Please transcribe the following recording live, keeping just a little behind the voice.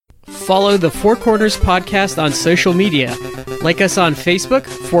follow the Four Corners Podcast on social media. Like us on Facebook,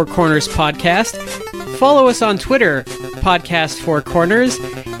 Four Corners Podcast. Follow us on Twitter, Podcast Four Corners.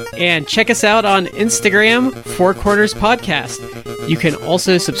 And check us out on Instagram, Four Corners Podcast. You can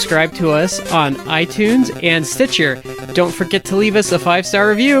also subscribe to us on iTunes and Stitcher. Don't forget to leave us a 5-star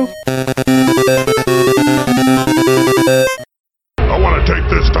review. I want to take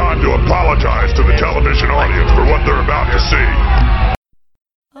this time to apologize to the television audience for what they're about to see.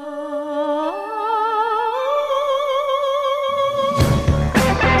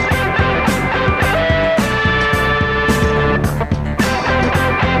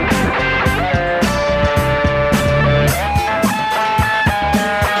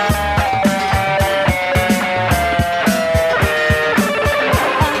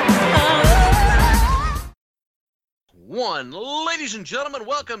 Ladies and gentlemen,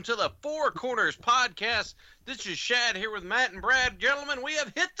 welcome to the Four Corners Podcast. This is Shad here with Matt and Brad. Gentlemen, we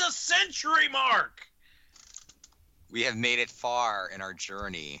have hit the century mark. We have made it far in our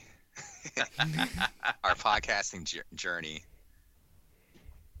journey, our podcasting journey.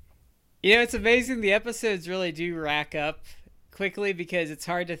 You know, it's amazing. The episodes really do rack up quickly because it's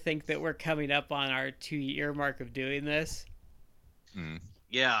hard to think that we're coming up on our 2-year mark of doing this.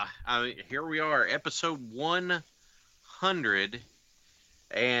 Yeah, I mean, here we are, episode 100.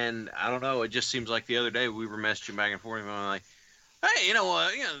 And I don't know, it just seems like the other day we were messaging back and forth and I'm like, hey, you know what,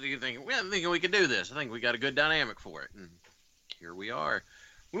 I'm thinking we can do this. I think we got a good dynamic for it. And here we are.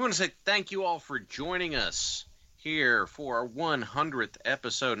 We want to say thank you all for joining us here for our 100th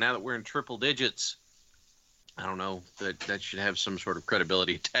episode. Now that we're in triple digits, I don't know, that should have some sort of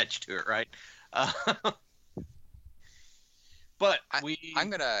credibility attached to it, right? But I'm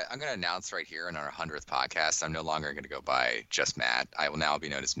gonna announce right here in our 100th podcast, I'm no longer gonna go by just Matt. I will now be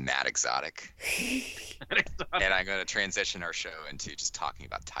known as Matt Exotic. And I'm gonna transition our show into just talking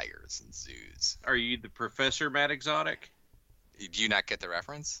about tigers and zoos. Are you the Professor Matt Exotic? Do you not get the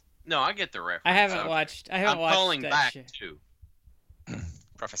reference? No, I get the reference. I haven't watched. I'm calling that back shit. too.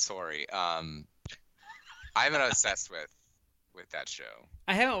 Professori. I'm obsessed with that show.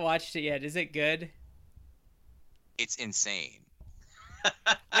 I haven't watched it yet. Is it good? It's insane.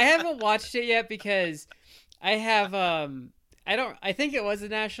 I haven't watched it yet because I have I think it was a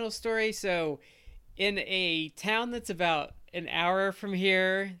national story. So in a town that's about an hour from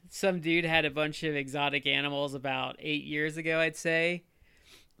here, some dude had a bunch of exotic animals about 8 years ago, I'd say.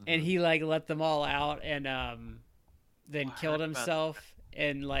 And he let them all out and then killed himself.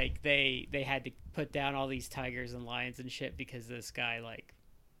 And they had to put down all these tigers and lions and shit because this guy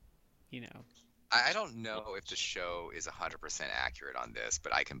I don't know if the show is 100% accurate on this,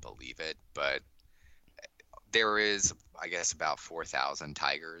 but I can believe it. But there is, I guess, about 4,000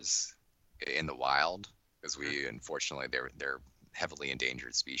 tigers in the wild, because unfortunately, they're heavily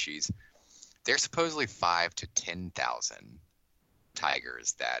endangered species. There's supposedly 5,000 to 10,000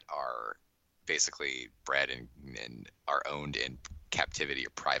 tigers that are basically bred and are owned in captivity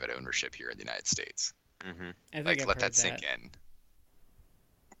or private ownership here in the United States. Mm-hmm. I think Let I've heard that sink in.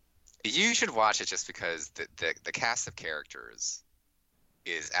 You should watch it just because the cast of characters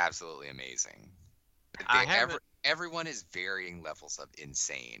is absolutely amazing. Everyone is varying levels of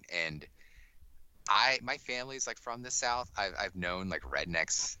insane, and my family's from the South. I've known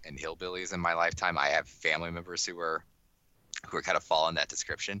rednecks and hillbillies in my lifetime. I have family members who are kind of fall in that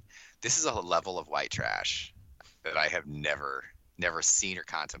description. This is a level of white trash that I have never seen or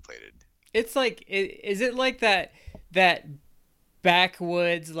contemplated. It's is it like that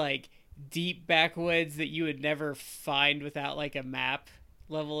backwoods, deep backwoods that you would never find without a map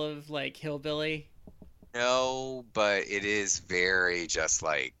level of hillbilly? No, but it is very just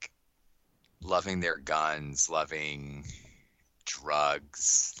loving their guns, loving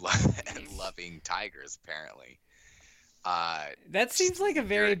drugs, and loving tigers, apparently. That seems like a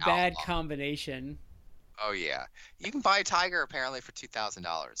very bad outlaw combination. Oh yeah, you can buy a tiger apparently for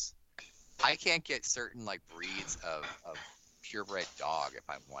 $2,000. I can't get certain breeds of purebred dog if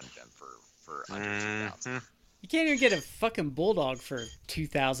I wanted them for under $2,000. You can't even get a fucking bulldog for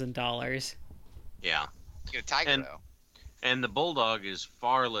 $2,000. Yeah. You get a tiger though. And the bulldog is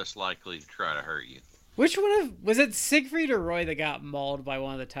far less likely to try to hurt you. Which one was it, Siegfried or Roy that got mauled by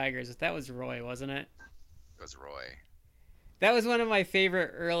one of the tigers? That was Roy, wasn't it? It was Roy. That was one of my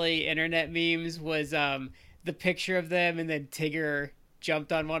favorite early internet memes. Was the picture of them and then Tigger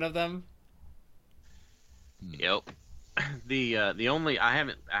jumped on one of them. Yep. The only I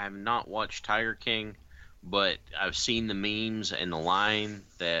have not watched Tiger King, but I've seen the memes and the line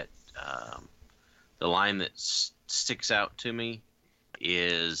that sticks out to me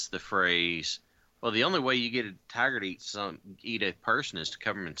is the phrase, Well, the only way you get a tiger to eat a person is to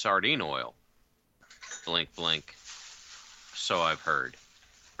cover him in sardine oil. Blink, blink. So I've heard,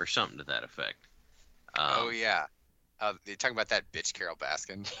 or something to that effect. Oh yeah, you're talking about that bitch Carol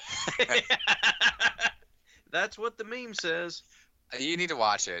Baskin. That's what the meme says. You need to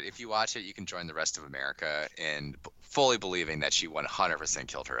watch it. If you watch it, you can join the rest of America in fully believing that she 100%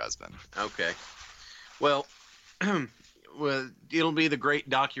 killed her husband. Okay. Well, well, it'll be the great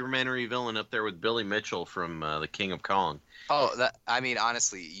documentary villain up there with Billy Mitchell from The King of Kong. Oh,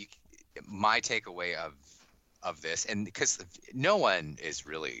 honestly, my takeaway of this, and because no one is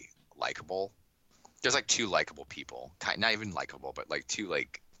really likable. There's like two likable people, not even likable, but like two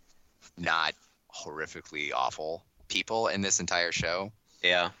like not horrifically awful people in this entire show.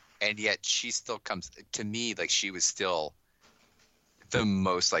 Yeah. And yet she still comes to me like she was still the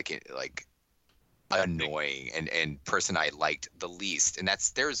most like annoying and person I liked the least. And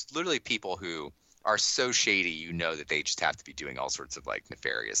there's literally people who are so shady, you know, that they just have to be doing all sorts of like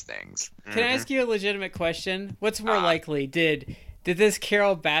nefarious things. Can I ask you a legitimate question? What's more likely? Did this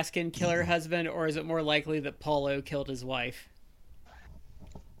Carol Baskin kill her husband, or is it more likely that Paulo killed his wife?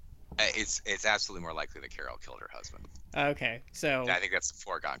 It's absolutely more likely that Carol killed her husband. Okay, so I think that's a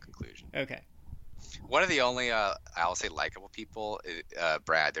foregone conclusion. Okay. One of the only I'll say likable people,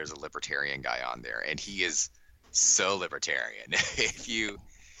 Brad. There's a libertarian guy on there, and he is so libertarian. if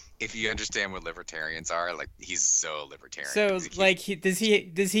you understand what libertarians are, like he's so libertarian. So like, does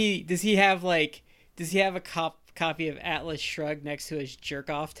he have a copy of Atlas Shrugged next to his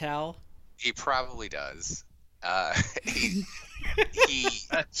jerk off towel? He probably does. He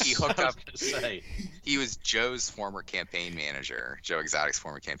hooked up. He was Joe's former campaign manager, Joe Exotic's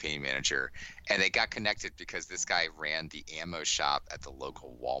former campaign manager, and they got connected because this guy ran the ammo shop at the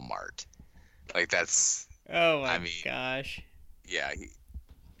local Walmart. Like that's. Oh my gosh. Yeah.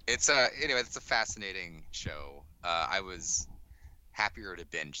 Anyway, it's a fascinating show. I was happier to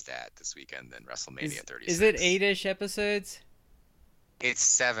binge that this weekend than WrestleMania 36. Is it 8-ish episodes? It's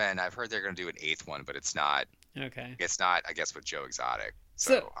 7. I've heard they're going to do an 8th one, but it's not. Okay. It's not, I guess, with Joe Exotic.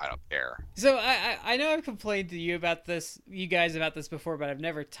 So I don't care. So I know I've complained to you guys about this before, but I've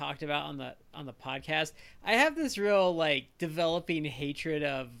never talked about on the podcast. I have this real like developing hatred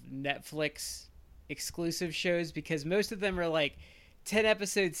of Netflix exclusive shows because most of them are like 10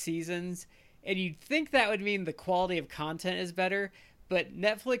 episode seasons, and you'd think that would mean the quality of content is better, but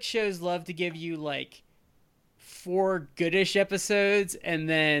Netflix shows love to give you like 4 goodish episodes and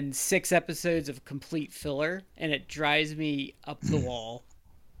then 6 episodes of complete filler, and it drives me up the wall.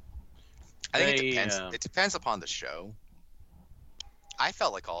 I think it depends. It depends upon the show. I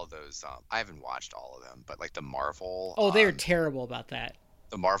felt like all of those. I haven't watched all of them, but like the Marvel. Oh, they're terrible about that.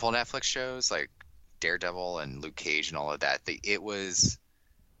 The Marvel Netflix shows, like Daredevil and Luke Cage and all of that. It was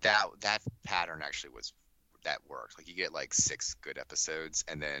that pattern actually was that worked. Like you get like 6 good episodes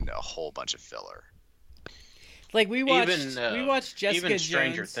and then a whole bunch of filler. Like we watched Jessica even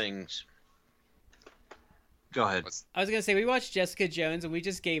Stranger Jones. Things. Go ahead. I was gonna say we watched Jessica Jones and we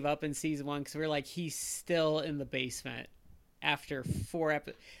just gave up in season 1 because we're like he's still in the basement after 4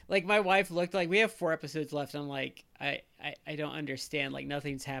 episodes. Like my wife looked like we have 4 episodes left. I'm like I don't understand. Like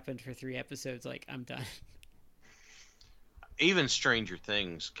nothing's happened for 3 episodes. Like I'm done. Even Stranger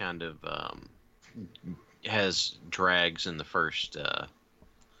Things kind of has drags in the first,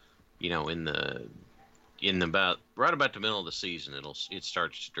 in about the middle of the season, it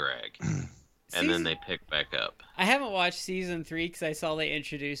starts to drag, and then they pick back up. I haven't watched season 3 because I saw they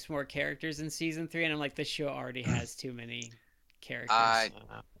introduced more characters in season 3, and I'm like, this show already has too many characters.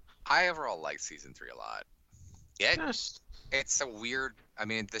 I overall like season 3 a lot. It's a weird. I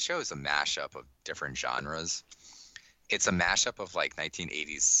mean, the show is a mashup of different genres. It's a mashup of like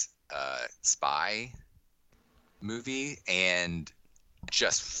 1980s spy movie and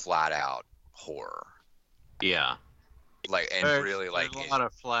just flat out horror. Yeah. Like and really like a lot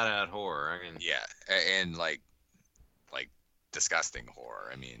of flat out horror. I mean, yeah, and like disgusting horror.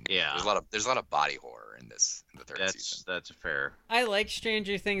 I mean, yeah. There's a lot of body horror in the third season. That's fair. I like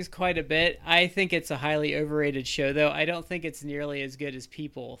Stranger Things quite a bit. I think it's a highly overrated show, though. I don't think it's nearly as good as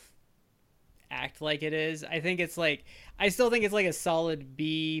people act like it is. I still think it's like a solid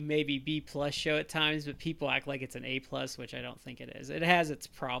B, maybe B plus show at times, but people act like it's an A plus, which I don't think it is. It has its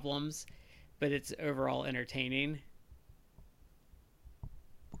problems, but it's overall entertaining.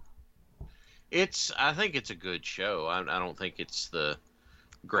 I think it's a good show. I don't think it's the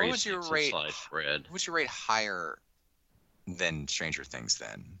greatest sliced bread. Would you rate higher than Stranger Things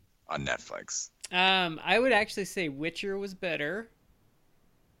then on Netflix? I would actually say Witcher was better.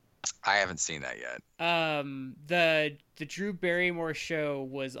 I haven't seen that yet. The Drew Barrymore show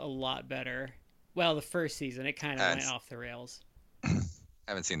was a lot better. Well, the first season, it kind of That's- went off the rails. I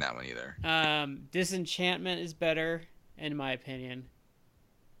haven't seen that one either. Disenchantment is better, in my opinion.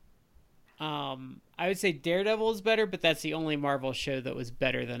 I would say Daredevil is better, but that's the only Marvel show that was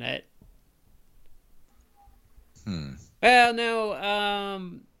better than it. Well,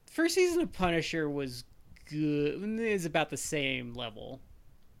 no. First season of Punisher was good. It was about the same level.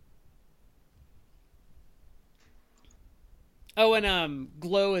 Oh, and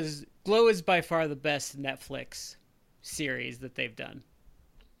Glow is by far the best Netflix series that they've done.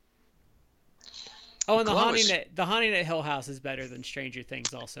 Oh, and the Haunting at Hill House is better than Stranger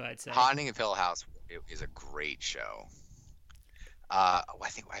Things. Also, I'd say Haunting of Hill House is a great show. I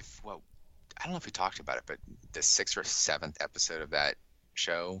don't know if we talked about it, but the 6th or 7th episode of that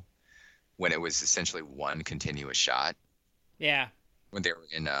show, when it was essentially one continuous shot. Yeah. When they were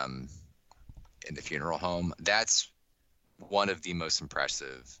in the funeral home, that's one of the most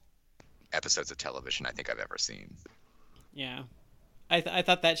impressive episodes of television I think I've ever seen. Yeah. I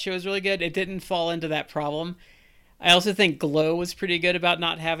thought that show was really good. It didn't fall into that problem. I also think Glow was pretty good about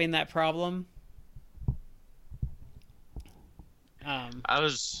not having that problem. I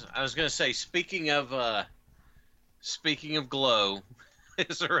was gonna say, speaking of Glow,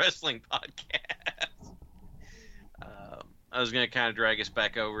 it's a wrestling podcast. I was gonna kind of drag us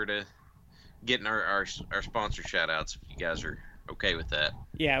back over to getting our sponsor shout outs, if you guys are okay with that.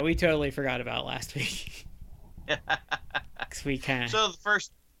 Yeah, we totally forgot about last week. 'Cause we kind of... So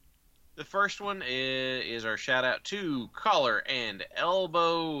the first one is our shout out to Collar and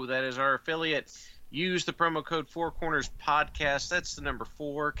Elbow. That is our affiliate. Use the promo code 4 Corners Podcast. That's the number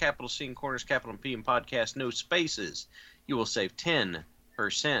 4, capital C in Corners, capital P in Podcast, no spaces. You will save 10%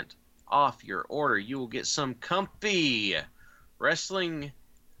 off your order. You will get some comfy wrestling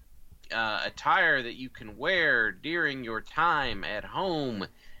attire that you can wear during your time at home.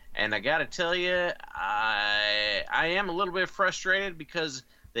 And I gotta tell you, I am a little bit frustrated because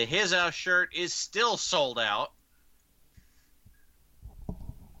the His House shirt is still sold out.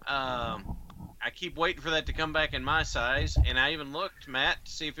 I keep waiting for that to come back in my size, and I even looked, Matt,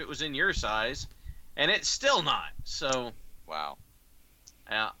 to see if it was in your size, and it's still not. So, wow.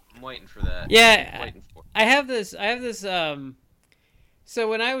 I'm waiting for that. Yeah, I have this. So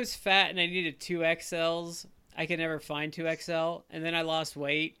when I was fat and I needed 2XLs, I could never find 2XL, and then I lost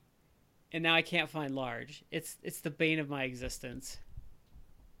weight, and now I can't find large. It's the bane of my existence.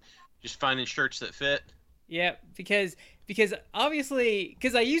 Just finding shirts that fit. Yeah, because obviously,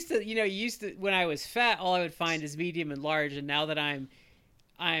 because I used to when I was fat, all I would find is medium and large, and now that I'm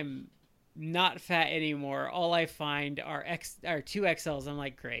not fat anymore, all I find are 2XLs. I'm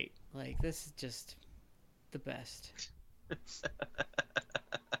like, great, like this is just the best.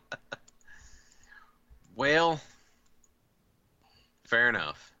 Well, fair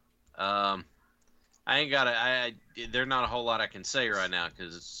enough. I ain't got there's not a whole lot I can say right now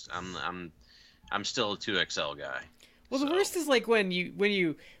because I'm still a 2XL guy. Well, the worst is like when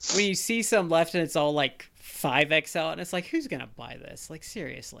you see some left and it's all like 5XL, and it's like, who's gonna buy this? Like,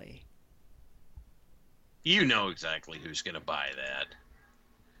 seriously. You know exactly who's gonna buy that.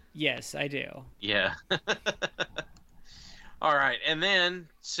 Yes, I do. Yeah. All right, and then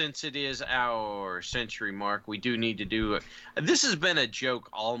since it is our century mark, we do need to do it. This has been a joke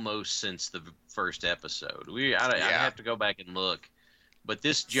almost since the first episode. I have to go back and look, but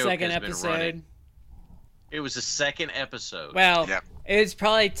this joke has been running. It was the second episode. Well, it was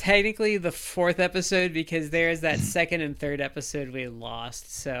probably technically the 4th episode because there's that 2nd and 3rd episode we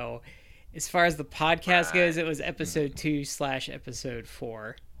lost. So, as far as the podcast goes, it was episode 2/episode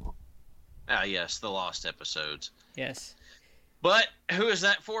 4. Ah, yes, the lost episodes. Yes. But who is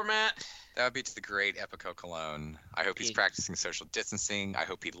that for, Matt? That would be to the great Epico Cologne. I hope he's practicing social distancing. I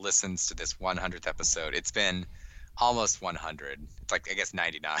hope he listens to this 100th episode. It's been almost 100. It's like, I guess,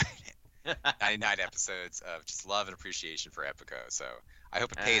 99. 99 episodes of just love and appreciation for Epico. So I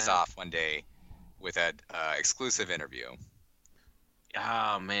hope it pays off one day with an exclusive interview.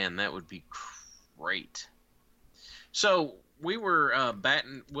 Oh, man, that would be great. So we were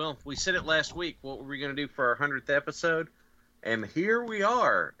we said it last week. What were we going to do for our 100th episode? And here we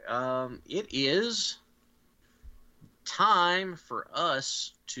are. It is time for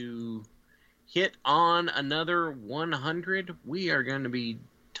us to hit on another 100. We are going to be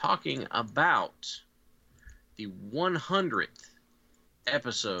talking about the 100th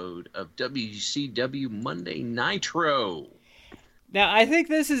episode of WCW Monday Nitro. Now, I think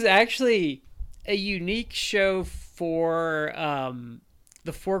this is actually a unique show for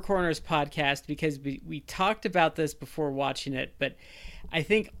the 4 Corners Podcast because we talked about this before watching it, but I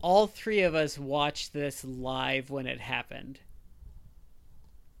think all 3 of us watched this live when it happened.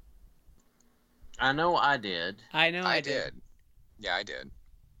 I know I did. I know I did. Yeah, I did.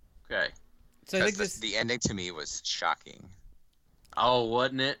 Okay. So I think this the ending to me was shocking. Oh,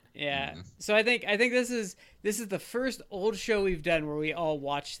 wasn't it? Yeah. So I think this is the first old show we've done where we all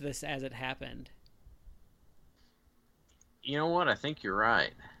watched this as it happened. You know what? I think you're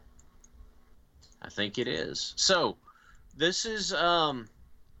right. I think it is. So, this is let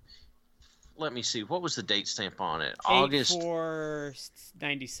me see. What was the date stamp on it? August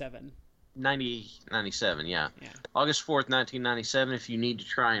 97. 97, yeah. Yeah. August 4th, 1997. If you need to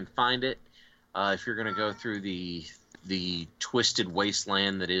try and find it, if you're going to go through the twisted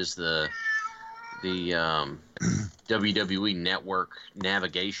wasteland that is the WWE Network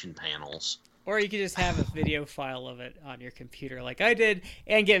navigation panels. Or you could just have a video file of it on your computer like I did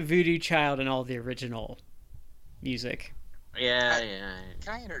and get Voodoo Child and all the original music. Yeah.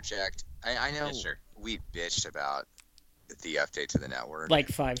 Can I interject? I know Yes, sir. we bitched about the update to the network. Like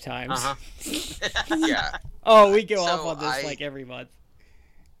 5 times. Uh-huh. Yeah. Oh, we go off on this like every month.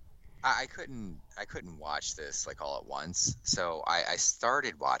 I couldn't watch this like all at once, so I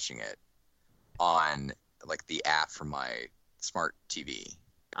started watching it on like the app from my smart TV.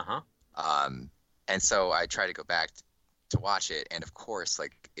 And so I tried to go back to watch it, and of course,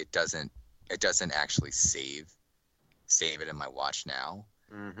 like it doesn't actually save it in my Watch Now.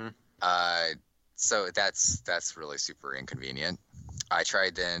 Mm-hmm. So that's really super inconvenient. I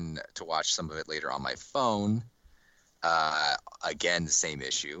tried then to watch some of it later on my phone. Again, the same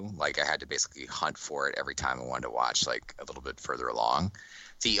issue. Like I had to basically hunt for it every time I wanted to watch like a little bit further along.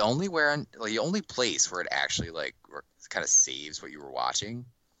 The only place where it actually like kind of saves what you were watching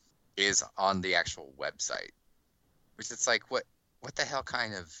is on the actual website, which it's like what the hell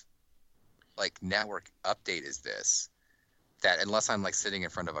kind of like network update is this? That unless I'm like sitting in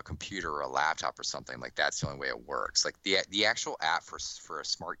front of a computer or a laptop or something, like that's the only way it works. Like the actual app for a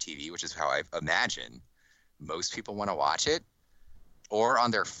smart TV, which is how I imagine most people want to watch it, or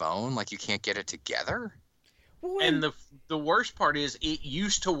on their phone, like you can't get it together. And the worst part is it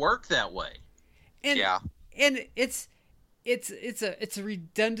used to work that way. And, yeah. And it's a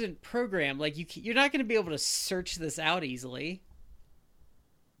redundant program. Like you're not going to be able to search this out easily.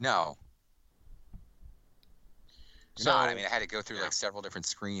 No. So, not. I mean, I had to go through like several different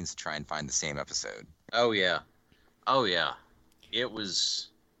screens to try and find the same episode. Oh yeah. It was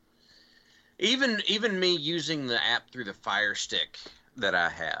even me using the app through the Fire Stick that I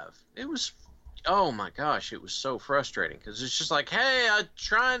have. It was, oh my gosh, it was so frustrating because it's just like, hey, I'm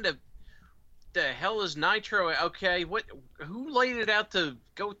trying to. The hell is Nitro? Okay, who laid it out to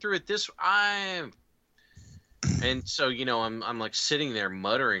go through it this? And so I'm like sitting there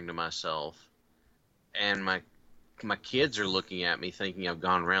muttering to myself, and my kids are looking at me thinking I've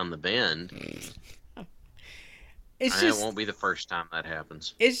gone around the bend. It won't be the first time that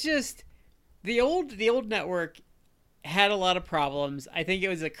happens. It's just the old network had a lot of problems. I think it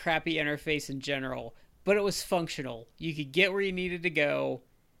was a crappy interface in general, but it was functional. You could get where you needed to go,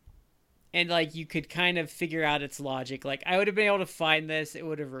 and like you could kind of figure out its logic. Like I would have been able to find this, it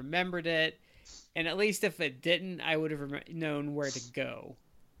would have remembered it, and at least if it didn't, I would have known where to go.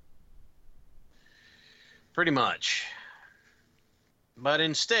 Pretty much. But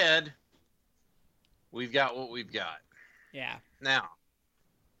instead, we've got what we've got. Yeah. Now,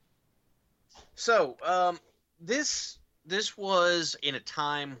 so this was in a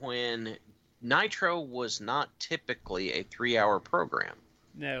time when Nitro was not typically a 3-hour program.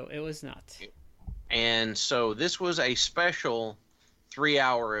 No, it was not. And so this was a special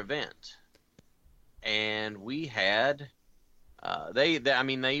 3-hour event. And we had they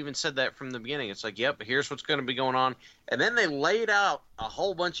even said that from the beginning. It's like, yep, here's what's going to be going on. And then they laid out a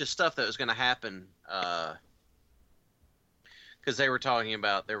whole bunch of stuff that was going to happen because they were talking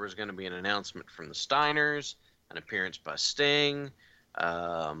about there was going to be an announcement from the Steiners, an appearance by Sting,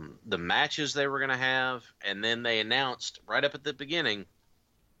 the matches they were going to have, and then they announced right up at the beginning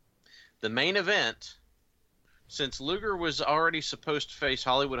the main event. Since Luger was already supposed to face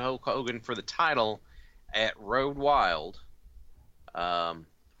Hollywood Hulk Hogan for the title at Road Wild,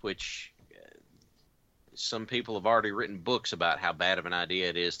 which some people have already written books about how bad of an idea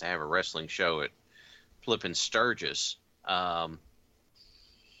it is to have a wrestling show at flippin' Sturgis.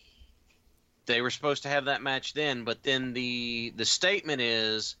 They were supposed to have that match then, but then the statement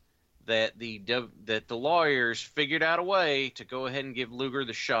is that the lawyers figured out a way to go ahead and give Luger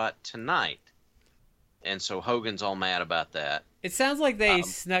the shot tonight. And so Hogan's all mad about that. It sounds like they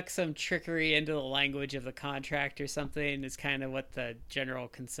snuck some trickery into the language of the contract or something is kind of what the general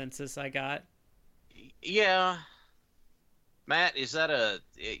consensus I got. Yeah. Matt, is that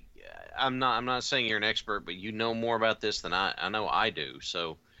I'm not saying you're an expert, but you know more about this than I know I do.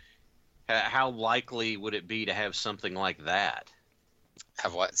 So How likely would it be to have something like that?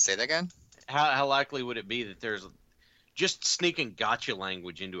 Have what? Say that again? How likely would it be that there's just sneaking gotcha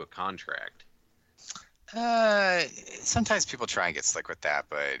language into a contract? Sometimes people try and get slick with that,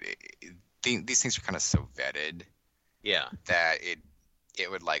 but these things are kind of so vetted Yeah. that it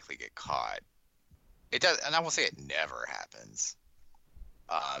would likely get caught. It does, and I will say it never happens.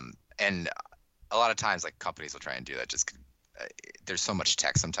 And a lot of times, like companies will try and do that. Just there's so much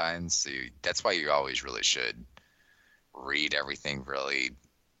text sometimes, so that's why you always really should read everything really,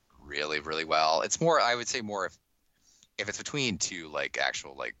 really, really well. It's more, I would say, more if it's between two like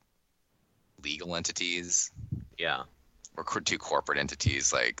actual like legal entities. Yeah. Or two corporate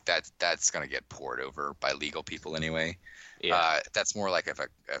entities, like that's gonna get poured over by legal people anyway. Yeah. That's more like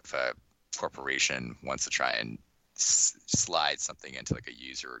if a corporation wants to try and slide something into like a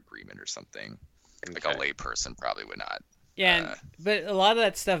user agreement or something, like a layperson probably would not. Yeah, but a lot of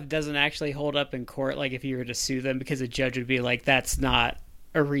that stuff doesn't actually hold up in court. Like if you were to sue them, because a judge would be like, "That's not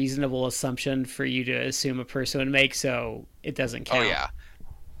a reasonable assumption for you to assume a person would make, so it doesn't count." Oh yeah,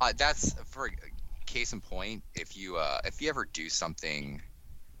 that's for case in point. If you ever do something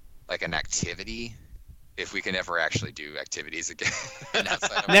like an activity, if we can ever actually do activities again,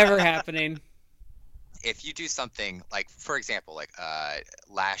 never happening. If you do something like, for example, like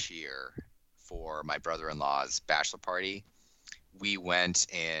last year for my brother-in-law's bachelor party, we went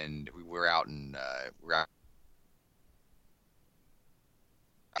and we were out and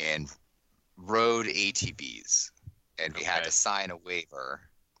rode ATVs, and we had to sign a waiver,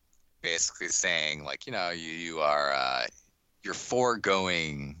 basically saying like, you're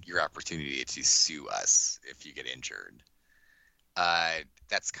foregoing your opportunity to sue us if you get injured.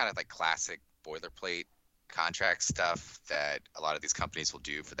 That's kind of like classic boilerplate contract stuff that a lot of these companies will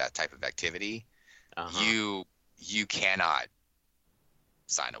do for that type of activity. You cannot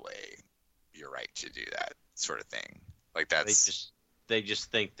sign away your right to do that sort of thing. Like that's they just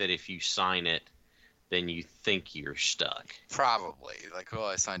think that if you sign it, then you think you're stuck. Probably like, oh,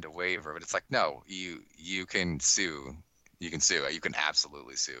 I signed a waiver, but it's like, no, you can sue. You can sue. You can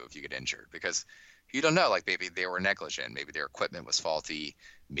absolutely sue if you get injured, because you don't know. Like maybe they were negligent. Maybe their equipment was faulty.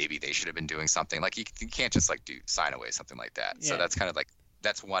 Maybe they should have been doing something. Like you can't just like sign away something like that. Yeah. So that's kind of like,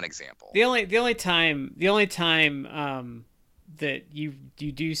 that's one example. The only time that you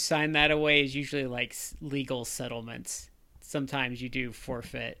do sign that away is usually like legal settlements. Sometimes you do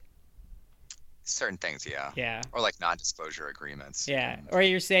forfeit certain things, yeah, or like non-disclosure agreements. Yeah, or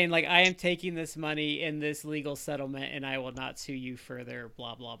you're saying like, I am taking this money in this legal settlement and I will not sue you further,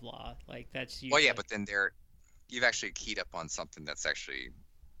 blah blah blah. Like that's usually... Well, yeah, but then you've actually keyed up on something that's actually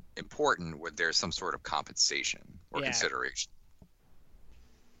important, where there's some sort of compensation or consideration.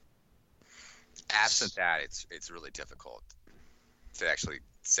 Absent that, it's really difficult to actually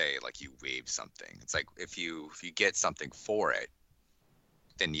say like you waived something. It's like if you get something for it,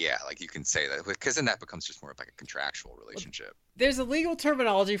 then yeah, like you can say that, because then that becomes just more of like a contractual relationship. There's a legal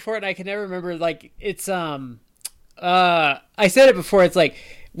terminology for it, and I can never remember. Like it's I said it before. It's like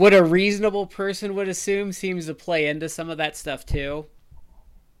what a reasonable person would assume seems to play into some of that stuff too.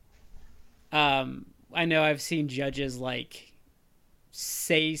 I know I've seen judges like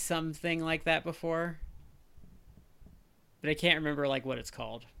say something like that before, but I can't remember like what it's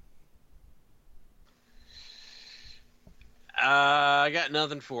called. I got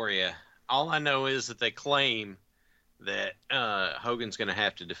nothing for you. All I know is that they claim that Hogan's going to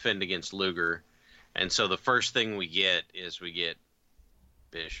have to defend against Luger, and so the first thing we get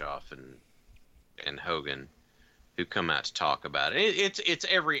Bischoff and Hogan, who come out to talk about it. It's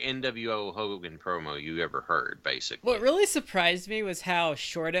every NWO Hogan promo you ever heard, basically. What really surprised me was how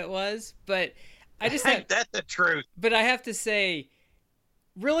short it was, but I just ain't that the truth? But I have to say,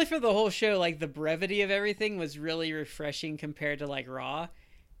 really for the whole show, like the brevity of everything was really refreshing compared to like Raw.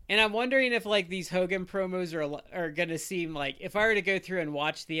 And I'm wondering if like these Hogan promos are going to seem like, if I were to go through and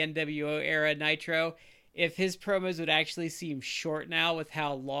watch the NWO era Nitro, if his promos would actually seem short now with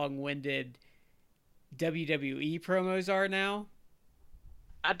how long-winded WWE promos are now.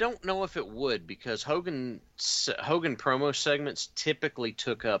 I don't know if it would, because Hogan promo segments typically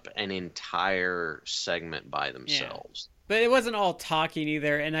took up an entire segment by themselves. Yeah. But it wasn't all talking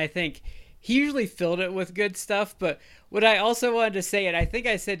either, and I think he usually filled it with good stuff. But what I also wanted to say, and I think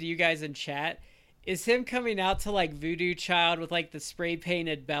I said to you guys in chat, is him coming out to like Voodoo Child with like the spray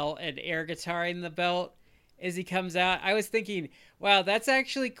painted belt and air guitaring the belt as he comes out. I was thinking, wow, that's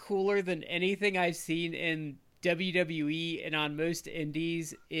actually cooler than anything I've seen in WWE and on most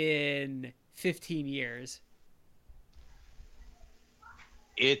indies in 15 years.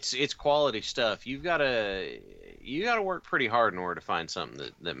 It's quality stuff. You've got to you got to work pretty hard in order to find something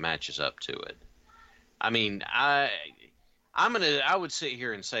that matches up to it. I mean, I would sit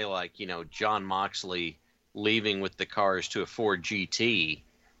here and say, like, John Moxley leaving with the cars to a Ford GT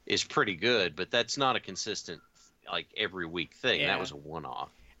is pretty good, but that's not a consistent, like, every week thing. Yeah. That was a one-off.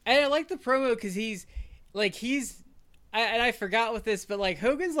 And I like the promo because I forgot with this, but like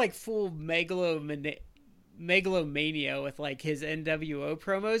Hogan's like full megalomania with like his NWO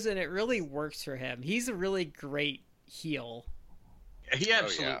promos, and it really works for him. He's a really great heel. He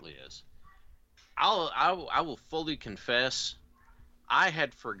absolutely is. I will fully confess, I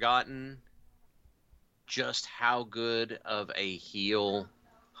had forgotten just how good of a heel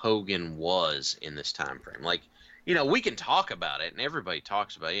Hogan was in this time frame. Like, we can talk about it, and everybody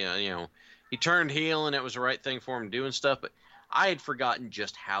talks about it. He turned heel, and it was the right thing for him doing stuff, but I had forgotten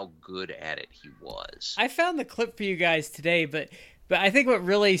just how good at it he was. I found the clip for you guys today, but I think what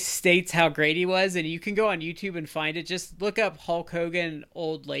really states how great he was, and you can go on YouTube and find it, just look up Hulk Hogan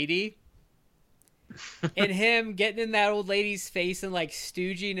old lady. And him getting in that old lady's face and like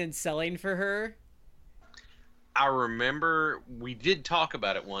stooging and selling for her. I remember we did talk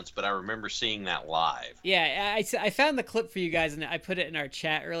about it once, but I remember seeing that live. Yeah, I found the clip for you guys and I put it in our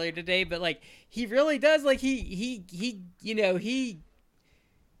chat earlier today. But like, he really does. Like he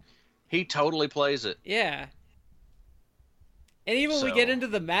totally plays it. Yeah. And even when we get into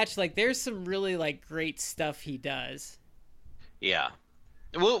the match, like there's some really like great stuff he does. Yeah,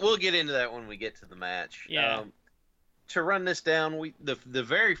 we'll get into that when we get to the match. Yeah. To run this down, the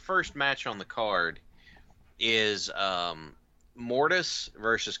very first match on the card is Mortis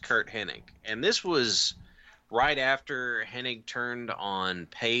versus Curt Hennig, and this was right after Hennig turned on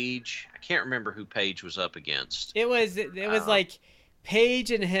Page. I can't remember who Page was up against. It was like Page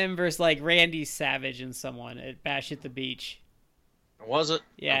and him versus like Randy Savage and someone at Bash at the Beach. Was it?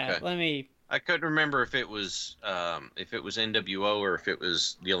 Yeah. Okay. I couldn't remember if it was NWO or if it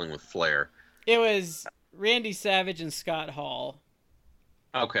was dealing with Flair. It was Randy Savage and Scott Hall.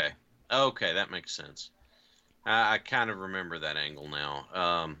 Okay, that makes sense. I kind of remember that angle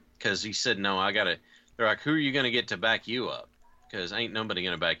now. Because he said, no, they're like, who are you going to get to back you up? Because ain't nobody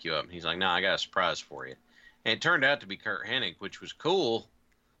going to back you up. And he's like, no, I got a surprise for you. And it turned out to be Curt Hennig, which was cool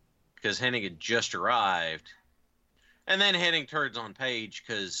because Hennig had just arrived. And then Hennig turns on Page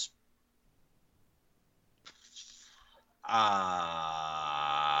because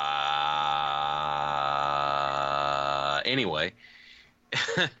anyway.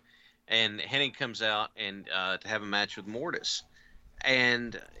 And Hennig comes out and to have a match with Mortis,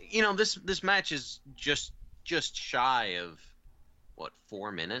 and this match is just shy of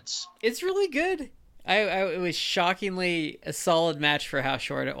 4 minutes. It's really good. It was shockingly a solid match for how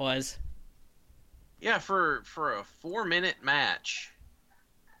short it was. Yeah, for a 4-minute match,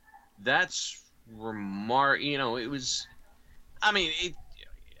 that's remarkable. It was. I mean,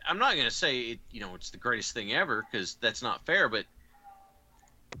 I'm not gonna say it. It's the greatest thing ever because that's not fair, but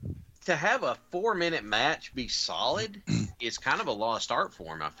to have a 4-minute match be solid is kind of a lost art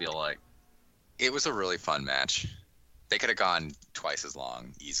form, I feel like. It was a really fun match. They could have gone twice as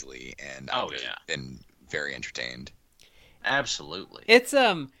long easily, and I would have been very entertained. Absolutely. It's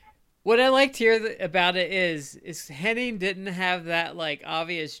what I liked here about it is Hennig didn't have that like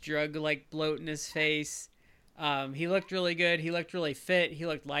obvious drug like bloat in his face. He looked really good. He looked really fit. He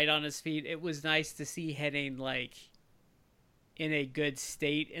looked light on his feet. It was nice to see Hennig like in a good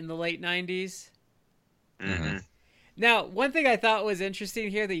state in the late 90s. Mm-hmm. Now, one thing I thought was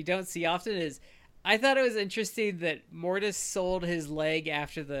interesting here that you don't see often is I thought it was interesting that Mortis sold his leg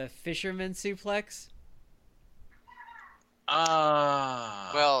after the fisherman suplex.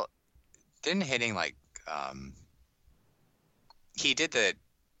 Well, didn't Hennig like he did the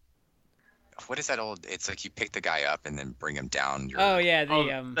what is that old? It's like you pick the guy up and then bring him down.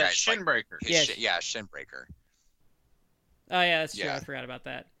 The shin breaker. Shin breaker. Oh yeah, that's true. I forgot about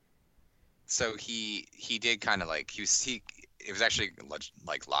that. So he did kind of like it was actually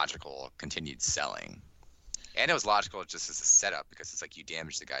like logical continued selling, and it was logical just as a setup because it's like you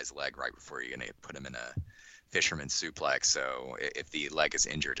damage the guy's leg right before you're gonna put him in a fisherman suplex. So if the leg is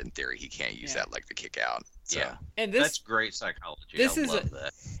injured, in theory, he can't use that leg to kick out. So. Yeah, and that's great psychology. I love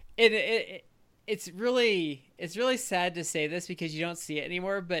that. It's really sad to say this because you don't see it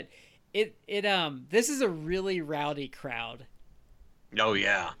anymore, but this is a really rowdy crowd. Oh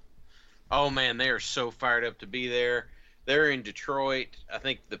yeah. Oh man, they are so fired up to be there. They're in Detroit. I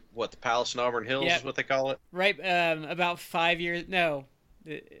think the Palace in Auburn Hills is what they call it. Right, about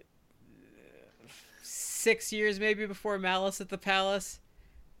 6 years maybe before Malice at the Palace.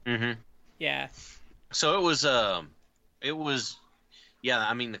 Mm-hmm. Yeah. So it was Yeah,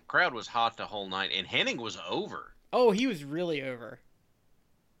 I mean the crowd was hot the whole night, and Hennig was over. Oh, he was really over.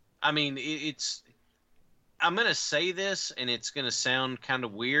 I mean, it's. I'm gonna say this, and it's gonna sound kind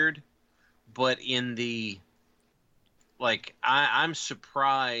of weird, but in the I'm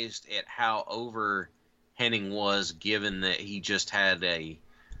surprised at how over Hennig was, given that he just had a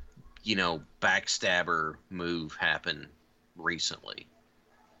backstabber move happen recently.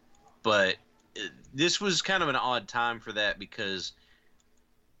 But this was kind of an odd time for that because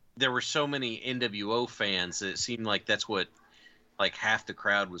there were so many NWO fans that it seemed like that's what half the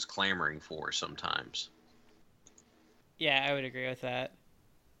crowd was clamoring for sometimes. Yeah, I would agree with that.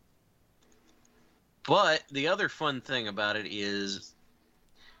 But the other fun thing about it is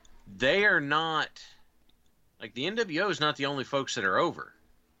they are not the NWO is not the only folks that are over.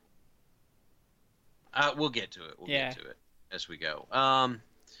 We'll get to it. We'll get to it as we go.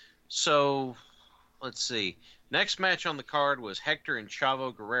 So let's see. Next match on the card was Hector and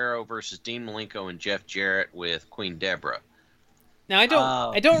Chavo Guerrero versus Dean Malenko and Jeff Jarrett with Queen Deborah. Now I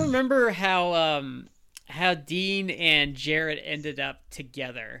don't remember how Dean and Jarrett ended up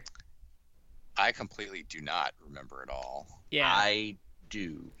together. I completely do not remember at all. Yeah, I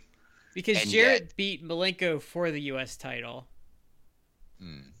do. Because Jarrett beat Malenko for the U.S. title.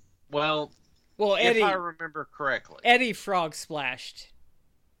 Well, Eddie, if I remember correctly, Eddie frog splashed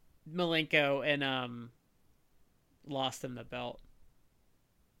Malenko and lost him the belt.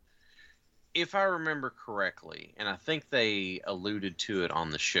 If I remember correctly, and I think they alluded to it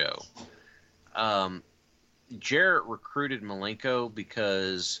on the show, Jarrett recruited Malenko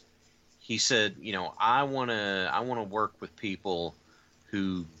because he said, I want to work with people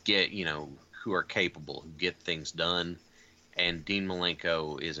who get, who are capable, who get things done, and Dean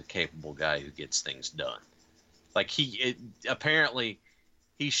Malenko is a capable guy who gets things done. Apparently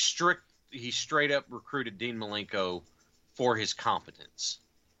he straight up recruited Dean Malenko for his competence.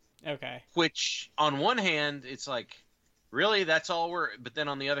 Okay. Which on one hand, it's like, really, that's all but then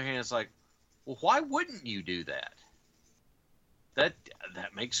on the other hand, it's like, well, why wouldn't you do that? That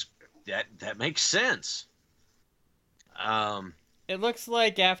makes sense. It looks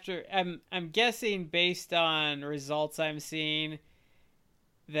like after I'm guessing based on results I'm seeing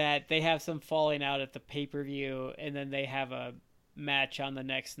that they have some falling out at the pay-per-view, and then they have a match on the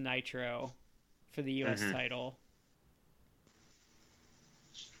next Nitro for the U.S. title.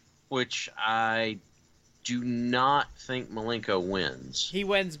 Which I do not think Malenko wins. He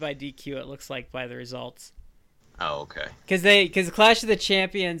wins by DQ, it looks like, by the results. Oh, okay. Because Clash of the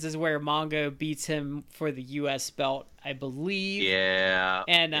Champions is where Mongo beats him for the U.S. belt, I believe. Yeah.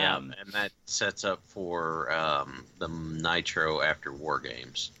 And and that sets up for the Nitro after War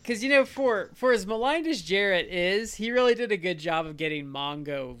Games. Because, for as maligned as Jarrett is, he really did a good job of getting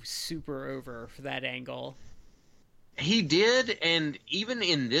Mongo super over for that angle. He did, and even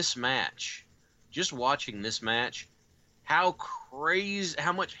in this match, just watching this match, how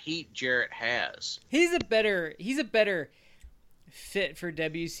much heat Jarrett has. He's a better fit for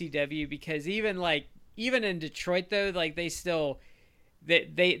WCW because even in Detroit though, they still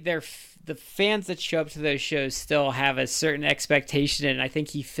the fans that show up to those shows still have a certain expectation, and I think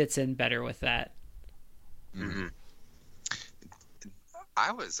he fits in better with that. Mm-hmm.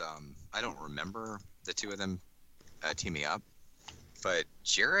 I don't remember the two of them teaming up, but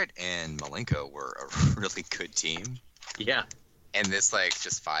Jarrett and Malenko were a really good team. Yeah. And this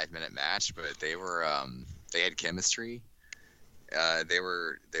just 5-minute match, but they were they had chemistry. They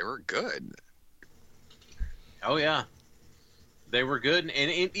were good. Oh yeah, they were good,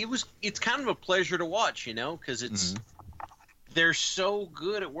 and it's kind of a pleasure to watch, because they're so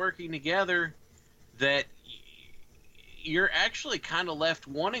good at working together that you're actually kind of left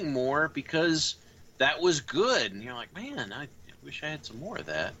wanting more because that was good, and you're like, man, I wish I had some more of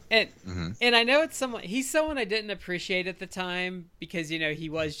that. And I know he's someone I didn't appreciate at the time because he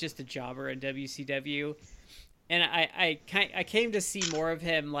was just a jobber in WCW, and I came to see more of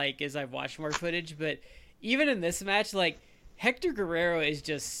him as I've watched more footage. But even in this match, Hector Guerrero is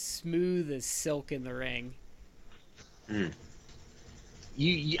just smooth as silk in the ring.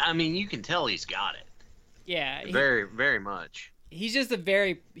 You can tell he's got it. Yeah, very very much. He's just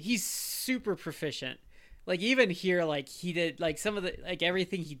he's super proficient. Even here, he did some of the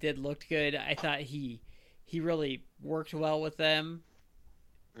everything he did looked good. I thought he really worked well with them.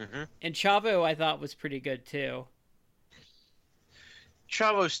 And Chavo I thought was pretty good too.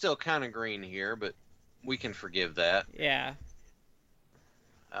 Chavo's still kind of green here, but we can forgive that. Yeah.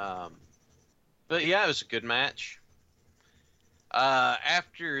 But yeah, it was a good match.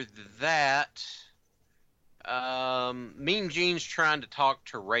 After that, Mean Gene's trying to talk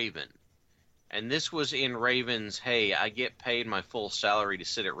to Raven. And this was in Raven's, hey, I get paid my full salary to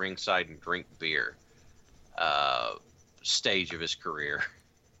sit at ringside and drink beer stage of his career.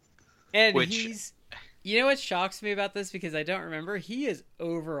 And Which- he's, you know what shocks me about this, because I don't remember, he is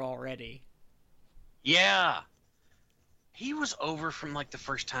over already. Yeah. He was over from like the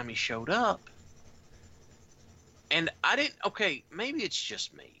first time he showed up. And I didn't, okay, maybe it's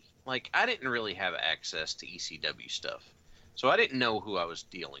just me. Like, I didn't really have access to ECW stuff. So I didn't know who I was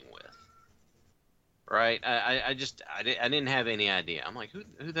dealing with. Right? I didn't have any idea. I'm like, who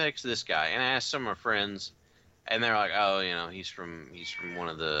the heck's this guy? And I asked some of my friends, and they're like, oh, you know, he's from one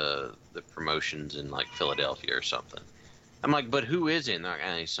of the promotions in like Philadelphia or something. I'm like, but who is he? And they're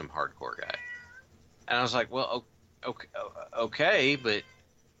like, he's some hardcore guy. And I was like, well, okay, but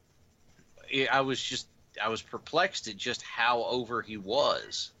I was perplexed at just how over he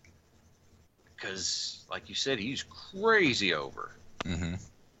was. Because, like you said, he's crazy over. Mm-hmm.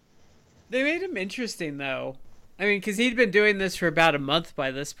 They made him interesting, though. I mean, because he'd been doing this for about a month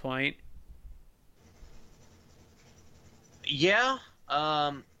by this point. Yeah,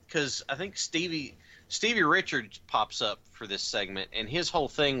 because I think Stevie Richards pops up for this segment, and his whole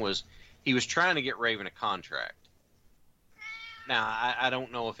thing was he was trying to get Raven a contract. Now, I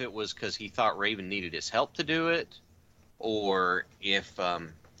don't know if it was because he thought Raven needed his help to do it, or if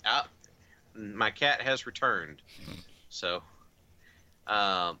my cat has returned. So,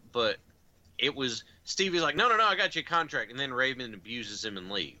 but it was Stevie's like, no, I got you a contract, and then Raven abuses him and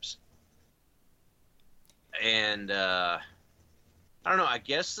leaves. And I don't know. I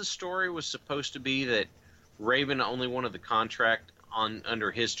guess the story was supposed to be that Raven only wanted the contract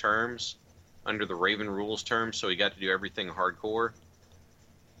under his terms, under the Raven rules terms, so he got to do everything hardcore.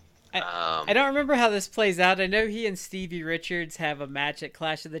 I don't remember how this plays out. I know he and Stevie Richards have a match at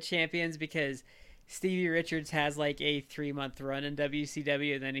Clash of the Champions because Stevie Richards has like a 3-month run in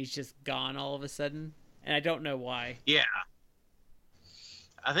WCW and then he's just gone all of a sudden. And I don't know why. Yeah.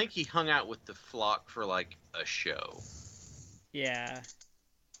 I think he hung out with the Flock for like a show. Yeah.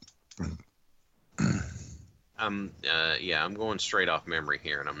 I'm going straight off memory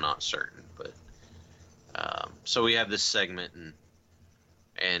here and I'm not certain, but so we have this segment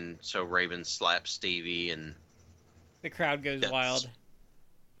and so Raven slaps Stevie and The crowd goes wild.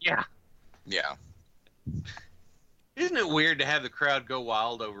 yeah. Yeah. Isn't it weird to have the crowd go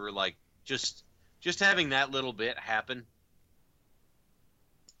wild over like just having that little bit happen?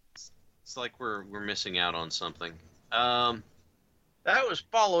 It's like we're missing out on something. That was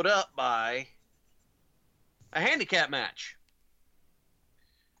followed up by a handicap match.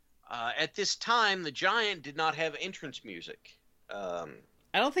 At this time, the Giant did not have entrance music.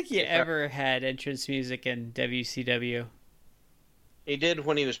 I don't think he ever had entrance music in WCW. He did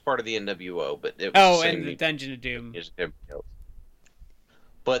when he was part of the NWO, but it was and the Dungeon of Doom. as everybody else.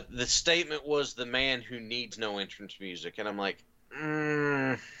 But the statement was the man who needs no entrance music, and I'm like,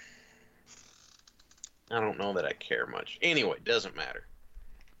 I don't know that I care much. Anyway, doesn't matter.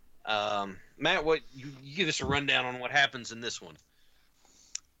 Matt, what you give us a rundown on what happens in this one?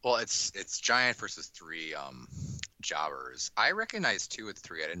 Well, it's Giant versus 3 jobbers. I recognized 2 of the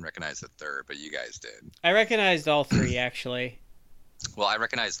 3. I didn't recognize the third, but you guys did. I recognized all 3 actually. Well, I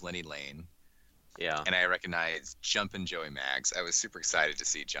recognized Lenny Lane. Yeah. And I recognized Jumpin' Joey Maggs. I was super excited to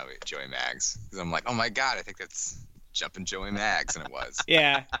see Joey Maggs because I'm like, oh my god, I think that's Jumpin' Joey Maggs, and it was.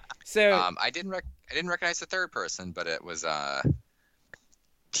 Yeah. So I didn't recognize the third person, but it was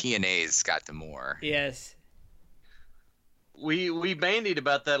TNA's Scott D'Amore. yes. We bandied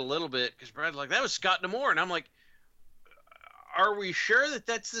about that a little bit because Brad's like, that was Scott D'Amore, and I'm like, are we sure that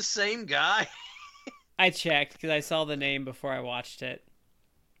that's the same guy? I checked because I saw the name before I watched it.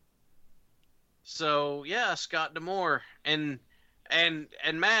 So yeah, Scott D'Amore and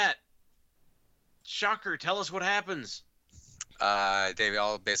Matt, shocker, tell us what happens. They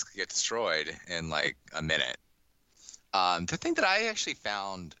all basically get destroyed in like a minute. The thing that I actually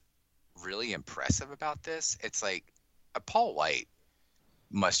found really impressive about this, it's like Paul White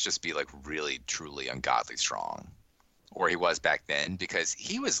must just be like really truly ungodly strong, or he was back then, because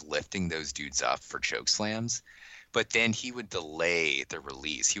he was lifting those dudes up for choke slams, but then he would delay the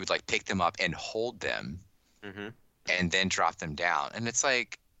release. He would like pick them up and hold them, and then drop them down. And it's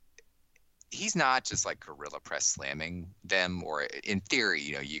like, he's not just like gorilla press slamming them, or in theory,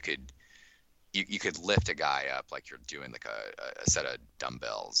 you know, you could lift a guy up like you're doing like a set of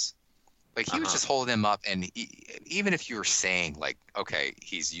dumbbells. Like he was just holding them up, and even if you were saying like, okay,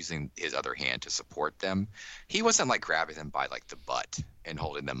 he's using his other hand to support them, he wasn't like grabbing them by like the butt and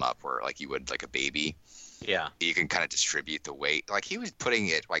holding them up where like you would like a baby. Yeah. You can kind of distribute the weight. Like he was putting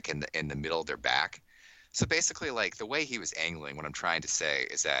it like in the middle of their back. So basically, like the way he was angling, what I'm trying to say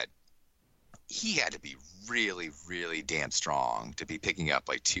is that he had to be really, really damn strong to be picking up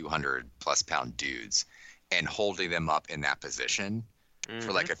like 200+ pound dudes and holding them up in that position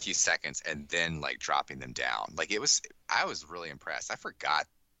for like a few seconds and then like dropping them down. Like I was really impressed. I forgot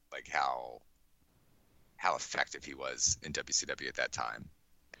like how effective he was in WCW at that time.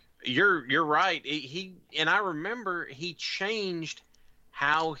 You're right. I remember he changed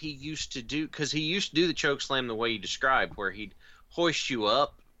how he used to do, because he used to do the choke slam the way you described, where he'd hoist you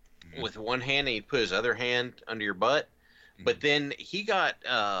up with one hand and he'd put his other hand under your butt. But then he got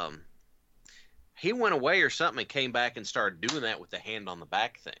he went away or something and came back and started doing that with the hand on the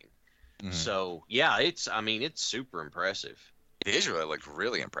back thing. So yeah, it's super impressive. It is really looked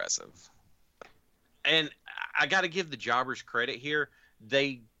really impressive. And I got to give the jobbers credit here.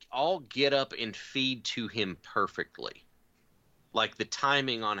 They all get up and feed to him perfectly. Like the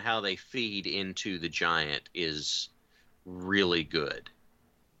timing on how they feed into the giant is really good.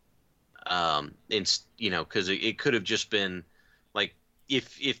 It's, because it could have just been like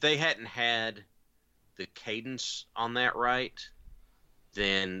if they hadn't had the cadence on that right,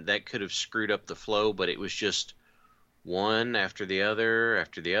 then that could have screwed up the flow. But it was just one after the other,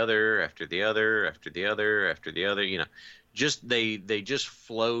 after the other, after the other, after the other, after the other. Just they just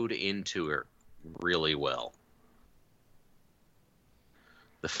flowed into it really well.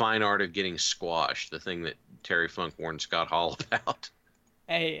 The fine art of getting squashed, the thing that Terry Funk warned Scott Hall about.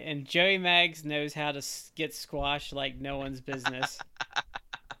 Hey, and Joey Maggs knows how to get squashed like no one's business.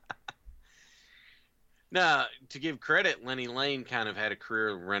 Now, to give credit, Lenny Lane kind of had a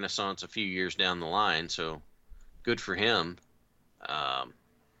career renaissance a few years down the line, so good for him.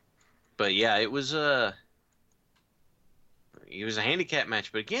 But yeah, it was a handicap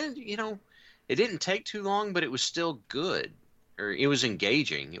match. But again, it didn't take too long, but it was still good. Or it was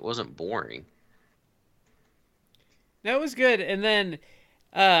engaging. It wasn't boring. No, it was good. And then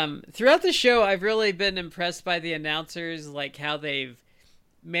throughout the show, I've really been impressed by the announcers, like how they've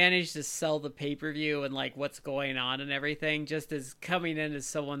managed to sell the pay-per-view and like what's going on and everything, just as coming in as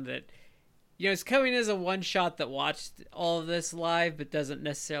someone that, is coming as a one-shot that watched all of this live but doesn't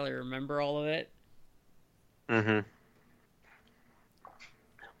necessarily remember all of it.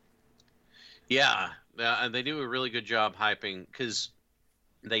 Yeah, they do a really good job hyping, because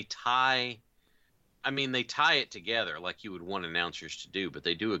they tie it together like you would want announcers to do, but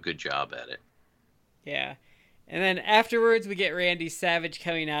they do a good job at it. Yeah. And then afterwards, we get Randy Savage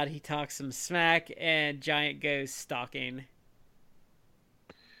coming out. He talks some smack, and Giant goes stalking.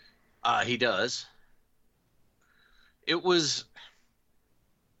 He does. It was,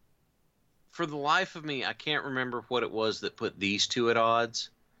 for the life of me, I can't remember what it was that put these two at odds,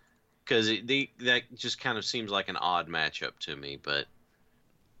 because that just kind of seems like an odd matchup to me. But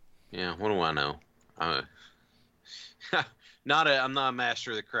yeah, what do I know? I'm not a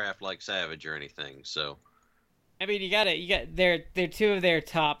master of the craft like Savage or anything, so. I mean, they're two of their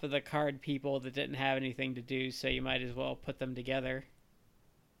top of the card people that didn't have anything to do, so you might as well put them together.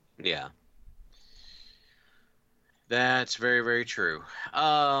 Yeah. That's very, very true.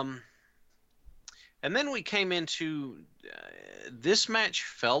 And then we came into this match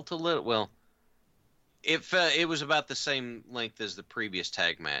felt a little, well, it was about the same length as the previous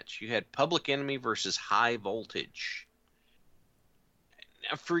tag match. You had Public Enemy versus High Voltage.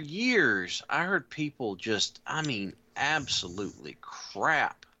 For years, I heard people absolutely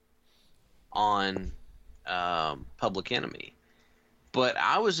crap on Public Enemy. But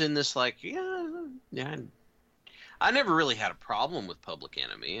I was in this like, yeah. I never really had a problem with Public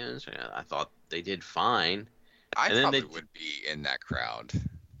Enemy. I thought they did fine. I probably would be in that crowd,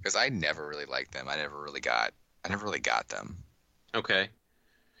 because I never really liked them. I never really got them. Okay.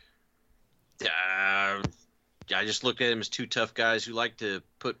 I just looked at them as two tough guys who like to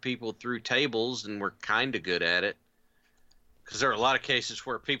put people through tables and were kind of good at it. Because there are a lot of cases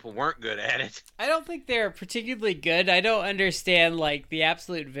where people weren't good at it. I don't think they're particularly good. I don't understand like the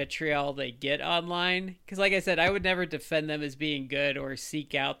absolute vitriol they get online. Because like I said, I would never defend them as being good or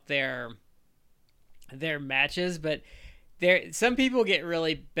seek out their matches. But some people get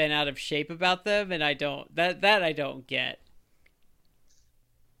really bent out of shape about them, and I don't. That I don't get.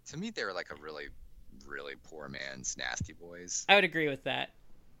 To me, they're like a really, really poor man's Nasty Boys. I would agree with that.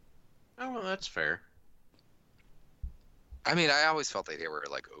 Oh, well, that's fair. I mean, I always felt like they were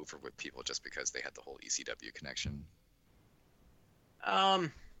like over with people just because they had the whole ECW connection.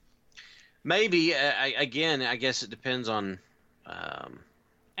 Maybe. Again, I guess it depends on. I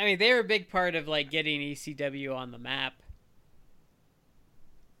mean, they were a big part of like getting ECW on the map.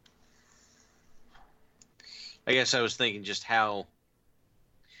 I guess I was thinking just how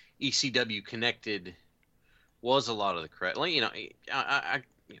ECW connected was a lot of the credit. Like,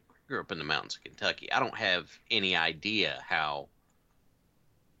 grew up in the mountains of Kentucky. I don't have any idea how.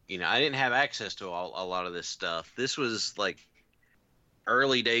 I didn't have access to a lot of this stuff. This was like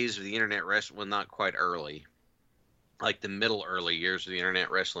early days of the internet wrestling. Well, not quite early, like the middle early years of the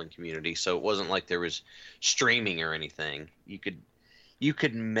internet wrestling community. So it wasn't like there was streaming or anything. You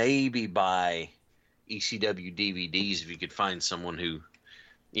could maybe buy ECW DVDs if you could find someone who,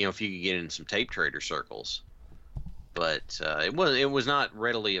 if you could get in some tape trader circles. But it was not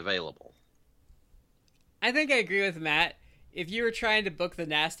readily available. I think I agree with Matt. If you were trying to book the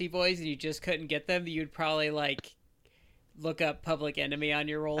Nasty Boys and you just couldn't get them, you'd probably like look up Public Enemy on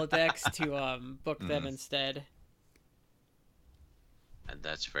your Rolodex to book them instead. And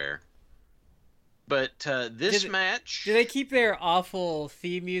that's fair. But this match... Do they keep their awful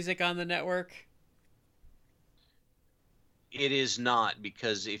theme music on the network? It is not,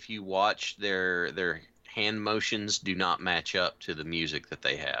 because if you watch their hand motions do not match up to the music that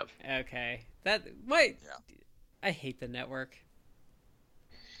they have. Okay. Yeah. I hate the network.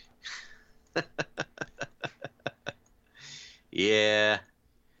 Yeah.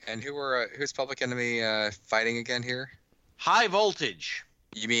 And who's Public Enemy fighting again here? High Voltage.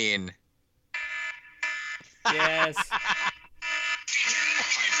 You mean? Yes.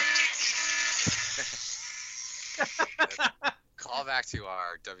 Call back to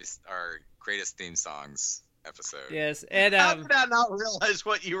our greatest theme songs episode. Yes, and How did I not realize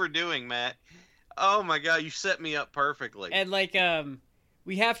what you were doing, Matt? Oh my God, you set me up perfectly. and like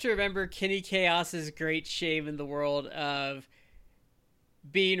we have to remember Kenny Chaos's great shame in the world of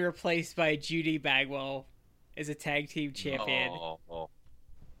being replaced by Judy Bagwell as a tag team champion. Oh.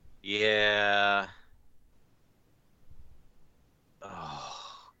 Yeah. Oh.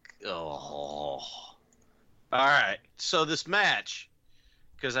 All right. So this match,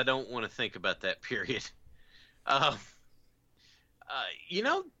 because I don't want to think about that period.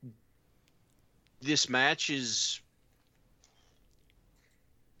 This match is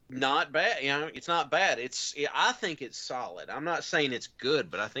not bad. It's not bad. I think it's solid. I'm not saying it's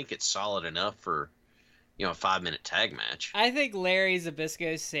good, but I think it's solid enough for, a 5-minute tag match. I think Larry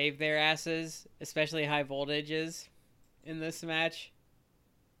Zbyszko saved their asses, especially High Voltages, in this match.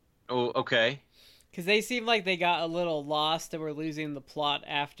 Oh, okay. Because they seemed like they got a little lost and were losing the plot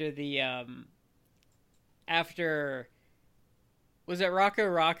after was it Rocco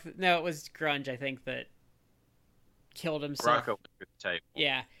Rock? No, it was Grunge, I think, that killed himself. Rocco went through the table.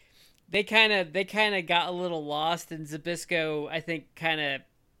 Yeah. They kind of got a little lost, and Zbyszko, I think, kind of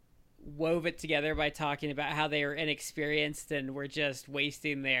wove it together by talking about how they were inexperienced and were just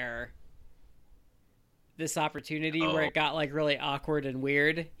wasting this opportunity where it got like really awkward and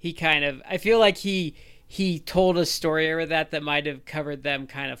weird. I feel like he told a story over that might have covered them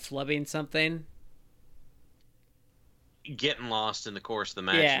kind of flubbing something. Getting lost in the course of the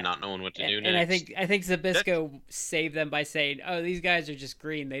match and not knowing what to do next. And I think Zbyszko saved them by saying, "Oh, these guys are just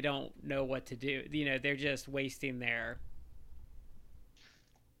green. They don't know what to do. They're just wasting their."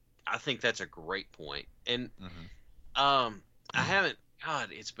 I think that's a great point. And I haven't. God,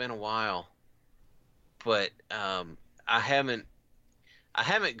 it's been a while, but I haven't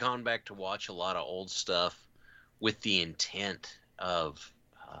gone back to watch a lot of old stuff with the intent of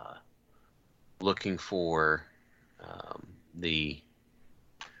looking for.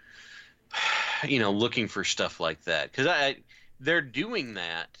 Looking for stuff like that, because they're doing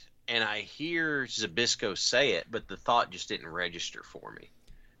that, and I hear Zbyszko say it, but the thought just didn't register for me.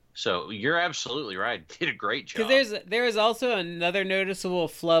 So you're absolutely right. Did a great job. Because there is also another noticeable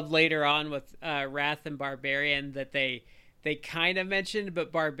flub later on with Wrath and Barbarian that they kind of mentioned,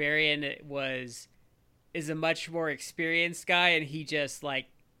 but Barbarian is a much more experienced guy, and he just like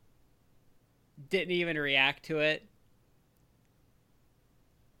didn't even react to it.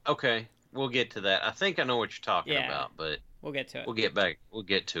 Okay, we'll get to that. I think I know what you're talking about, but we'll get to it. We'll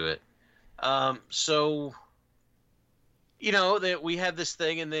get to it. So, that we have this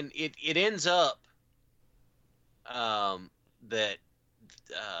thing, and then it ends up that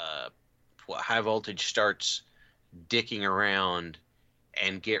High Voltage starts dicking around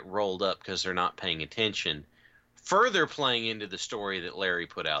and get rolled up because they're not paying attention, further playing into the story that Larry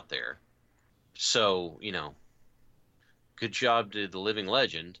put out there. So, good job to the living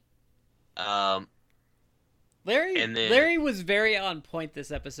legend. Larry was very on point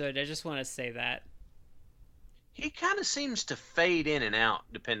this episode. I just want to say that. He kind of seems to fade in and out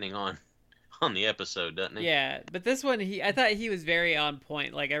depending on the episode, doesn't he? Yeah, but this one, I thought he was very on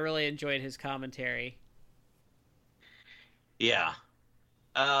point. Like, I really enjoyed his commentary. Yeah.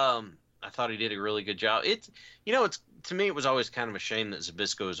 I thought he did a really good job. To me, it was always kind of a shame that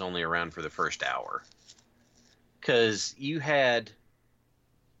Zbyszko was only around for the first hour. Because you had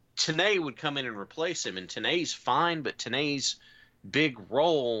Tenay would come in and replace him, and Tenay's fine, but Tenay's big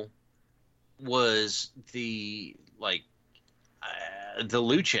role was the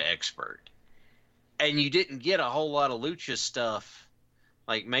lucha expert, and you didn't get a whole lot of lucha stuff,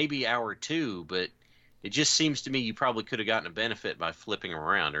 like maybe hour 2, but it just seems to me you probably could have gotten a benefit by flipping him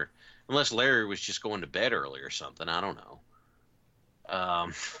around, or unless Larry was just going to bed early or something, I don't know.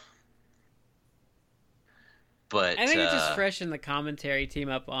 But I think it just freshened the commentary team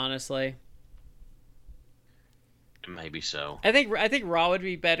up, honestly. Maybe so. I think Raw would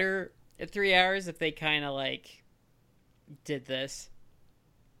be better at 3 hours if they kind of like did this.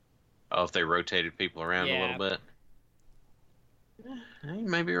 Oh, if they rotated people around a little bit. You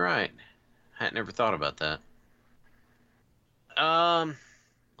may be right. I had never thought about that.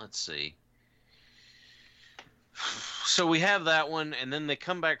 Let's see. So we have that one, and then they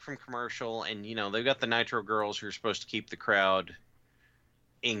come back from commercial, and they've got the Nitro girls who are supposed to keep the crowd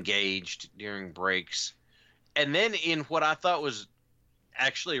engaged during breaks. And then in what I thought was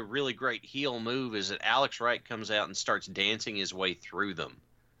actually a really great heel move is that Alex Wright comes out and starts dancing his way through them.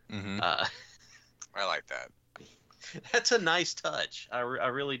 Mm-hmm. I like that. That's a nice touch. I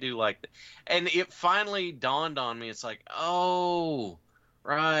really do like that. And it finally dawned on me. It's like, oh,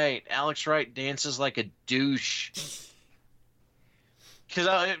 right. Alex Wright dances like a douche. Because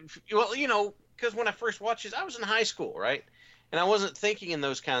when I first watched this, I was in high school, right? And I wasn't thinking in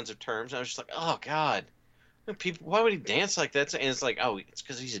those kinds of terms. I was just like, oh, God. People, why would he dance like that? And it's like, oh, it's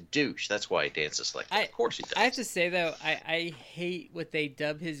because he's a douche. That's why he dances like that. Of course he does. I have to say, though, I hate what they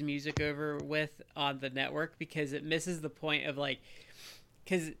dub his music over with on the network because it misses the point of, like,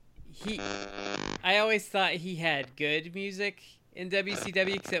 because I always thought he had good music in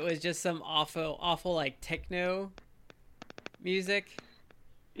WCW because it was just some awful, like, techno music.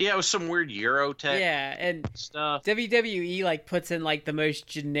 Yeah, it was some weird Euro tech and stuff. WWE, like, puts in, like, the most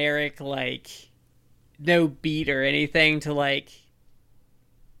generic, like, no beat or anything to like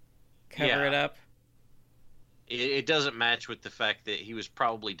cover it up. It doesn't match with the fact that he was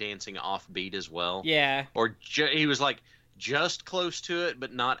probably dancing off beat as well. Yeah. Or he was like just close to it,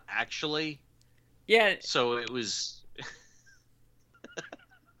 but not actually. Yeah. So it was.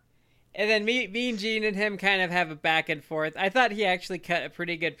 And then me and Gene and him kind of have a back and forth. I thought he actually cut a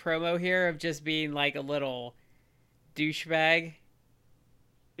pretty good promo here of just being like a little douchebag.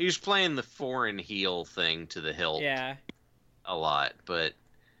 He was playing the foreign heel thing to the hilt a lot, but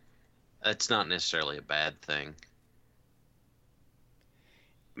that's not necessarily a bad thing.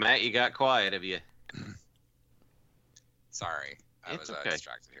 Matt, you got quiet, have you? Sorry, I was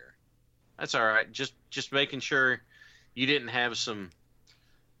distracted here. That's all right. Just making sure you didn't have some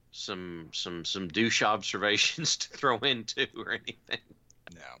douche observations to throw into or anything.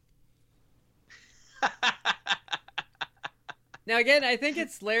 No. Now again, I think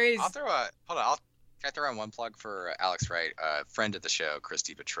it's Larry's. Can I throw in one plug for Alex Wright? A friend of the show,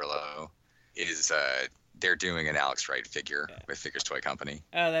 Christy Petrillo, is they're doing an Alex Wright figure with Figures Toy Company.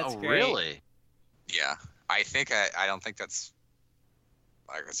 Oh, that's great. Really? Yeah, I think I don't think that's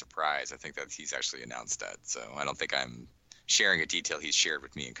like a surprise. I think that he's actually announced that, so I don't think I'm sharing a detail he's shared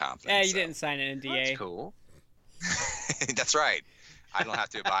with me in confidence. Yeah, you didn't sign an NDA. That's cool. That's right. I don't have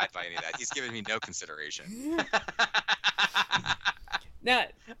to abide by any of that. He's given me no consideration. Now,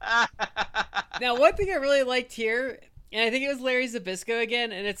 one thing I really liked here, and I think it was Larry Zbyszko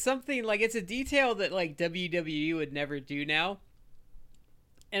again, and it's something like it's a detail that like WWE would never do now.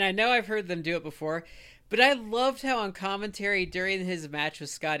 And I know I've heard them do it before, but I loved how on commentary during his match with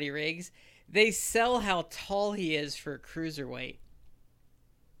Scotty Riggs, they sell how tall he is for a cruiserweight.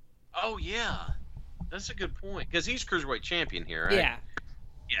 Oh yeah, that's a good point because he's cruiserweight champion here, right? Yeah.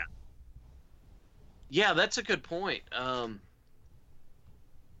 Yeah, that's a good point.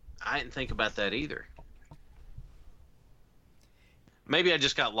 I didn't think about that either. Maybe I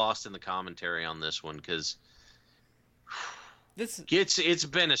just got lost in the commentary on this one because it's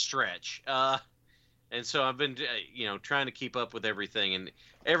been a stretch, and so I've been trying to keep up with everything, and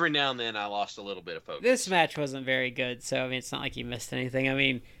every now and then I lost a little bit of focus. This match wasn't very good, so I mean it's not like you missed anything. I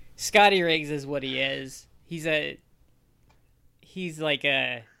mean, Scotty Riggs is what he is. He's like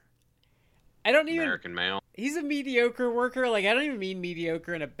a American male. He's a mediocre worker. Like, I don't even mean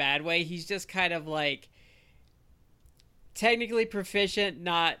mediocre in a bad way. He's just kind of like technically proficient,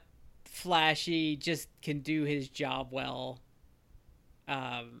 not flashy, just can do his job well.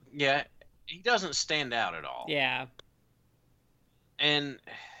 Yeah, he doesn't stand out at all. Yeah. And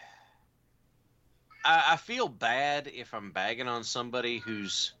I feel bad if I'm bagging on somebody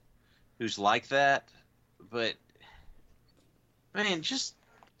who's like that, but man, just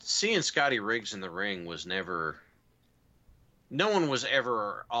seeing Scotty Riggs in the ring was never no one was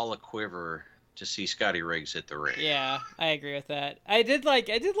ever all a quiver to see Scotty Riggs hit the ring. Yeah, I agree with that. I did like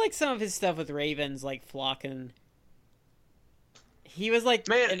some of his stuff with Ravens, like Flocken. He was like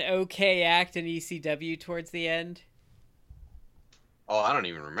an okay act in ECW towards the end. Oh, I don't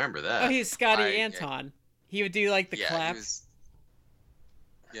even remember that. Oh, he's Scotty Anton. He would do like the claps.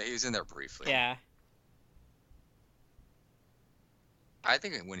 He was in there briefly. Yeah. I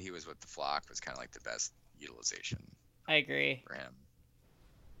think when he was with the Flock was kind of like the best utilization. I agree. For him.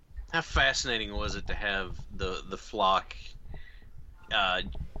 How fascinating was it to have the Flock,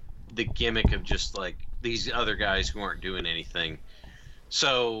 the gimmick of just like these other guys who aren't doing anything.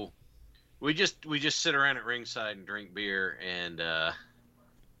 So we just sit around at ringside and drink beer and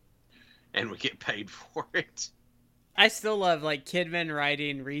we get paid for it. I still love like Kidman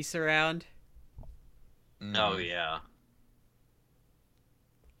riding Reese around. Oh yeah.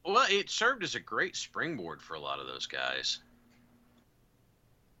 Well, it served as a great springboard for a lot of those guys.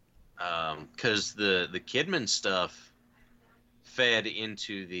 Because the Kidman stuff fed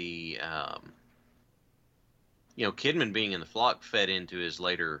into the, Kidman being in the Flock fed into his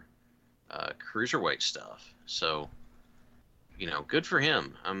later cruiserweight stuff. So, good for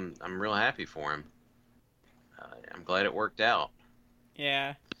him. I'm real happy for him. I'm glad it worked out.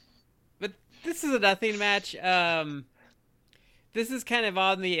 Yeah, but this is a nothing match. This is kind of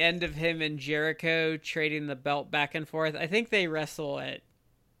on the end of him and Jericho trading the belt back and forth. I think they wrestle at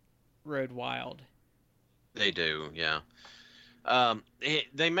Road Wild. They do, yeah.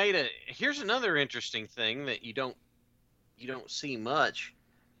 They made here's another interesting thing that you don't see much,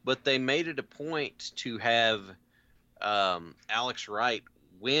 but they made it a point to have Alex Wright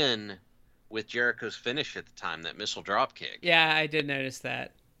win with Jericho's finish at the time, that missile drop kick. Yeah, I did notice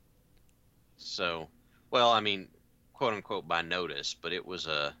that. So, well, I mean, quote unquote by notice, but it was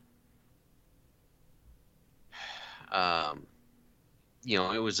I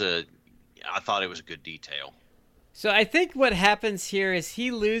thought it was a good detail. So I think what happens here is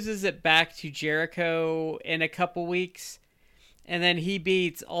he loses it back to Jericho in a couple weeks, and then he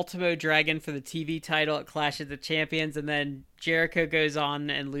beats Ultimo Dragon for the TV title at Clash of the Champions, and then Jericho goes on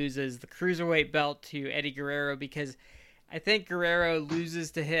and loses the Cruiserweight belt to Eddie Guerrero because I think Guerrero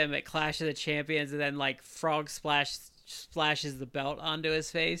loses to him at Clash of the Champions, and then like Frog Splash splashes the belt onto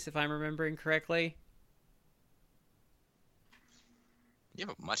his face, if I'm remembering correctly. You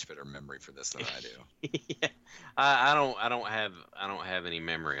have a much better memory for this than I do. Yeah. I don't have any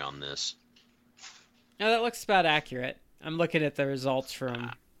memory on this. No, that looks about accurate. I'm looking at the results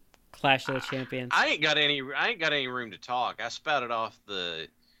from Clash of the Champions. I ain't got any room to talk. I spouted off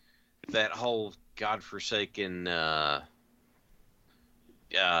that whole godforsaken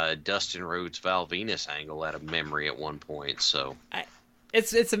Dustin Rhodes Val Venus angle out of memory at one point. So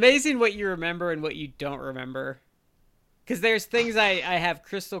it's amazing what you remember and what you don't remember. Because there's things I have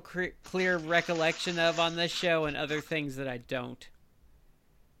crystal clear recollection of on this show and other things that I don't.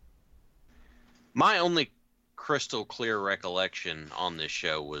 My only crystal clear recollection on this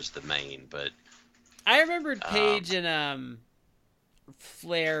show was the main, but I remembered Paige and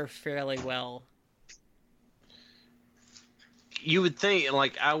Flair fairly well. You would think,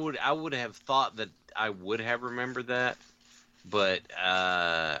 like, I would have thought that I would have remembered that, but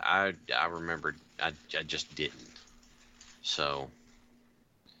I remembered I just didn't. So,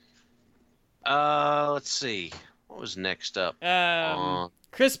 let's see. What was next up?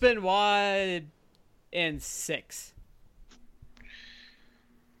 Chris Benoit in 6.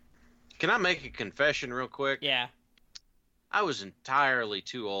 Can I make a confession real quick? Yeah. I was entirely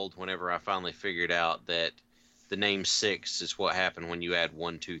too old whenever I finally figured out that the name 6 is what happened when you add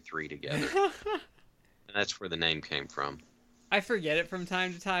 1, 2, 3 together. And that's where the name came from. I forget it from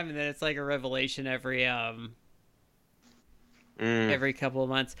time to time, and then it's like a revelation every couple of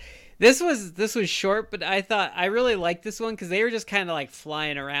months. This was short, but I thought I really liked this one because they were just kind of like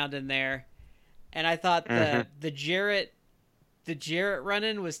flying around in there, and I thought the Jarrett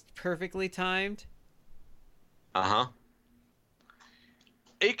run-in was perfectly timed.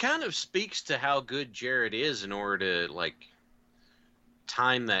 It kind of speaks to how good Jarrett is in order to like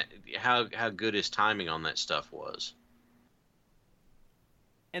time that, how good his timing on that stuff was.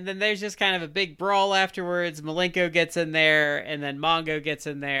 And then there's just kind of a big brawl afterwards. Malenko gets in there, and then Mongo gets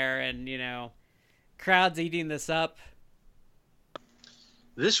in there, and, crowd's eating this up.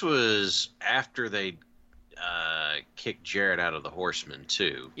 This was after they kicked Jarrett out of the Horsemen,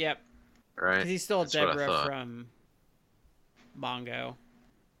 too. Yep. Right? Because he stole Deborah from Mongo.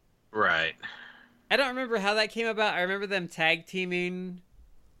 Right. I don't remember how that came about. I remember them tag teaming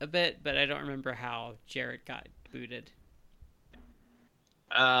a bit, but I don't remember how Jarrett got booted.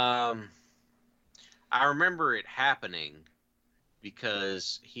 I remember it happening,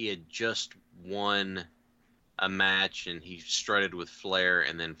 because he had just won a match and he strutted with Flair,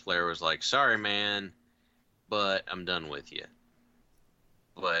 and then Flair was like, "Sorry, man, but I'm done with you."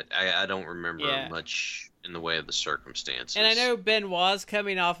 But I don't remember much in the way of the circumstances. And I know Benoit's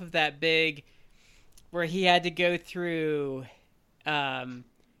coming off of that big, where he had to go through, like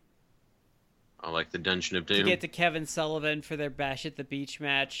the Dungeon of Doom, to get to Kevin Sullivan for their Bash at the Beach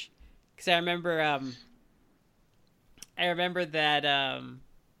match. Because I remember that.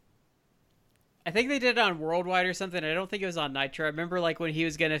 I think they did it on Worldwide or something. I don't think it was on Nitro. I remember like when he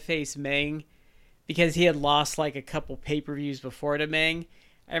was gonna face Meng, because he had lost like a couple pay-per-views before to Meng.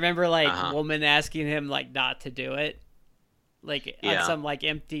 I remember like Woman asking him like not to do it, like on some like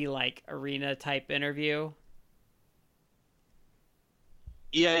empty like arena type interview.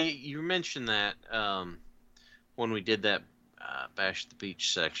 Yeah, you mentioned that when we did that Bash at the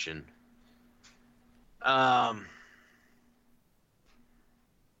Beach section.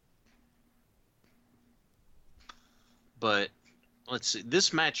 But let's see.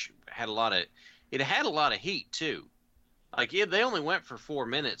 This match had a lot of heat too. Like, yeah, they only went for 4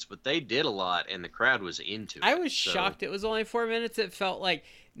 minutes, but they did a lot, and the crowd was into it. I was shocked it was only 4 minutes. It felt like,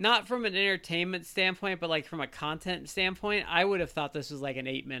 not from an entertainment standpoint, but like from a content standpoint, I would have thought this was like an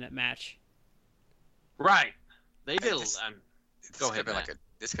 8-minute match. Right. They did. Go ahead.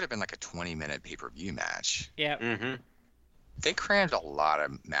 This could have been like a 20-minute pay-per-view match. Yeah. Mm-hmm. They crammed a lot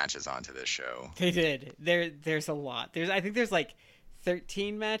of matches onto this show. They did. There's a lot. I think there's like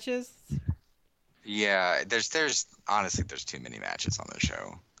 13 matches. Yeah, there's honestly too many matches on the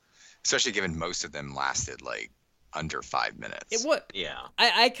show, especially given most of them lasted like under 5 minutes. Yeah.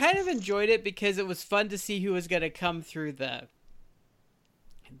 I kind of enjoyed it because it was fun to see who was going to come through the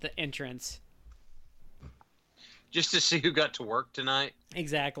entrance. Just to see who got to work tonight.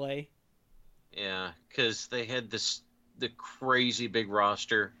 Exactly. Yeah, because they had the crazy big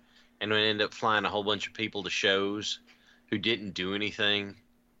roster, and we ended up flying a whole bunch of people to shows who didn't do anything.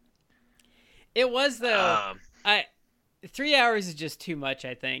 It was, though. 3 hours is just too much,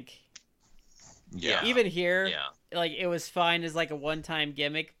 I think. Yeah. Even here, like, it was fine as like a one-time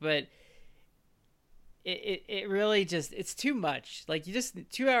gimmick, but it really just, it's too much. Like,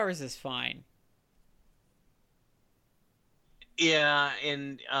 2 hours is fine. Yeah,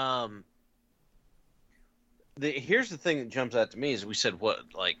 and here's the thing that jumps out to me is we said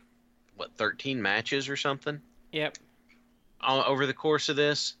 13 matches or something? Yep. Over the course of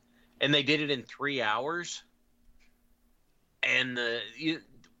this, and they did it in 3 hours. And I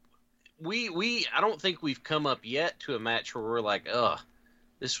don't think we've come up yet to a match where we're like,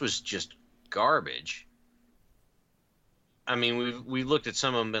 this was just garbage. I mean, we looked at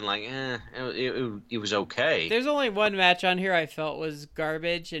some of them and been like, it was okay. There's only one match on here I felt was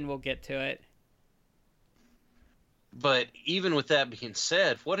garbage, and we'll get to it. But even with that being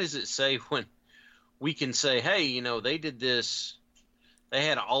said, what does it say when we can say, hey, they did this, they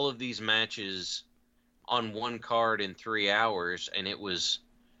had all of these matches on one card in 3 hours, and it was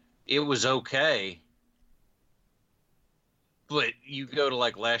okay. But you go to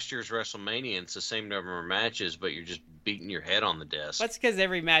like last year's WrestleMania, and it's the same number of matches, but you're just beating your head on the desk. That's because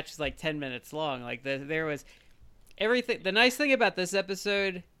every match is like 10 minutes long. Like there was everything. The nice thing about this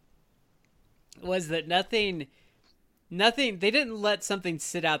episode was that nothing. They didn't let something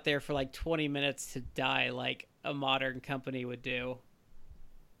sit out there for like 20 minutes to die like a modern company would do.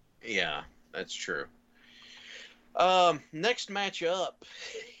 Yeah, that's true. Next match up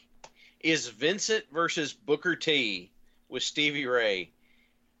is Vincent versus Booker T with Stevie Ray.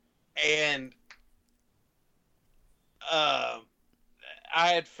 And I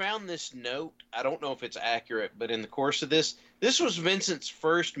had found this note. I don't know if it's accurate, but in the course of this was Vincent's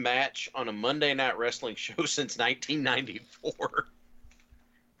first match on a Monday Night Wrestling show since 1994.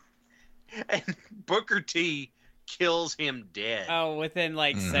 And Booker T kills him dead. Oh, within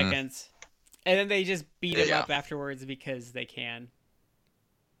like seconds. And then they just beat him up afterwards because they can.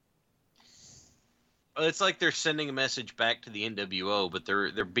 It's like they're sending a message back to the NWO, but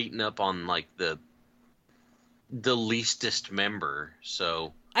they're beating up on like the leastest member.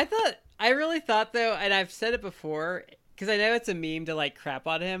 So I really thought though, and I've said it before because I know it's a meme to like crap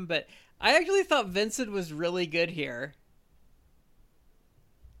on him, but I actually thought Vincent was really good here.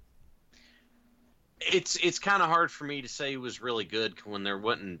 It's kind of hard for me to say he was really good when there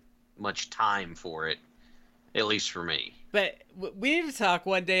wasn't much time for it, at least for me. But we need to talk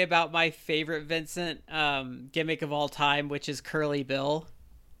one day about my favorite Vincent gimmick of all time, which is Curly Bill.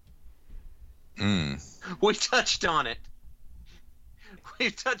 We touched on it. We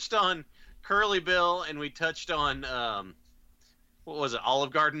touched on Curly Bill, and we touched on what was it,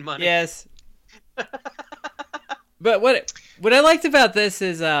 Olive Garden money? Yes. But what What I liked about this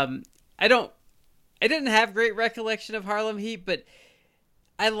is I didn't have great recollection of Harlem Heat, but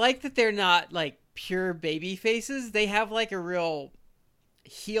I like that they're not like pure baby faces. They have like a real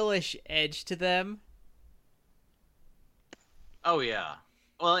heelish edge to them. Oh yeah.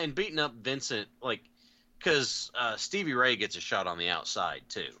 Well, and beating up Vincent, like, because Stevie Ray gets a shot on the outside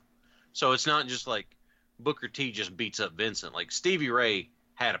too, so it's not just like Booker T just beats up Vincent. Like Stevie Ray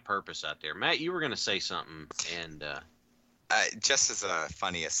had a purpose out there. Matt, you were gonna say something, and just as a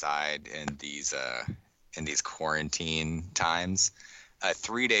funny aside, in these quarantine times,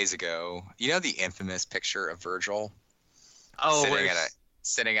 3 days ago, you know the infamous picture of Virgil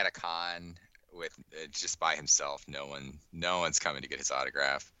sitting at a con with just by himself. No one's coming to get his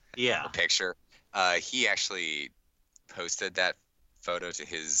autograph. Yeah. The picture. He actually posted that photo to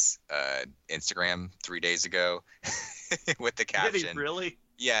his Instagram 3 days ago with the caption. Did he really?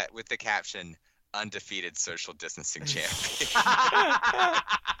 Yeah, with the caption, "Undefeated social distancing champion."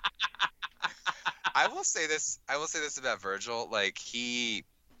 I will say this about Virgil. Like, he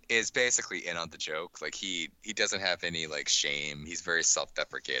is basically in on the joke. Like, he doesn't have any like shame. He's very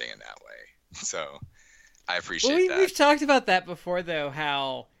self-deprecating in that way. So I appreciate that. We've talked about that before, though,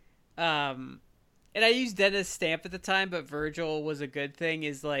 how and I used Dennis Stamp at the time, but Virgil was a good thing,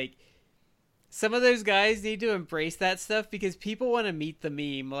 is like some of those guys need to embrace that stuff because people want to meet the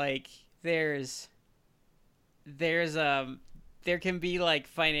meme. Like there can be like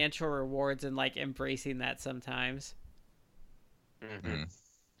financial rewards in like embracing that sometimes. Mm-hmm.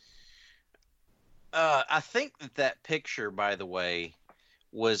 I think that picture, by the way,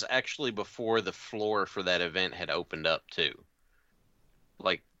 was actually before the floor for that event had opened up too.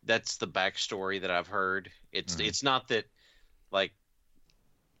 Like, that's the backstory that I've heard. It's not that like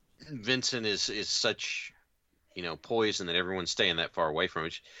Vincent is such, poison that everyone's staying that far away from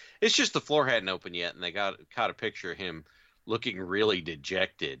it. It's just the floor hadn't opened yet, and they caught a picture of him looking really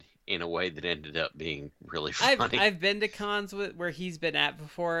dejected in a way that ended up being really funny. I've been to cons where he's been at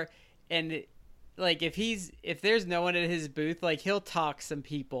before, and like if there's no one at his booth, like he'll talk some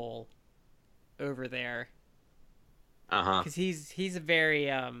people over there. Because he's a very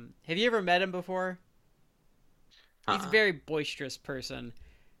have you ever met him before? He's a very boisterous person.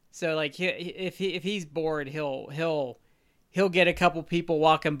 So like if he's bored, he'll get a couple people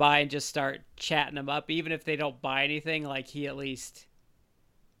walking by and just start chatting them up, even if they don't buy anything. Like, he at least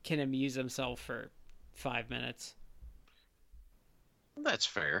can amuse himself for 5 minutes. That's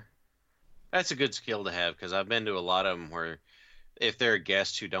fair. That's a good skill to have, because I've been to a lot of them where if they're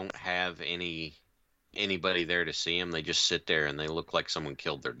guests who don't have anybody there to see them, they just sit there and they look like someone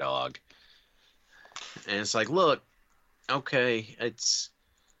killed their dog. And it's like, look, okay,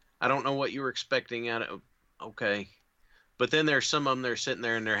 I don't know what you were expecting out of, okay. But then there's some of them, they're sitting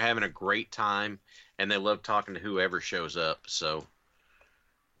there and they're having a great time, and they love talking to whoever shows up. So,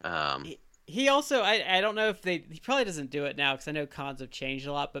 he also, I don't know if he probably doesn't do it now because I know cons have changed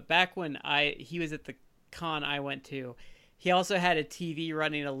a lot. But back when he was at the con I went to, he also had a TV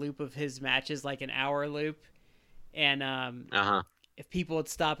running a loop of his matches, like an hour loop, and if people would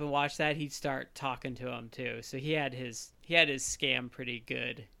stop and watch that, he'd start talking to them too. So he had his scam pretty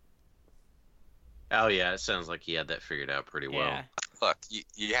good. Oh yeah, it sounds like he had that figured out pretty well. Yeah. Look,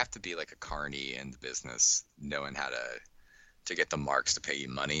 you have to be like a carny in the business, knowing how to get the marks to pay you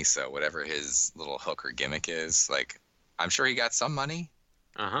money. So whatever his little hook or gimmick is, like, I'm sure he got some money.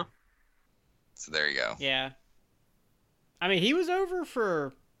 So there you go. Yeah. I mean, he was over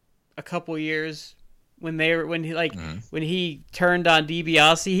for a couple years when he turned on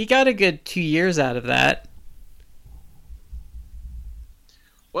DiBiase. He got a good 2 years out of that.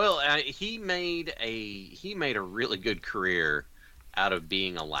 Well, he made a really good career out of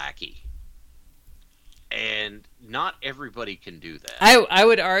being a lackey, and not everybody can do that. I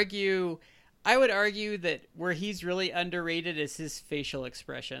would argue that where he's really underrated is his facial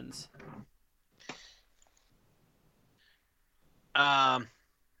expressions. I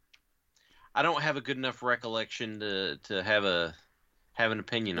don't have a good enough recollection to have an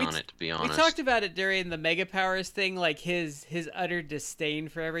opinion on it, to be honest. We talked about it during the Mega Powers thing, like his utter disdain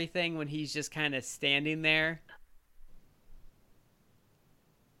for everything when he's just kind of standing there.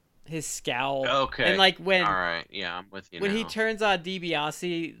 His scowl. Okay. And like when... All right, yeah, I'm with you when now. he turns on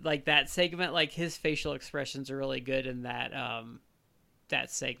DiBiase, like that segment, like his facial expressions are really good in that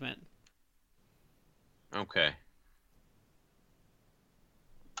segment. Okay.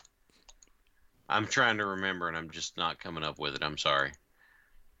 I'm trying to remember, and I'm just not coming up with it. I'm sorry.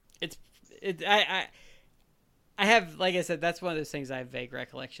 I have, like I said, that's one of those things I have vague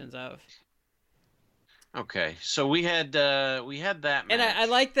recollections of. Okay, so we had that match. And I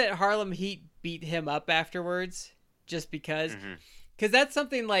like that Harlem Heat beat him up afterwards, just because. Mhm. Because that's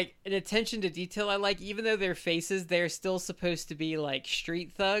something like an attention to detail I like. Even though their faces, they're still supposed to be like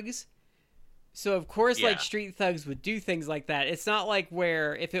street thugs. So of course, like Yeah. street thugs would do things like that. It's not like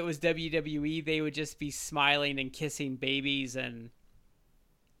where if it was WWE, they would just be smiling and kissing babies and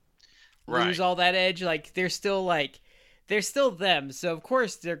lose Right. all that edge. Like they're still them. So of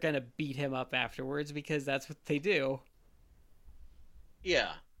course they're gonna beat him up afterwards because that's what they do.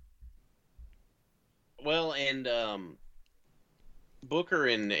 Yeah. Well, and Booker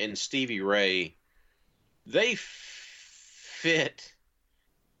and Stevie Ray, they fit.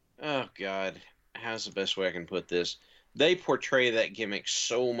 Oh God, how's the best way I can put this? They portray that gimmick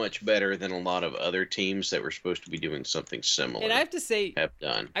so much better than a lot of other teams that were supposed to be doing something similar And I have to say, have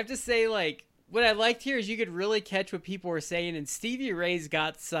done. like what I liked here is you could really catch what people were saying, and Stevie Ray's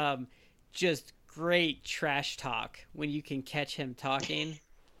got some just great trash talk when you can catch him talking.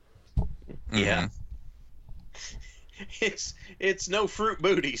 Yeah. It's no fruit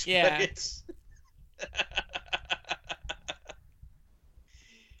booties, Yeah. but it's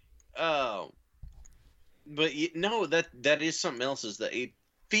oh, but no, that is something else. Is that it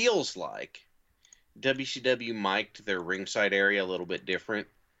feels like WCW mic'd their ringside area a little bit different,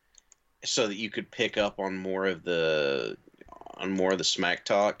 so that you could pick up on more of the smack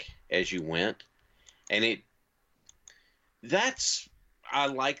talk as you went, and I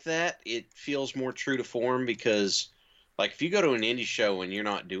like that. It feels more true to form because, like, if you go to an indie show and you're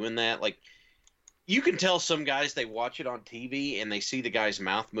not doing that, like, you can tell some guys they watch it on TV and they see the guy's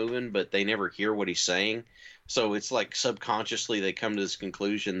mouth moving, but they never hear what he's saying. So it's like subconsciously they come to this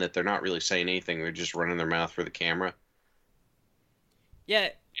conclusion that they're not really saying anything. They're just running their mouth for the camera. Yeah,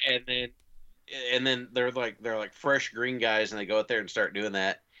 And then they're like fresh green guys and they go out there and start doing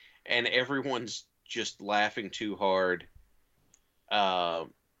that, and everyone's just laughing too hard. And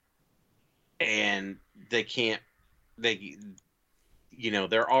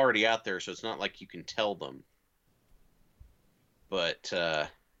they're already out there, so it's not like you can tell them. But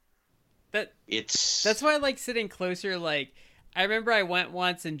that's why I like sitting closer. Like, I remember I went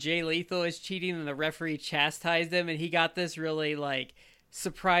once and Jay Lethal was cheating and the referee chastised him, and he got this really like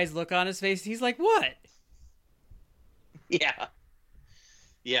surprised look on his face. He's like, "What?"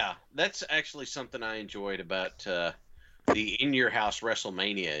 Yeah, that's actually something I enjoyed about the In Your House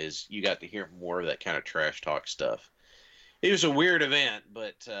WrestleMania is you got to hear more of that kind of trash talk stuff. It was a weird event,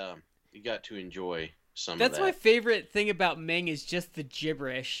 but you got to enjoy some of that. That's my favorite thing about Ming is just the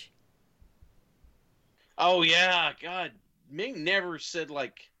gibberish. Oh yeah, God, Ming never said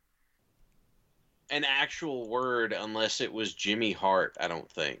like an actual word unless it was Jimmy Hart, I don't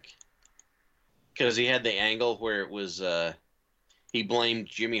think. Because he had the angle where it was he blamed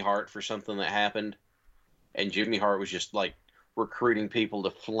Jimmy Hart for something that happened, and Jimmy Hart was just like recruiting people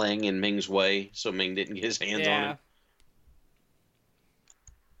to fling in Ming's way so Ming didn't get his hands on him.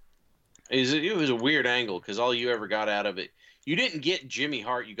 It was a weird angle because all you ever got out of it, you didn't get Jimmy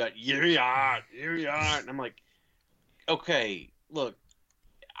Hart, you got yeah, and I'm like, okay, look,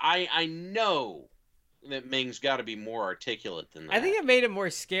 I know that Ming's got to be more articulate than that. I think it made it more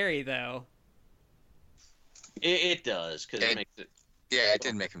scary though. It does because it makes it. Yeah, it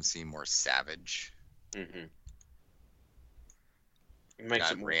did make him seem more savage. Mm-hmm. It makes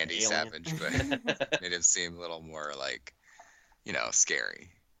Not it more Randy alien. Savage, but made him seem a little more like, scary.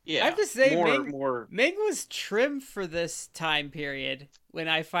 Yeah, I have to say, more. Ming was trim for this time period when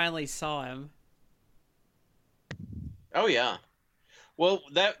I finally saw him. Oh yeah. Well,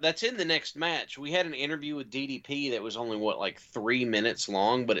 that's in the next match. We had an interview with DDP that was only like 3 minutes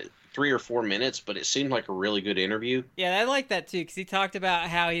long, but 3 or 4 minutes, but it seemed like a really good interview. Yeah, I like that too because he talked about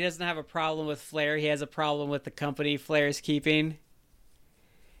how he doesn't have a problem with Flair; he has a problem with the company Flair's keeping.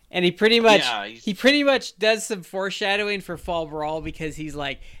 And he pretty much does some foreshadowing for Fall Brawl because he's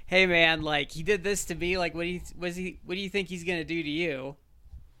like, "Hey man, like he did this to me. Like, what do you think he's gonna do to you?"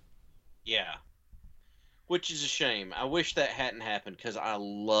 Yeah, which is a shame. I wish that hadn't happened because I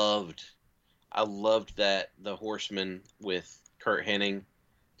loved that the Horseman with Kurt Hennig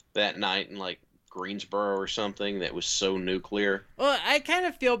that night in like Greensboro or something that was so nuclear. Well, I kind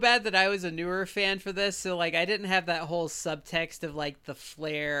of feel bad that I was a newer fan for this, so like I didn't have that whole subtext of like the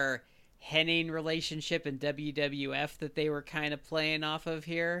Flair Hennig relationship in WWF that they were kind of playing off of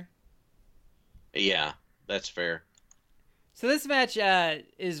here. Yeah, that's fair. So this match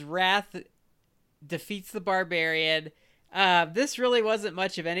is Wrath defeats the Barbarian. This really wasn't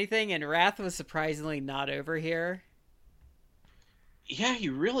much of anything, and Wrath was surprisingly not over here. Yeah, he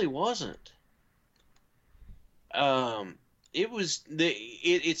really wasn't.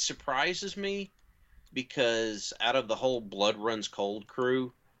 It surprises me because out of the whole Blood Runs Cold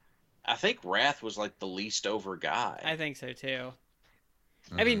crew, I think Wrath was like the least over guy. I think so too.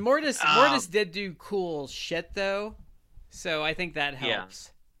 Mhm. I mean, Mortis did do cool shit though, so I think that Yeah.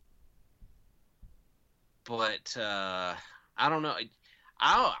 helps. But I don't know.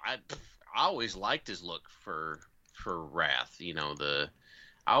 I always liked his look for Wrath. You know,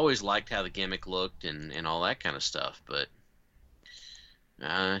 I always liked how the gimmick looked and all that kind of stuff. But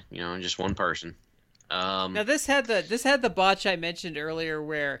you know, just one person. Now this had the botch I mentioned earlier,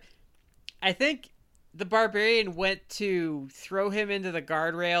 where I think the Barbarian went to throw him into the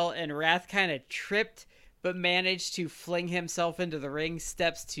guardrail, and Wrath kind of tripped, but managed to fling himself into the ring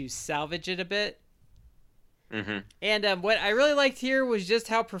steps to salvage it a bit. Mm-hmm. And what I really liked here was just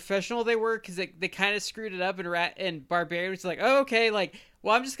how professional they were, because they kind of screwed it up, and Barbarian was like, oh, okay, like,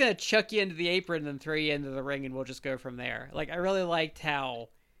 well, I'm just going to chuck you into the apron and then throw you into the ring, and we'll just go from there. Like, I really liked how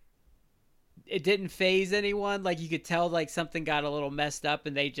it didn't phase anyone. Like, you could tell, like, something got a little messed up,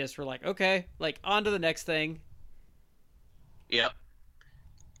 and they just were like, okay, like, on to the next thing. Yep.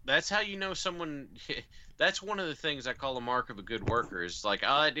 That's how you know someone. That's one of the things I call a mark of a good worker. Is like,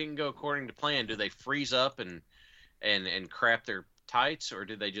 oh, it didn't go according to plan. Do they freeze up and crap their tights, or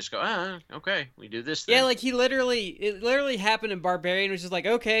did they just go, okay, we do this thing? Yeah, like it literally happened, and Barbarian was just like,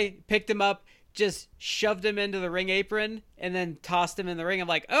 okay, picked him up, just shoved him into the ring apron, and then tossed him in the ring. I'm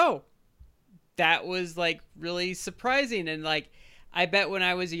like, oh, that was like really surprising, and like, I bet when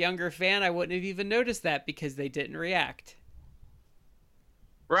I was a younger fan, I wouldn't have even noticed that because they didn't react.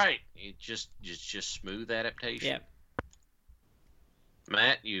 Right. It just smooth adaptation. Yeah.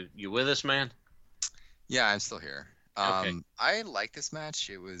 Matt, you with us, man? Yeah, I'm still here. Okay. I like this match.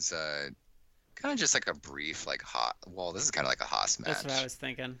 It was kind of just like a brief, like this is kind of like a Haas match. That's what I was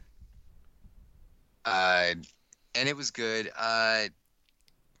thinking. And it was good. I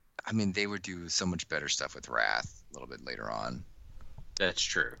mean, they would do so much better stuff with Wrath a little bit later on. That's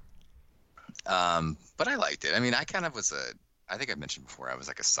true. But I liked it. I mean, I kind of was I think I mentioned before, I was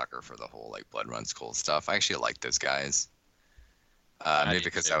like a sucker for the whole like Blood Runs Cold stuff. I actually liked those guys. Maybe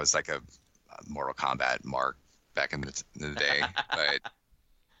because I was like a Mortal Kombat mark back in the day. But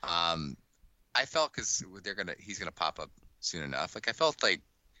I felt because he's gonna pop up soon enough. Like I felt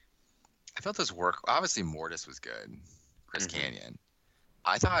those work. Obviously, Mortis was good. Chris Kanyon.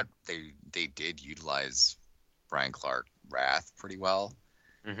 I thought they did utilize Brian Clark Wrath pretty well.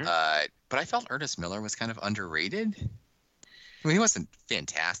 But I felt Ernest Miller was kind of underrated. I mean, he wasn't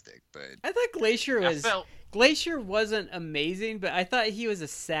fantastic, but I thought Glacier wasn't amazing, but I thought he was a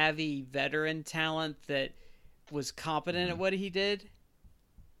savvy veteran talent that was competent at what he did.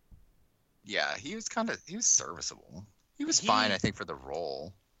 Yeah, he was serviceable. He was fine, I think, for the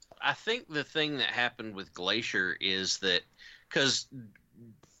role. I think the thing that happened with Glacier is that because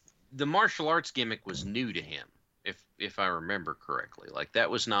the martial arts gimmick was new to him, if I remember correctly. Like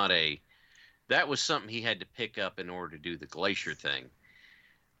that was something he had to pick up in order to do the Glacier thing.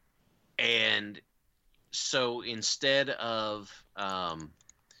 And so instead of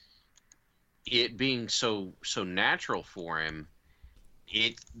it being so natural for him,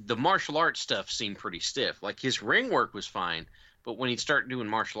 the martial arts stuff seemed pretty stiff. Like his ring work was fine, but when he'd start doing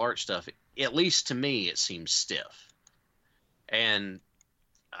martial arts stuff, at least to me, it seemed stiff. And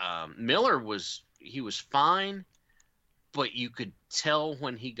Miller was fine, but you could tell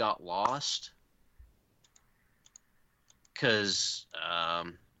when he got lost because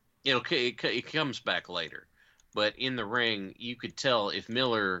it comes back later. But in the ring, you could tell if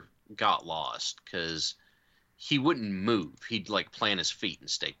Miller got lost because he wouldn't move. He'd like plant his feet and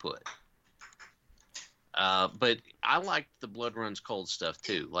stay put. But I liked the Blood Runs Cold stuff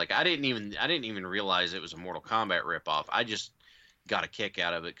too. Like I didn't even realize it was a Mortal Kombat ripoff. I just got a kick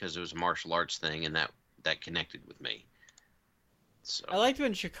out of it because it was a martial arts thing, and that connected with me. So I liked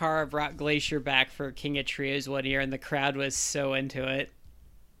when Chikara brought Glacier back for King of Trios one year, and the crowd was so into it.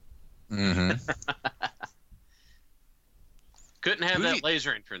 Mm-hmm. Couldn't have that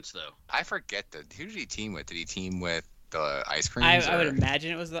laser entrance though. I forget who did he team with? Did he team with the Ice Creams? I would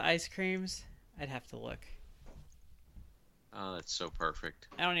imagine it was the Ice Creams. I'd have to look. Oh, that's so perfect.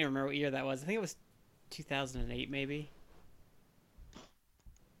 I don't even remember what year that was. I think it was 2008, maybe.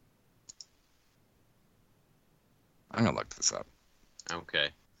 I'm gonna look this up. Okay.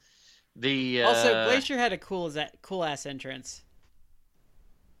 Also, Glacier had a cool ass entrance.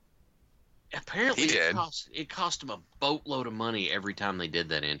 Apparently, He did. It cost him a boatload of money every time they did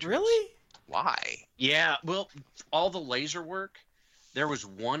that entrance. Really? Why? Yeah. Well, all the laser work. There was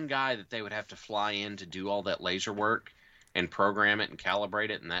one guy that they would have to fly in to do all that laser work and program it and calibrate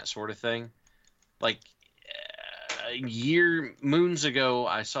it and that sort of thing. Like moons ago,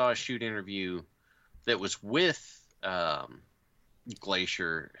 I saw a shoot interview that was with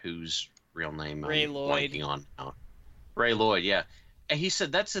Glacier, whose real name Ray I'm Lloyd. blanking on now. Ray Lloyd, yeah. And he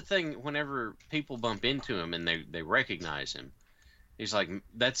said that's the thing. Whenever people bump into him and they recognize him, he's like,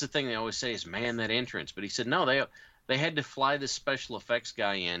 that's the thing they always say is, man, that entrance. But he said no, they had to fly this special effects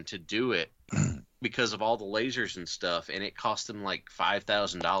guy in to do it because of all the lasers and stuff, and it cost them like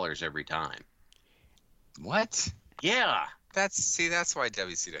 $5,000 every time. What? Yeah. That's why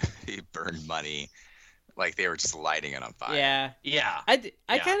WCW burned money, like they were just lighting it on fire. Yeah. Yeah. I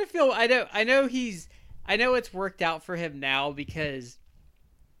Yeah. kind of feel I know it's worked out for him now because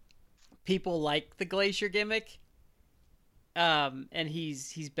people like the Glacier gimmick, and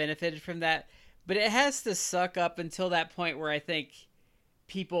he's benefited from that. But it has to suck up until that point where I think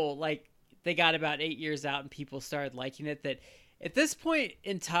people, like, they got about 8 years out and people started liking it. That at this point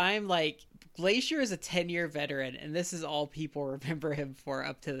in time, like, Glacier is a 10-year veteran, and this is all people remember him for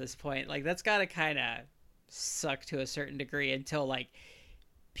up to this point. Like, that's got to kind of suck to a certain degree until, like,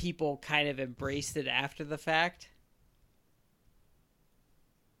 people kind of embraced it after the fact.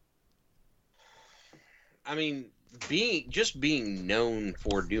 I mean, being known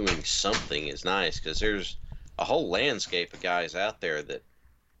for doing something is nice, because there's a whole landscape of guys out there that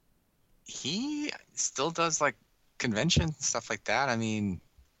He still does like convention stuff like that. I mean,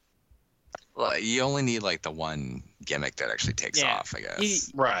 well, you only need like the one gimmick that actually takes Yeah. off, I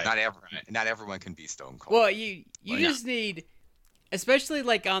guess. right. Not everyone can be Stone Cold. Well, you Well, just need, especially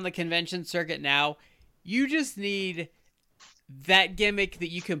like on the convention circuit now, you just need that gimmick that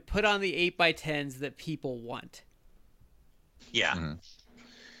you can put on the 8x10s that people want. Yeah. Mhm.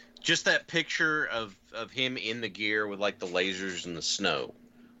 Just that picture of him in the gear with like the lasers and the snow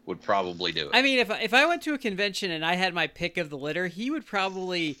would probably do it. I mean, if I went to a convention and I had my pick of the litter, he would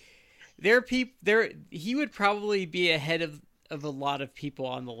probably he would probably be ahead of a lot of people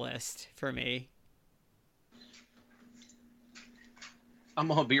on the list for me. I'm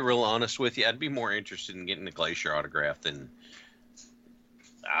gonna be real honest with you. I'd be more interested in getting the Glacier autograph than,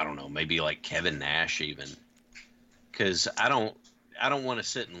 I don't know, maybe like Kevin Nash even, because I don't want to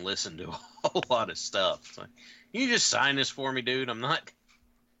sit and listen to a whole lot of stuff. It's like, you just sign this for me, dude. I'm not.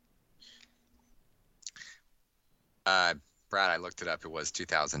 Brad, I looked it up. It was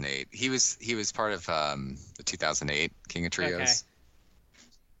 2008. He was part of the 2008 King of Trios.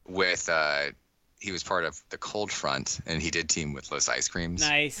 Okay. With he was part of the Cold Front, and he did team with Los Ice Creams.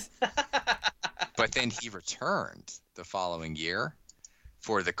 Nice. But then he returned the following year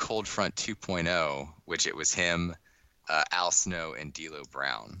for the Cold Front 2.0, which it was him, Al Snow, and D'Lo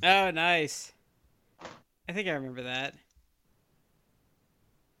Brown. Oh, nice. I think I remember that.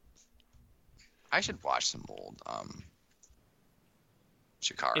 I should watch some old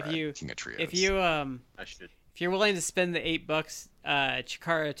Chikara King of Trios. If you I should. if you're willing to spend the $8,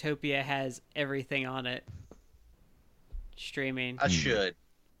 Chikaratopia has everything on it. Streaming. I should.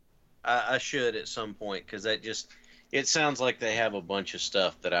 I should at some point, because it sounds like they have a bunch of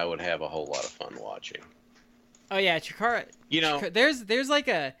stuff that I would have a whole lot of fun watching. Oh yeah, Chikara. You know, There is like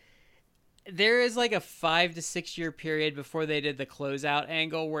a 5 to 6 year period before they did the closeout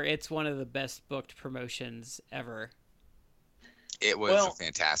angle where it's one of the best booked promotions ever. It was Well- a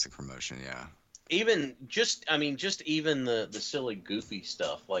fantastic promotion, yeah. even the silly goofy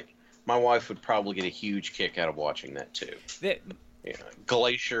stuff, like my wife would probably get a huge kick out of watching that too. That, You know,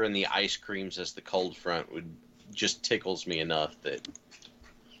 Glacier and the ice creams as the Cold Front would just tickles me enough that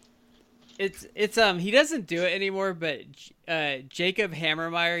it's he doesn't do it anymore, but Jacob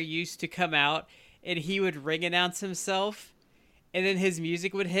Hammermeyer used to come out and he would ring announce himself, and then his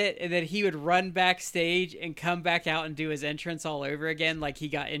music would hit, and then he would run backstage and come back out and do his entrance all over again like he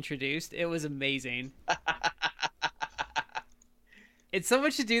got introduced. It was amazing. And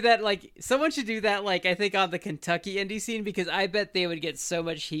someone should do that like I think on the Kentucky indie scene, because I bet they would get so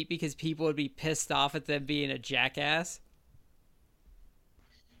much heat because people would be pissed off at them being a jackass.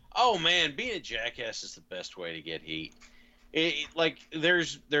 oh man, being a jackass is the best way to get heat. Like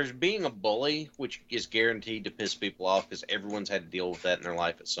there's being a bully, which is guaranteed to piss people off because everyone's had to deal with that in their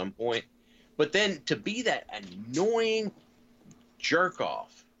life at some point. But then to be that annoying jerk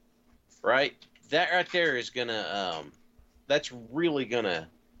off, right? That right there is gonna that's really gonna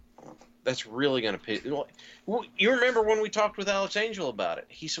piss. You remember when we talked with Alex Angel about it?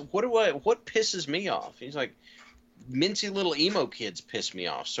 He said, "What pisses me off?" He's like, "Mincy little emo kids piss me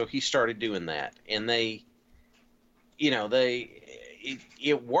off." So he started doing that, and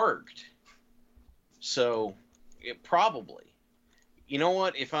it worked. So it probably, you know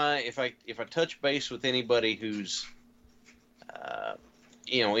what? If I touch base with anybody who's,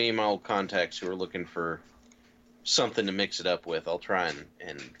 any of my old contacts who are looking for something to mix it up with, I'll try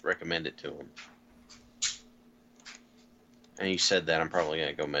and recommend it to them. And you said that, I'm probably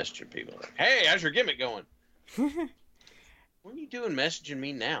going to go messaging people. Like, hey, how's your gimmick going? What are you doing messaging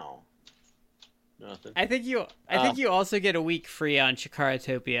me now? Nothing. I think you also get a week free on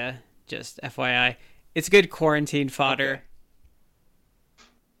Chikaratopia, just FYI. It's good quarantine fodder. Okay.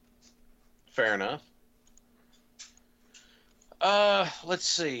 Fair enough. Let's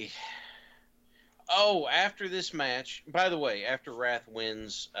see. Oh, after this match, by the way, after Wrath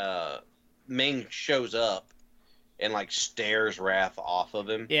wins, Ming shows up and like stares Wrath off of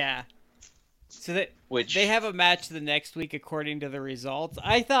him. Yeah. So that Which they have a match the next week according to the results.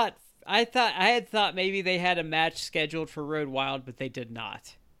 I had thought maybe they had a match scheduled for Road Wild, but they did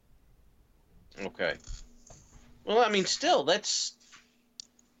not. Okay. Well, I mean, still, that's.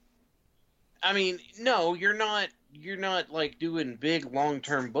 I mean, no, you're not like doing big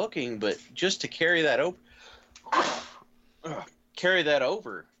long-term booking, but just to carry that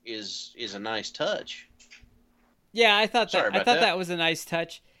over, is a nice touch. Yeah, I thought Sorry that. I about thought that. that was a nice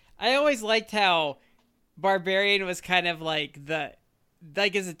touch. I always liked how Barbarian was kind of like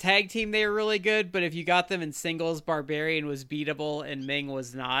as a tag team they were really good, but if you got them in singles, Barbarian was beatable and Ming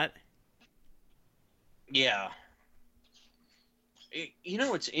was not. Yeah.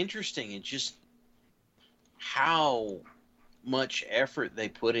 It's interesting. It's just how much effort they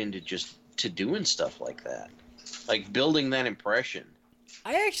put into to doing stuff like that, like building that impression.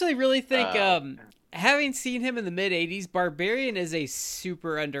 I actually really think, having seen him in the mid '80s, Barbarian is a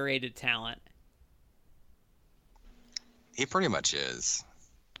super underrated talent. He pretty much is.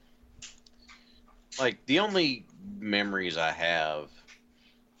 Like, the only memories I have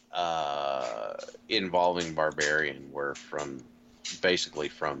involving Barbarian were basically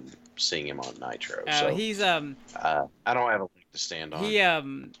from seeing him on Nitro. So He's I don't have a leg to stand on.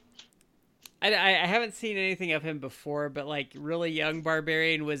 I haven't seen anything of him before, but like really young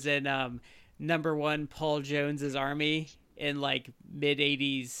Barbarian was in #1 Paul Jones's Army in like mid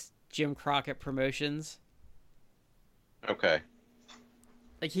 '80s Jim Crockett Promotions. Okay.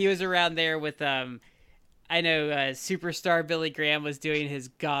 Like he was around there with I know Superstar Billy Graham was doing his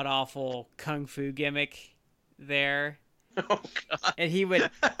god awful kung fu gimmick there. Oh God. And he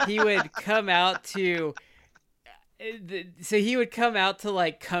would come out to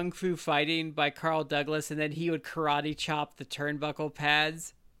like Kung Fu Fighting by Carl Douglas, and then he would karate chop the turnbuckle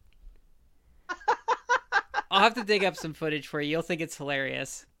pads. I'll have to dig up some footage for you. You'll think it's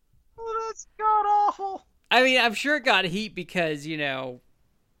hilarious. Oh, that's god awful. I mean, I'm sure it got heat because,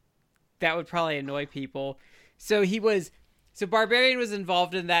 that would probably annoy people. So Barbarian was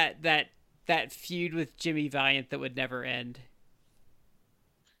involved in that feud with Jimmy Valiant that would never end.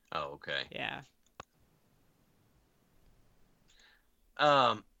 Oh, okay. Yeah.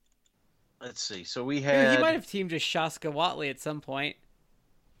 Let's see. So we had. He might have teamed with Shaska Watley at some point.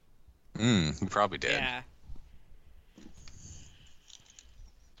 He probably did. Yeah.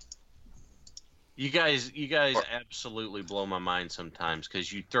 You guys absolutely blow my mind sometimes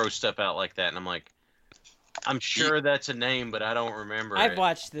because you throw stuff out like that, and I'm like, I'm sure that's a name, but I don't remember. I've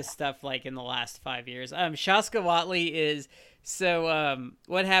watched this stuff like in the last 5 years. Shaska Watley is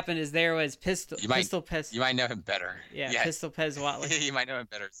what happened is there was Pistol Pez. You might know him better. Yeah, Pistol Pez Watley. You might know him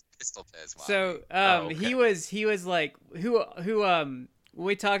better as Pistol Pez Watley. So okay. he was like who when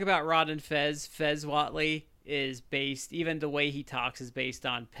we talk about Rod and Fez Watley is based, even the way he talks is based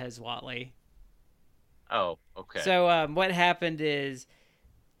on Pez Watley. Oh, okay. So what happened is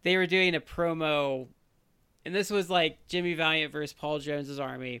they were doing a promo, and this was like Jimmy Valiant versus Paul Jones's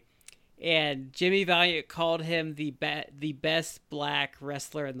Army, and Jimmy Valiant called him the best black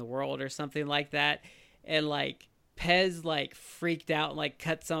wrestler in the world or something like that, and like Pez like freaked out and like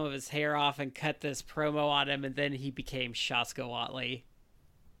cut some of his hair off and cut this promo on him, and then he became Shaska Watley.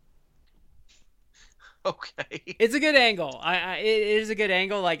 Okay. It's a good angle. It is a good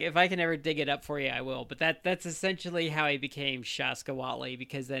angle. Like, if I can ever dig it up for you, I will. But that's essentially how he became Shaska Watley,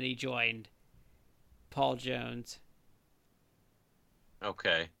 because then he joined Paul Jones.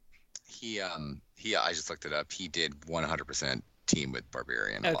 Okay. I just looked it up. He did 100% team with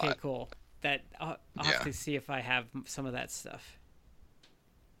Barbarian a lot. Okay, cool. I'll have to see if I have some of that stuff.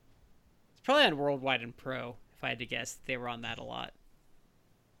 It's probably on Worldwide and Pro, if I had to guess. They were on that a lot.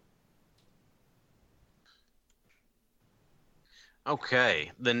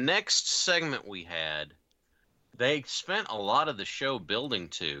 Okay, the next segment we had, they spent a lot of the show building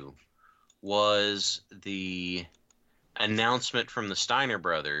to, was the announcement from the Steiner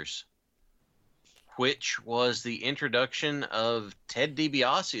brothers, which was the introduction of Ted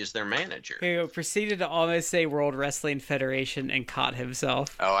DiBiase as their manager. Who proceeded to almost say World Wrestling Federation and caught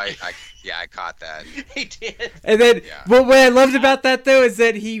himself. Oh, I caught that. He did. And then, what I loved about that, though, is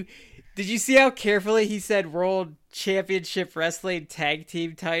that he Did you see how carefully he said World Championship Wrestling Tag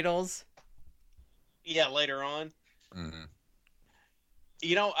Team titles? Yeah, later on. Mhm.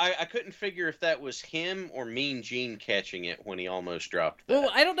 You know, I couldn't figure if that was him or Mean Gene catching it when he almost dropped that. Well,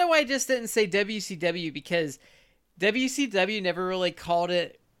 I don't know why I just didn't say WCW, because WCW never really called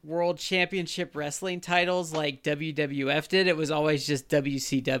it World Championship Wrestling titles like WWF did. It was always just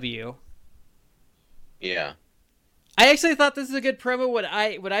WCW. Yeah. I actually thought this was a good promo. What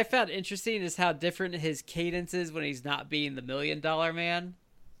I found interesting is how different his cadence is when he's not being the $1 Million Man.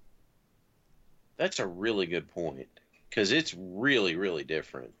 That's a really good point. Because it's really, really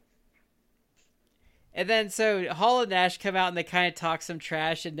different. And then so Hall and Nash come out and they kind of talk some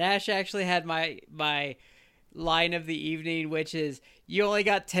trash. And Nash actually had my line of the evening, which is, you only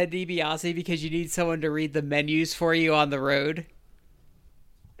got Ted DiBiase because you need someone to read the menus for you on the road.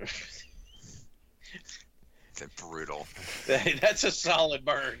 Brutal. That's a solid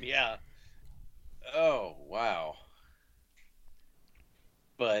burn, yeah. Oh, wow.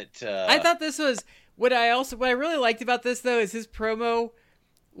 But I thought this was what I really liked about this, though, is his promo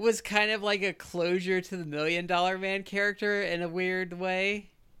was kind of like a closure to the $1 Million Man character in a weird way.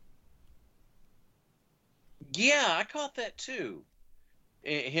 yeah, I caught that too.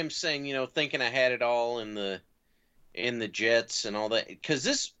 Him saying, you know, thinking I had it all in the Jets and all that.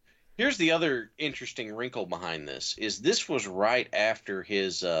 Because here's the other interesting wrinkle behind this, is this was right after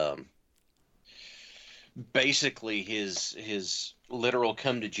his basically his literal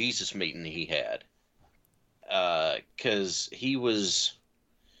come to Jesus meeting he had. Because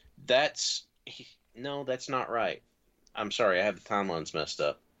that's not right. I'm sorry, I have the timelines messed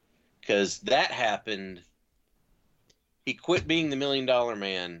up. Because that happened, he quit being the $1 Million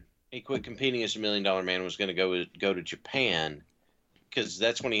Man. He quit competing as the $1 Million Man, was going to go to Japan, because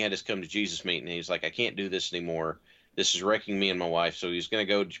that's when he had his come to Jesus meeting. He's like, I can't do this anymore. This is wrecking me and my wife. So he's going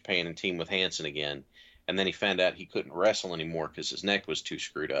to go to Japan and team with Hansen again. And then he found out he couldn't wrestle anymore because his neck was too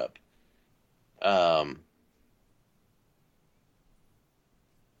screwed up.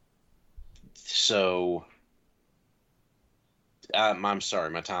 So I'm sorry,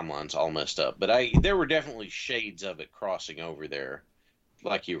 my timeline's all messed up. But there were definitely shades of it crossing over there,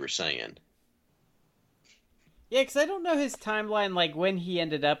 like you were saying. Yeah, because I don't know his timeline, like when he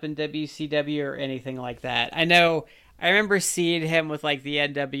ended up in WCW or anything like that. I remember seeing him with like the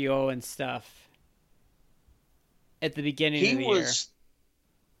NWO and stuff at the beginning of the year.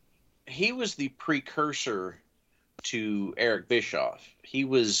 He was the precursor to Eric Bischoff. He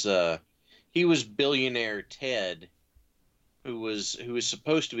was billionaire Ted, who was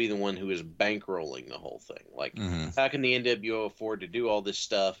supposed to be the one who was bankrolling the whole thing. Like, how can the NWO afford to do all this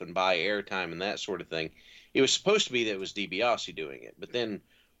stuff and buy airtime and that sort of thing? It was supposed to be that it was DiBiase doing it. But then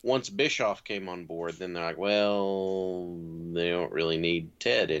once Bischoff came on board, then they're like, well, they don't really need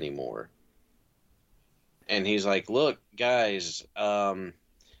Ted anymore. And he's like, look, guys, I'm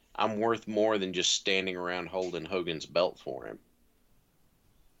worth more than just standing around holding Hogan's belt for him.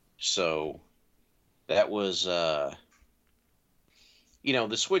 So that was, the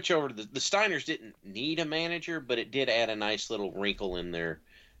switch over to the Steiners didn't need a manager, but it did add a nice little wrinkle in their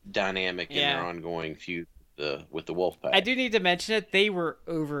dynamic and their ongoing feud with the Wolfpack. I do need to mention it. They were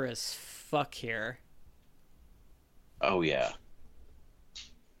over as fuck here. Oh, yeah.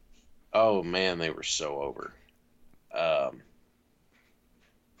 Oh, man, they were so over. I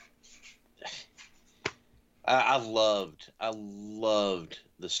loved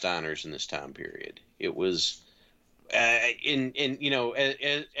the Steiners in this time period. It was, as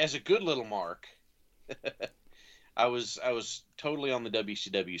a good little mark, I was totally on the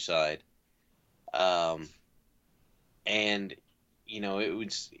WCW side. And it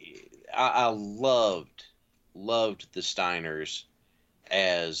was, I loved the Steiners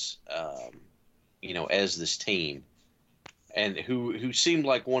as as this team, and who seemed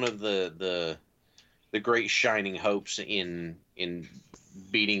like one of the great shining hopes in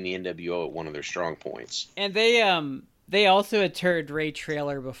beating the NWO at one of their strong points. And they also had turned Ray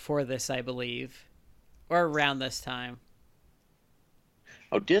Traylor before this, I believe, or around this time.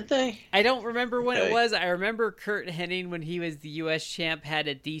 Oh, did they? I don't remember when it was. I remember Curt Hennig, when he was the U.S. champ, had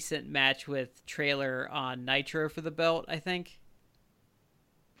a decent match with Traylor on Nitro for the belt, I think.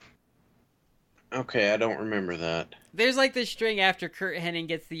 Okay, I don't remember that. There's like this string after Curt Hennig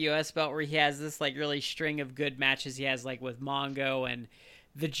gets the U.S. belt where he has this like really string of good matches he has, like with Mongo and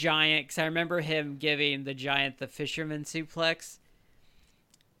the Giant, because I remember him giving the Giant the Fisherman suplex.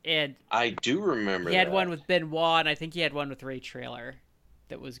 And I do remember he had one with Benoit, and I think he had one with Ray Traylor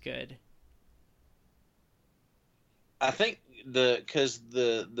that was good. I think because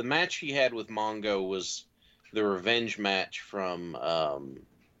the match he had with Mongo was the revenge match from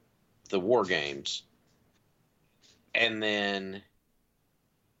the War Games, and then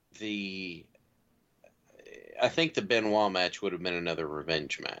I think the Benoit match would have been another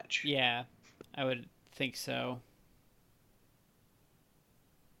revenge match. Yeah, I would think so.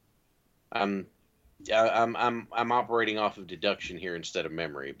 I'm operating off of deduction here instead of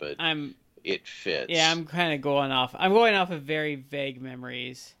memory, but it fits. Yeah, I'm kind of going off. I'm going off of very vague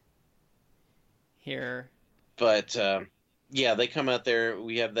memories here. But yeah, they come out there.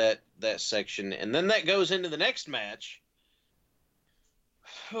 We have that section, and then that goes into the next match,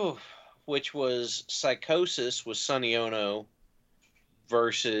 which was Psychosis with Sonny Ono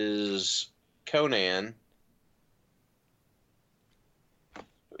versus Konnan.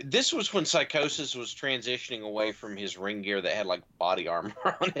 This was when Psychosis was transitioning away from his ring gear that had like body armor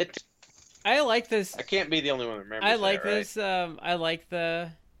on it. I like this. I can't be the only one that remembers. I like that, right? this.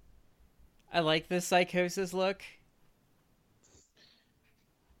 I like the Psychosis look.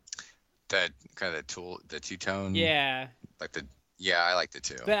 That kind of the two-tone. Yeah. I like the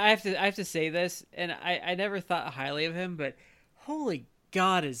two. But I have to say this, and I never thought highly of him, but holy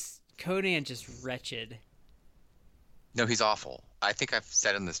God, is Konnan just wretched? No, he's awful. I think I've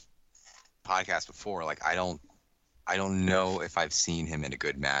said in this podcast before, like I don't know if I've seen him in a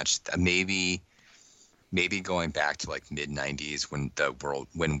good match. Maybe going back to like mid '90s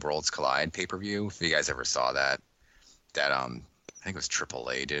when Worlds Collide pay-per-view. If you guys ever saw that I think it was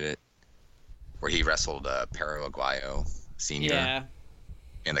AAA did it, where he wrestled Perro Aguayo Sr.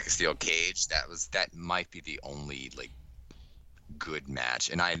 in like a steel cage. That might be the only like good match,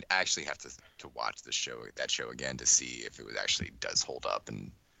 and I actually have to watch that show again to see if it actually does hold up. And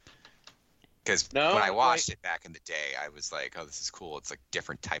because when I watched it back in the day, I was like, oh, this is cool, it's like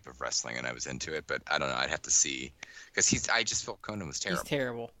different type of wrestling, and I was into it. But I don't know, I'd have to see, because I just felt Konnan was terrible. He's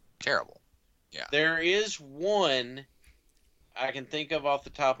terrible. Yeah, there is one I can think of off the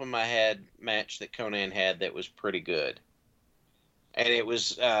top of my head match that Konnan had that was pretty good, and it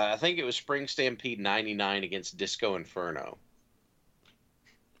was I think it was Spring Stampede '99 against Disco Inferno.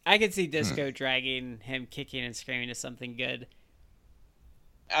 I could see Disco dragging him, kicking and screaming to something good.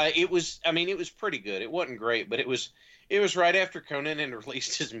 It was pretty good. It wasn't great, but it was right after Konnan had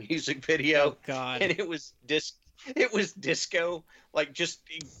released his music video. Oh God! And it was Disco, like just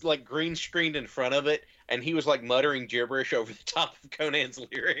like green screened in front of it, and he was like muttering gibberish over the top of Conan's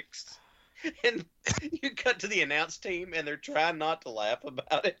lyrics. And you cut to the announce team, and they're trying not to laugh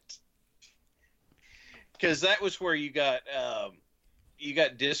about it, because that was where you got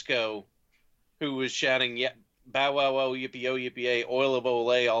Disco, who was shouting, "Yeah, bow wow wow, yippee yo, yippee yay, oil of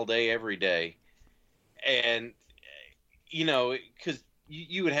Olay all day, every day," and because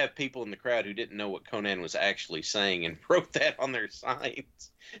you would have people in the crowd who didn't know what Konnan was actually saying and wrote that on their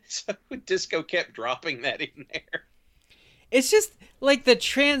signs. So Disco kept dropping that in there. It's just like the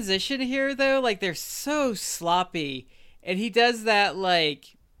transition here, though. Like they're so sloppy, and he does that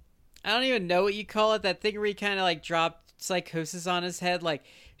like I don't even know what you call it. That thing where he kind of like dropped Psychosis on his head, like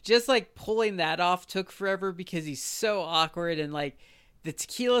just like pulling that off took forever because he's so awkward, and like the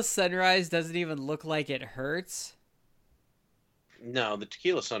Tequila Sunrise doesn't even look like it hurts. No, the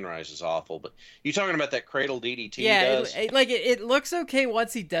Tequila Sunrise is awful, but you talking about that Cradle DDT? Yeah, it looks okay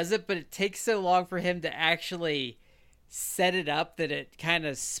once he does it, but it takes so long for him to actually set it up that it kind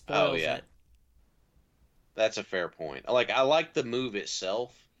of spoils it. That's a fair point. I like the move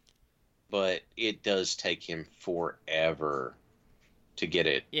itself, but it does take him forever to get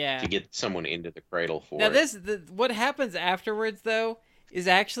it. Yeah. To get someone into the cradle for it. What happens afterwards, though, is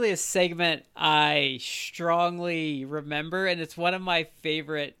actually a segment I strongly remember, and it's one of my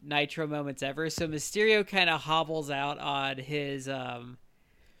favorite Nitro moments ever. So Mysterio kind of hobbles out on his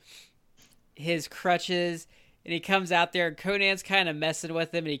crutches, and he comes out there, and Konnan's kind of messing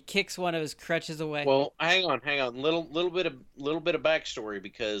with him, and he kicks one of his crutches away. Well, hang on, little bit of backstory,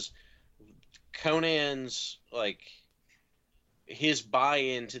 because Konnan's his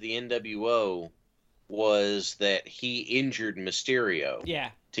buy-in to the NWO was that he injured Mysterio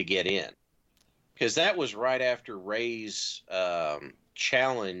to get in, because that was right after Ray's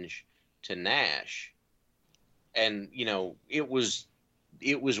challenge to Nash, and it was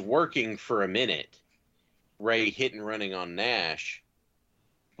working for a minute, Ray hit and running on Nash,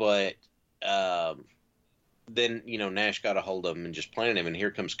 but then Nash got a hold of him and just planted him, and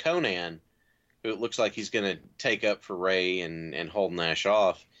here comes Konnan, who it looks like he's going to take up for Ray and hold Nash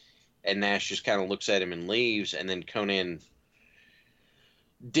off. And Nash just kind of looks at him and leaves. And then Konnan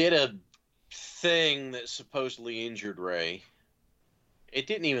did a thing that supposedly injured Ray. It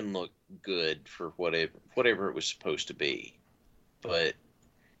didn't even look good for whatever it was supposed to be. But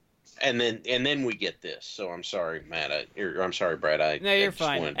And then we get this. So I'm sorry, Matt. I'm sorry, Brad. No, you're just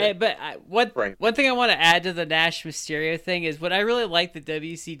fine. wanted to But bring- one thing I want to add to the Nash Mysterio thing is what I really like that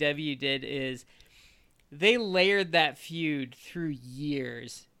WCW did is they layered that feud through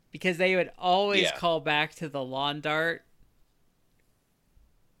years because they would always call back to the lawn dart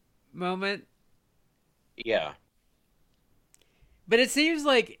moment. Yeah. But it seems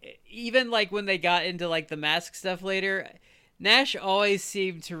like even like when they got into like the mask stuff later, Nash always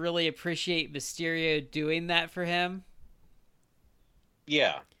seemed to really appreciate Mysterio doing that for him.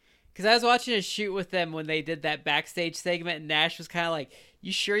 Yeah. Because I was watching a shoot with them when they did that backstage segment, and Nash was kind of like,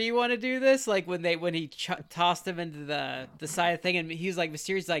 "You sure you want to do this?" Like when he tossed him into the side thing, and he was like,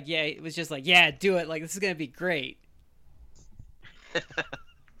 "Mysterio's like, yeah." It was just like, "Yeah, do it. Like this is gonna be great."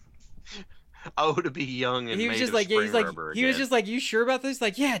 Oh, to be young and He was made just of like, yeah, spring he's like, rubber he was again. just like, "You sure about this?"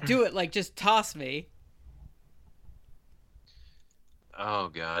 Like, "Yeah, do it. Like just toss me." Oh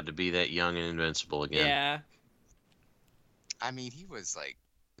God, to be that young and invincible again. Yeah. I mean, he was like,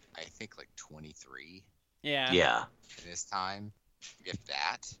 I think like 23 Yeah. Yeah. in his time, if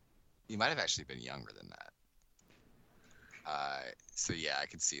that. He might have actually been younger than that. So yeah, I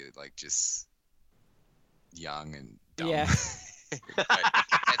could see it like just young and dumb. Yeah. But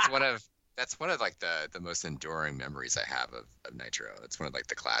that's one of like the most enduring memories I have of Nitro. It's one of like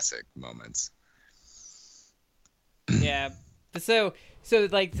the classic moments. Yeah. But so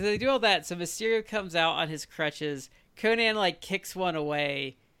like they do all that. So Mysterio comes out on his crutches. Conan like kicks one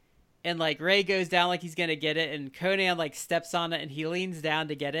away, and like Ray goes down like he's gonna get it, and Conan like steps on it and he leans down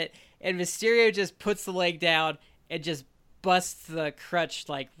to get it, and Mysterio just puts the leg down and just busts the crutch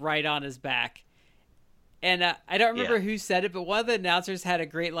like right on his back. And I don't remember who said it, but one of the announcers had a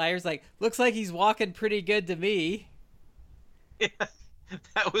great line. He was like, "Looks like he's walking pretty good to me." Yeah,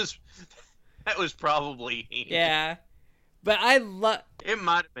 that was probably him. Yeah, but I love. It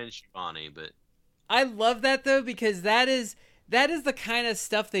might have been Shivani, but I love that though because that is the kind of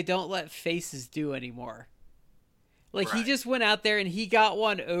stuff they don't let faces do anymore. Like he Right. just went out there and he got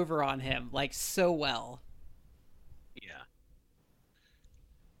one over on him like so well.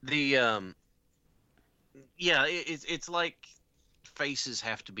 yeah. It's like faces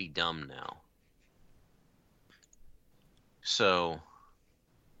have to be dumb now. So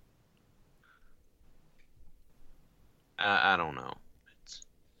I don't know.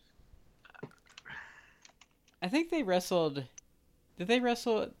 I think they wrestled. Did they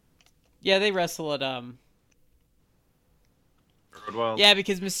wrestle? Yeah, they wrestle at Road Wild. Yeah,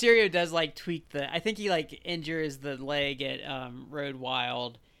 because Mysterio does like tweak the. I think he like injures the leg at Road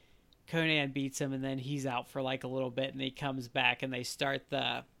Wild. Conan beats him, and then he's out for like a little bit, and he comes back, and they start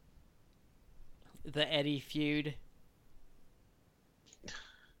the Eddie feud.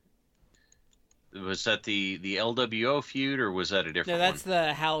 Was that the LWO feud, or was that a different No, that's one?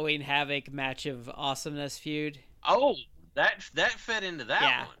 the Halloween Havoc match of awesomeness feud. Oh, that fed into that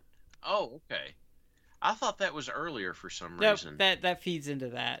Yeah. one. Oh, okay. I thought that was earlier for some Nope, reason. that feeds into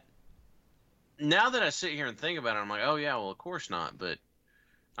that. Now that I sit here and think about it, I'm like, oh yeah, well of course not. But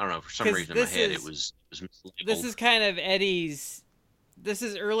I don't know, for some 'Cause reason in my this head is- it was mislabeled. This is kind of Eddie's. This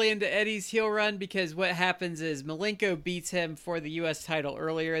is early into Eddie's heel run because what happens is Malenko beats him for the U.S. title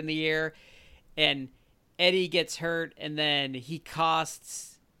earlier in the year, and Eddie gets hurt, and then he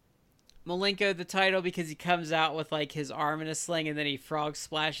costs Malenko the title because he comes out with like his arm in a sling, and then he frog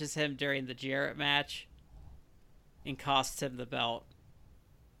splashes him during the Jarrett match, and costs him the belt.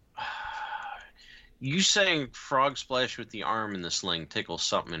 You saying frog splash with the arm in the sling tickles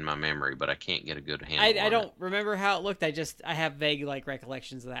something in my memory, but I can't get a good handle I on don't remember how it looked. I have vague like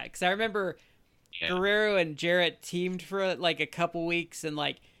recollections of that because I remember Yeah. Guerrero and Jarrett teamed for like a couple weeks, and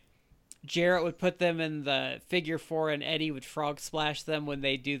like Jarrett would put them in the figure four, and Eddie would frog splash them when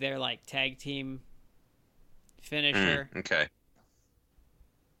they do their like tag team finisher. Okay.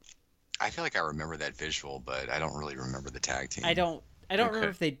 I feel like I remember that visual, but I don't really remember the tag team. I don't Okay. remember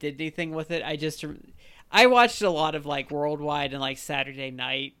if they did anything with it. I watched a lot of like Worldwide and like Saturday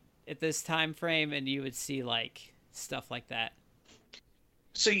Night at this time frame, and you would see like stuff like that.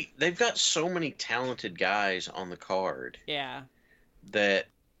 See, they've got so many talented guys on the card Yeah. that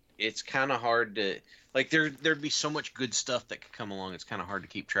it's kind of hard to like. There'd be so much good stuff that could come along. It's kind of hard to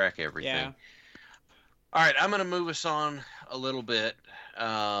keep track of everything. Yeah. All right, I'm gonna move us on a little bit.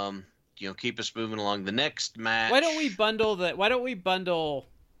 Keep us moving along. The next match. Why don't we bundle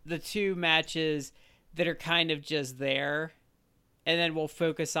the two matches that are kind of just there, and then we'll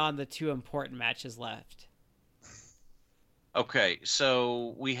focus on the two important matches left. Okay,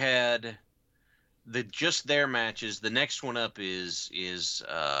 so we had the just their matches. The next one up is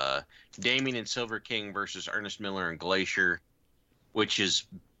Damien and Silver King versus Ernest Miller and Glacier, which is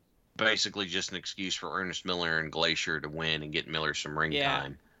basically just an excuse for Ernest Miller and Glacier to win and get Miller some ring Yeah.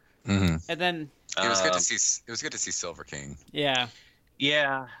 time. Mm-hmm. And then It was good to see. It was good to see Silver King, yeah.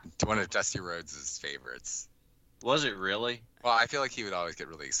 Yeah. one of Dusty Rhodes' favorites. Was it really? Well, I feel like he would always get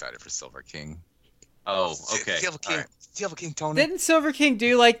really excited for Silver King. Oh, okay. Silver King, All right. Silver King, Tony. Didn't Silver King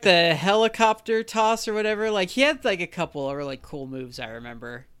do like the helicopter toss or whatever? Like he had like a couple of really cool moves I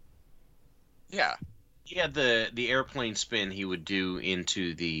remember. Yeah. Yeah, the airplane spin he would do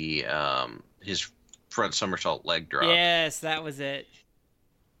into the his front somersault leg drop. Yes, that was it.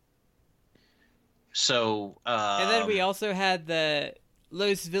 So And then we also had the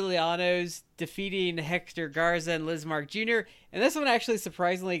Los Villanos defeating Hector Garza and Lismark Jr. And this one actually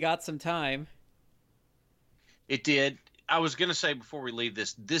surprisingly got some time. It did. I was gonna say before we leave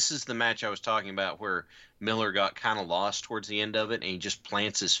this is the match I was talking about where Miller got kind of lost towards the end of it, and he just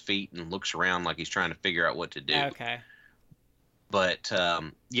plants his feet and looks around like he's trying to figure out what to do. Okay. But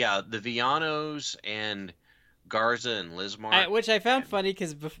yeah, the Villanos and Garza and Lismark. Which I found funny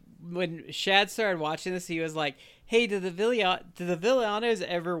because when Shad started watching this, he was like, "Hey, did the Villanos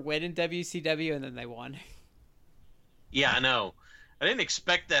ever win in WCW?" And then they won. Yeah, I know. I didn't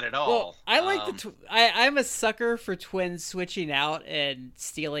expect that at all. Well, I like I'm a sucker for twins switching out and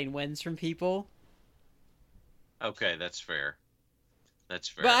stealing wins from people. Okay, that's fair. That's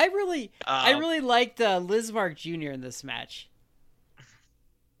fair. But I really liked Lismark Jr. in this match.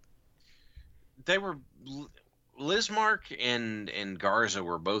 They were Lismark and Garza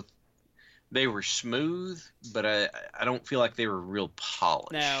were both. They were smooth, but I don't feel like they were real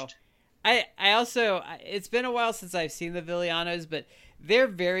polished. No. I also, it's been a while since I've seen the Villanos, but they're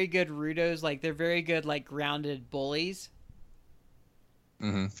very good rudos. Like, they're very good, like, grounded bullies.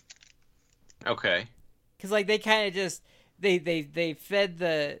 Mm-hmm. Okay. Because, like, they kind of just, they fed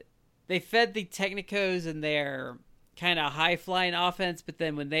the Technicos and their kind of high-flying offense, but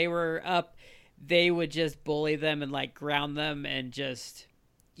then when they were up, they would just bully them and, like, ground them and just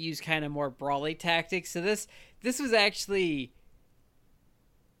use kind of more brawly tactics. So this was actually...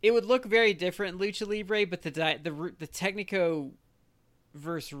 It would look very different in Lucha Libre, but the Technico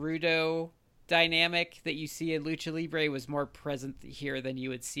versus Rudo dynamic that you see in Lucha Libre was more present here than you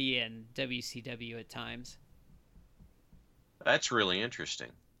would see in WCW at times. That's really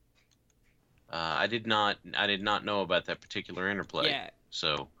interesting. I did not know about that particular interplay. Yeah.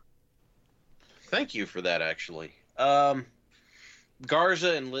 So, thank you for that. Actually,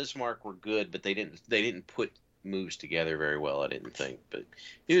 Garza and Lismark were good, but they didn't put moves together very well, I didn't think. But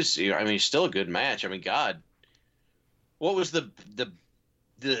it was, I mean, still a good match. I mean, God, what was the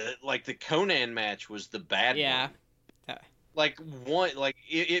like the Conan match was the bad Yeah. one. Like one, like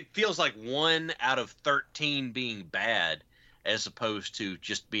it feels like 1 out of 13 being bad, as opposed to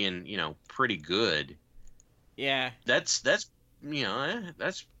just being, pretty good. Yeah. That's that's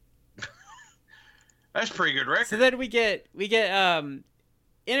pretty good record. So then we get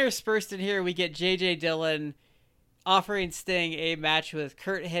interspersed in here, we get JJ Dillon offering Sting a match with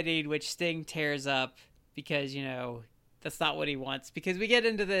Kurt Hennig, which Sting tears up because, that's not what he wants. Because we get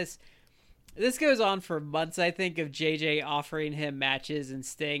into this goes on for months, I think, of JJ offering him matches and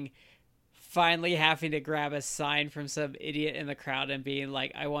Sting finally having to grab a sign from some idiot in the crowd and being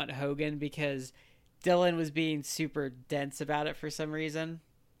like, I want Hogan, because Dillon was being super dense about it for some reason.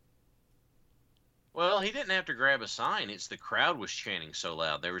 Well, he didn't have to grab a sign. It's the crowd was chanting so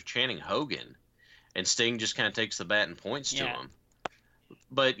loud. They were chanting Hogan. And Sting just kind of takes the bat and points to him.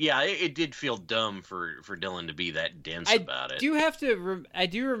 But, yeah, it did feel dumb for Dillon to be that dense about it. I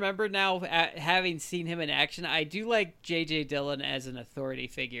do remember now, having seen him in action, I do like J.J. Dillon as an authority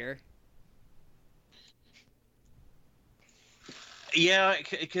figure. Yeah,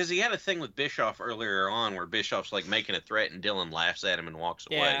 because he had a thing with Bischoff earlier on where Bischoff's, like, making a threat and Dillon laughs at him and walks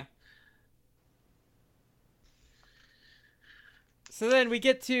away. So then we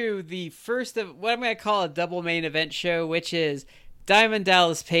get to the first of what I'm going to call a double main event show, which is Diamond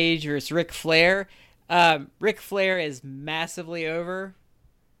Dallas Page versus Ric Flair. Ric Flair is massively over.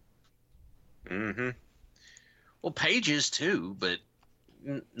 Mm-hmm. Well, Page is too, but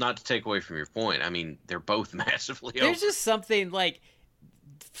not to take away from your point. I mean, they're both massively over. There's just something like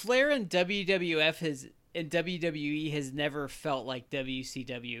Flair in WWF and WWE has never felt like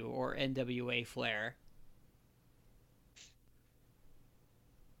WCW or NWA Flair.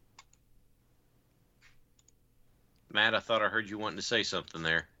 Matt, I thought I heard you wanting to say something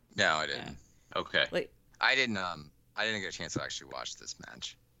there. No, I didn't. Yeah. Okay. I didn't get a chance to actually watch this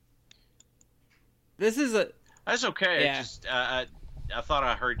match. This is That's okay. Yeah. Just, I thought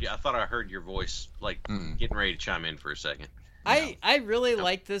I heard you. I thought I heard your voice, like getting ready to chime in for a second. I really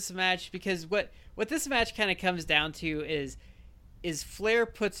like this match because what this match kind of comes down to is is Flair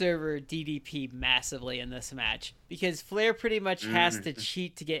puts over DDP massively in this match because Flair pretty much has to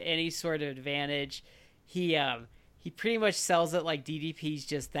cheat to get any sort of advantage. He pretty much sells it like DDP's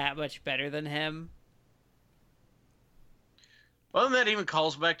just that much better than him. Well, and that even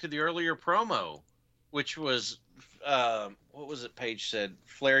calls back to the earlier promo, which was, what was it Paige said?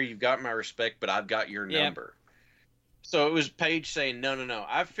 Flair, you've got my respect, but I've got your number. So it was Paige saying, no,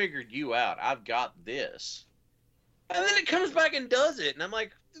 I've figured you out. I've got this. And then it comes back and does it. And I'm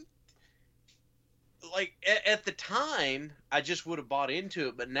like at the time, I just would have bought into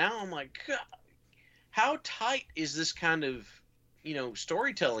it. But now I'm like, God, how tight is this kind of,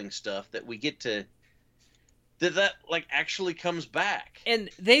 storytelling stuff that we get to, that like actually comes back? And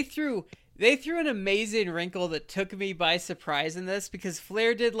they threw an amazing wrinkle that took me by surprise in this because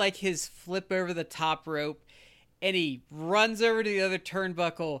Flair did like his flip over the top rope and he runs over to the other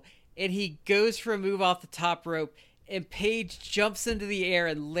turnbuckle and he goes for a move off the top rope and Paige jumps into the air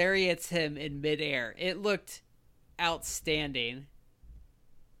and lariats him in midair. It looked outstanding.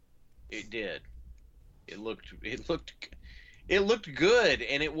 It did. It looked good,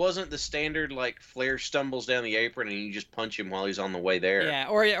 and it wasn't the standard like Flair stumbles down the apron and you just punch him while he's on the way there. Yeah,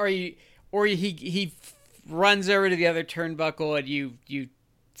 or he runs over to the other turnbuckle and you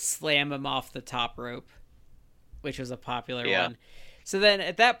slam him off the top rope, which was a popular one. So then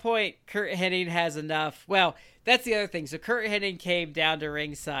at that point, Curt Hennig has enough. Well, that's the other thing. So Curt Hennig came down to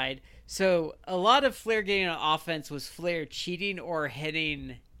ringside. So a lot of Flair getting on offense was Flair cheating or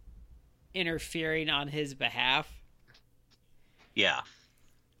Hennig interfering on his behalf. Yeah.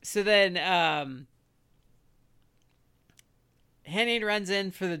 So then Hennig runs in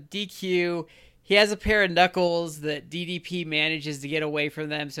for the DQ. He has a pair of knuckles that DDP manages to get away from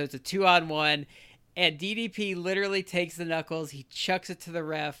them. So it's a 2-on-1. And DDP literally takes the knuckles. He chucks it to the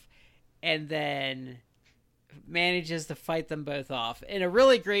ref. And then manages to fight them both off. In a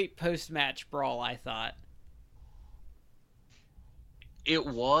really great post-match brawl, I thought. It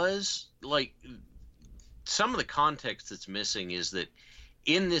was, like, some of the context that's missing is that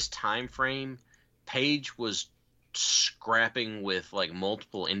in this time frame, Paige was scrapping with, like,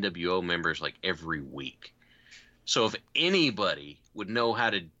 multiple NWO members, like, every week. So if anybody would know how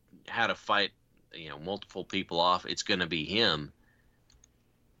to fight, multiple people off, it's going to be him.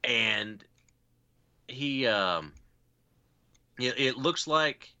 And he, it looks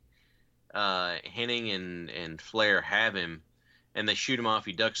like Hennig and Flair have him, and they shoot him off.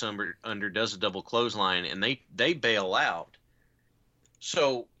 He ducks under, does a double clothesline, and they bail out.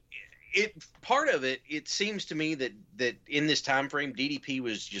 So part of it seems to me that in this time frame, DDP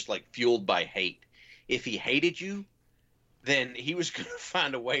was just like fueled by hate. If he hated you, then he was going to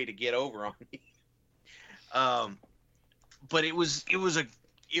find a way to get over on you. But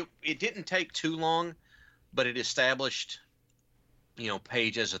it didn't take too long, but it established,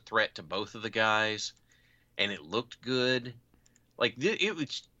 Paige as a threat to both of the guys, and it looked good. Like it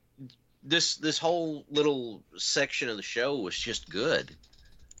was this whole little section of the show was just good.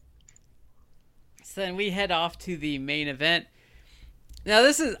 So then we head off to the main event. Now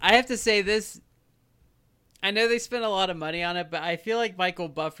I have to say this, I know they spent a lot of money on it, but I feel like Michael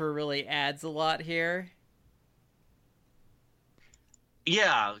Buffer really adds a lot here.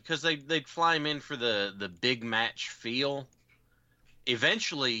 Yeah, because they'd fly him in for the big match feel.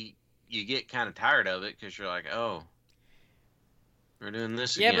 Eventually, you get kind of tired of it because you're like, oh, we're doing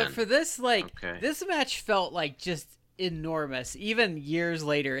this again. Yeah, but for this, this match felt like just enormous. Even years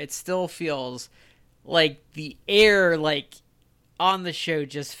later, it still feels like the air, on the show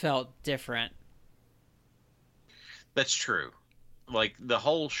just felt different. That's true. Like, the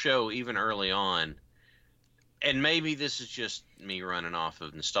whole show, even early on, and maybe this is just me running off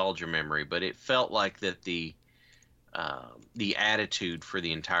of nostalgia memory, but it felt like that the attitude for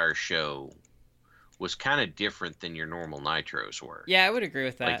the entire show was kind of different than your normal Nitros were. Yeah, I would agree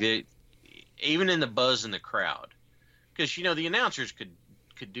with that. Like even in the buzz in the crowd, because the announcers could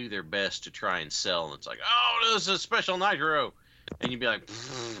do their best to try and sell. And it's like, oh, this is a special Nitro, and you'd be like,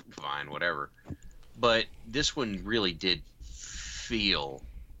 fine, whatever. But this one really did feel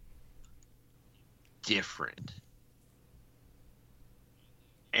different.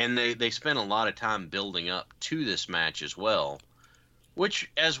 And they spent a lot of time building up to this match as well,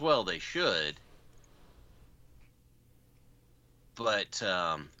 which as well they should. But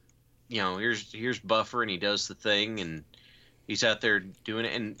here's Buffer, and he does the thing, and he's out there doing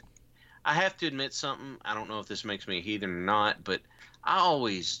it. And I have to admit something. I don't know if this makes me a heathen or not, but I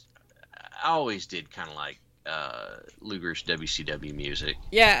always did kind of like Luger's WCW music.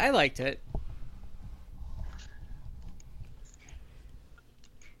 Yeah, I liked it.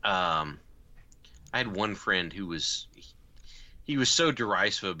 I had one friend who he he was so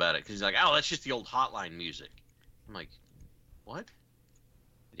derisive about it because he's like, "Oh, that's just the old Hotline music." I'm like, "What?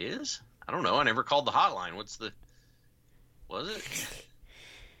 It is? I don't know. I never called the Hotline. Was it?"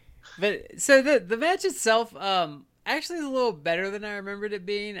 But so the match itself actually is a little better than I remembered it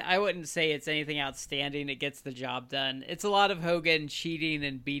being. I wouldn't say it's anything outstanding. It gets the job done. It's a lot of Hogan cheating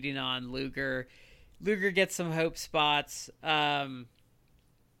and beating on Luger. Luger gets some hope spots.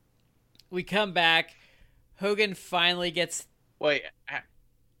 We come back. Hogan finally gets... Wait.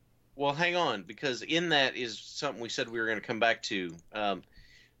 Well, hang on, because in that is something we said we were going to come back to.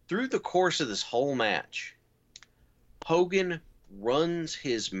 Through the course of this whole match, Hogan runs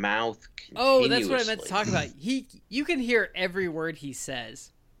his mouth continuously. Oh, that's what I meant to talk about. You can hear every word he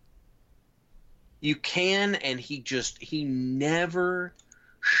says. You can, and he never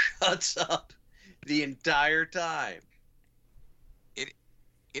shuts up the entire time.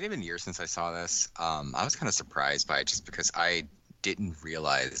 It had been years since I saw this. I was kind of surprised by it just because I didn't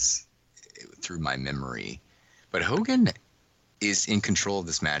realize through my memory. But Hogan is in control of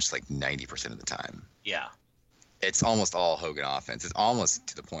this match like 90% of the time. Yeah. It's almost all Hogan offense. It's almost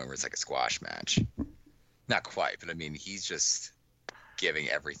to the point where it's like a squash match. Not quite, but I mean, he's just giving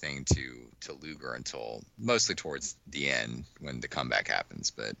everything to Luger until mostly towards the end when the comeback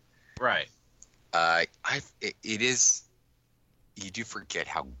happens. But right. It is. You do forget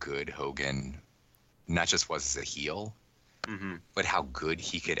how good Hogan not just was as a heel, but how good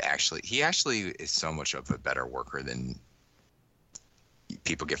he could actually. He actually is so much of a better worker than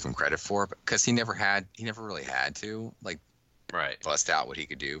people give him credit for, because he never really had to like bust out what he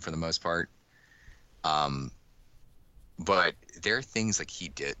could do for the most part. But there are things like he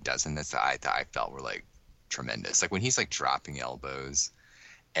does in this that I felt were like tremendous. Like when he's like dropping elbows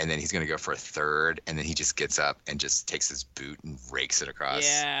and then he's going to go for a third and then he just gets up and just takes his boot and rakes it across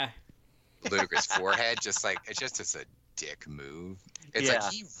Luger's forehead. Just like, it's just a dick move. It's like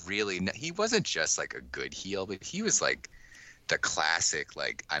he wasn't just like a good heel, but he was like the classic,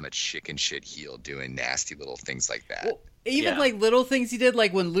 like, I'm a chicken shit heel doing nasty little things like that. Well, even like little things he did,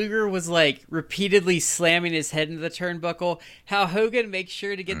 like when Luger was like repeatedly slamming his head into the turnbuckle, how Hogan makes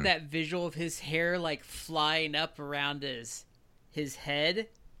sure to get that visual of his hair like flying up around his head.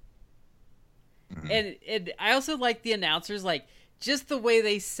 And I also like the announcers, like just the way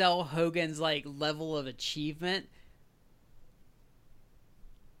they sell Hogan's like level of achievement.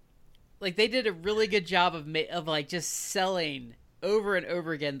 Like they did a really good job of like just selling over and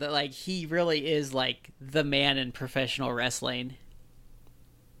over again that like he really is like the man in professional wrestling.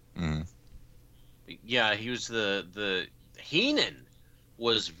 Yeah, he was the Heenan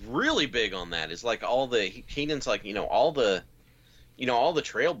was really big on that. It's like Heenan's like, all the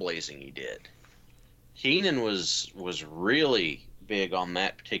trailblazing he did. Heenan was really big on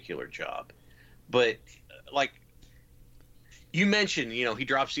that particular job. But like you mentioned, he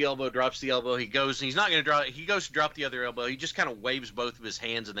drops the elbow, he goes, and he's not going to drop, he goes to drop the other elbow, he just kind of waves both of his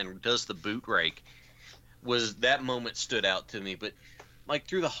hands and then does the boot rake. That moment stood out to me, but like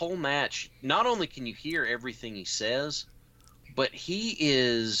through the whole match, not only can you hear everything he says, but he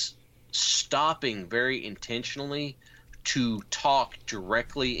is stopping very intentionally to talk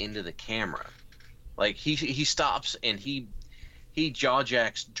directly into the camera. Like he stops and he jaw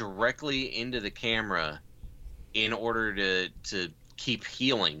jacks directly into the camera in order to keep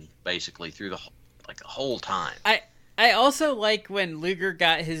healing basically through the whole time. I also like when Luger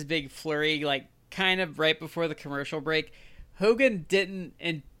got his big flurry, like kind of right before the commercial break. Hogan did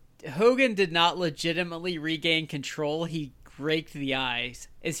not legitimately regain control. He raked the eyes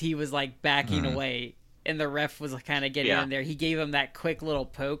as he was like backing away, and the ref was kind of getting in there. He gave him that quick little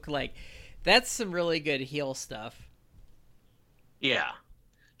poke. Like that's some really good heel stuff. Yeah,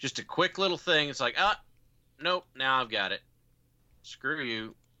 just a quick little thing. It's like, nope, now I've got it. Screw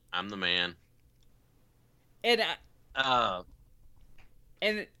you. I'm the man. And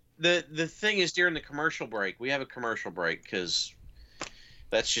the thing is, during the commercial break, we have a commercial break because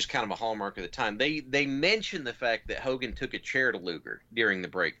that's just kind of a hallmark of the time. They mention the fact that Hogan took a chair to Luger during the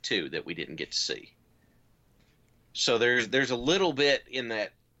break too that we didn't get to see. So there's a little bit in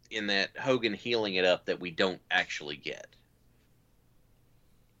that Hogan healing it up that we don't actually get.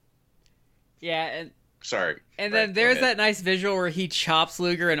 Yeah, and sorry. And then there's that nice visual where he chops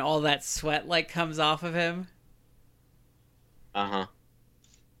Luger and all that sweat like comes off of him. And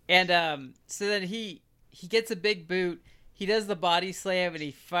so then he gets a big boot. He does the body slam and he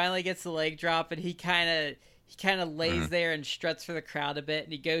finally gets the leg drop, and he kind of lays there and struts for the crowd a bit,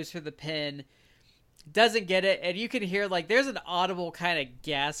 and he goes for the pin. Doesn't get it, and you can hear like there's an audible kind of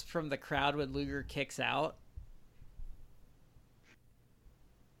gasp from the crowd when Luger kicks out.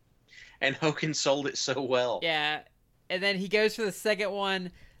 And Hogan sold it so well. Yeah. and then he goes for the second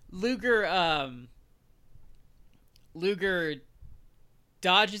one. Luger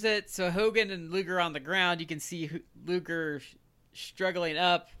dodges it, so Hogan and Luger on the ground. You can see Luger struggling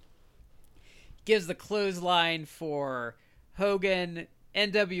up. Gives the clothesline for Hogan.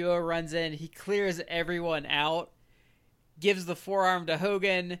 NWO runs in. He clears everyone out. Gives the forearm to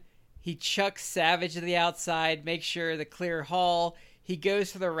Hogan. He chucks Savage to the outside. Makes sure the clear hall. He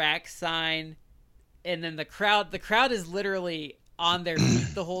goes for the rack sign. And then the crowd is literally on their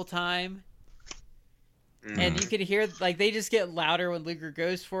feet the whole time. And you can hear, like, they just get louder when Luger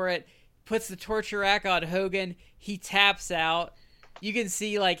goes for it. Puts the torture rack on Hogan. He taps out. You can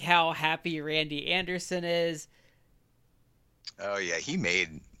see, like, how happy Randy Anderson is. Oh, yeah. He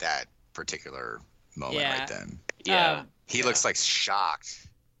made that particular moment right then. Yeah. He looks, like, shocked.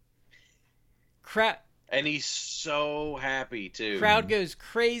 And he's so happy, too. Crowd goes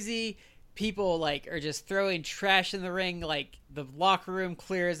crazy. People, like, are just throwing trash in the ring. Like, the locker room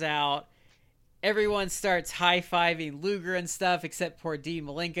clears out. Everyone starts high-fiving Luger and stuff, except poor Dean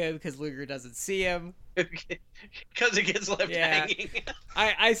Malenko, because Luger doesn't see him. Because he gets left hanging.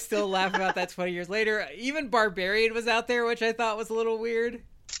 I still laugh about that 20 years later. Even Barbarian was out there, which I thought was a little weird.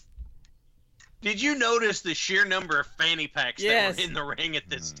 Did you notice the sheer number of fanny packs that were in the ring at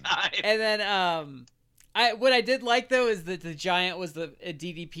this time? And then, what I did like, though, is that the Giant was a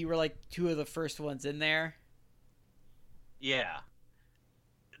DDP were, like, two of the first ones in there. Yeah.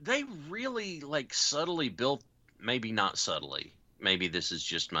 They really, like, subtly built, maybe not subtly. Maybe this is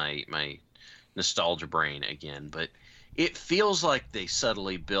just my nostalgia brain again, but it feels like they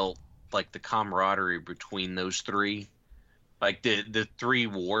subtly built, like, the camaraderie between those three. Like, the three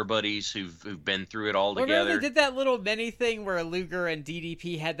war buddies who've been through it all together. Remember they did that little mini thing where Luger and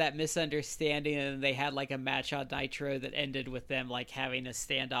DDP had that misunderstanding, and they had, like, a match on Nitro that ended with them, like, having a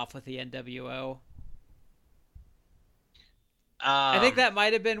standoff with the NWO? I think that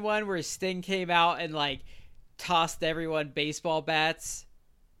might have been one where Sting came out and, like, tossed everyone baseball bats.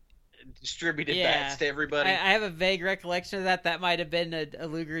 Distributed bats to everybody. I have a vague recollection of that. That might have been a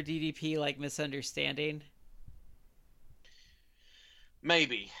Luger DDP, like, misunderstanding.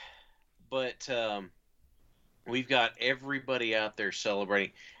 Maybe. But we've got everybody out there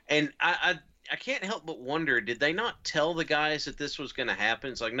celebrating. And I can't help but wonder, did they not tell the guys that this was going to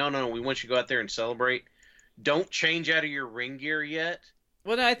happen? It's like, no, we want you to go out there and celebrate. Don't change out of your ring gear yet.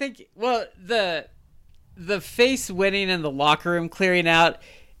 Well, no, I think the face winning and the locker room clearing out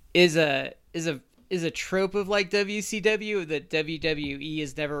is a trope of, like, WCW that WWE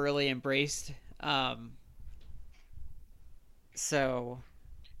has never really embraced. So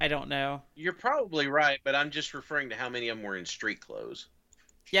I don't know. You're probably right, but I'm just referring to how many of them were in street clothes.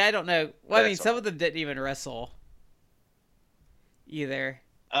 Yeah, I don't know. Well, I mean, some of them didn't even wrestle either.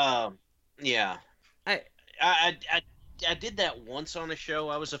 Yeah. I did that once on a show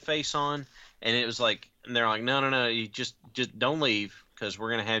I was a face on, and it was like, and they're like, no, you just don't leave, because we're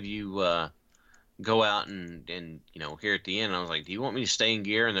gonna have you go out and here at the end. And I was like, do you want me to stay in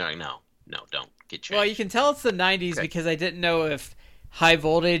gear? And they're like, no, don't get changed. Well, you can tell it's the 90s because I didn't know if High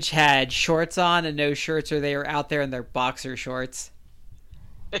Voltage had shorts on and no shirts, or they were out there in their boxer shorts.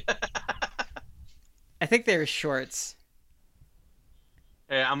 I think they were shorts.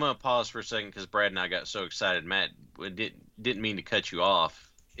 Hey, I'm going to pause for a second because Brad and I got so excited. Matt, didn't mean to cut you off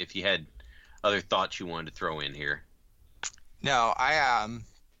if you had other thoughts you wanted to throw in here. No, I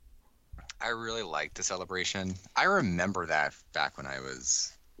really liked the celebration. I remember that back when I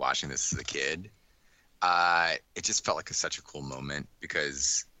was watching this as a kid. It just felt like such a cool moment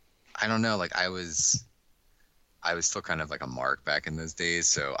because, I don't know, like I was still kind of like a mark back in those days,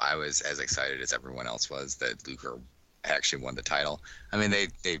 so I was as excited as everyone else was that Luger actually won the title. I mean,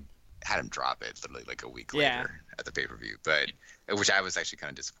 they had him drop it literally like a week later at the pay-per-view, but which I was actually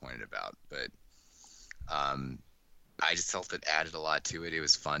kind of disappointed about. But I just felt it added a lot to it. It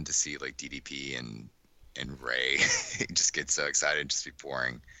was fun to see like DDP and Ray just get so excited and just be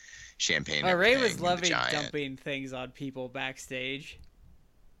pouring champagne. Ray was loving dumping things on people backstage.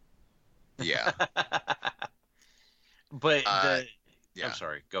 Yeah. But yeah. I'm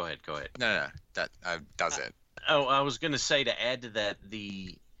sorry. Go ahead. No. That was it. Oh, I was going to say, to add to that,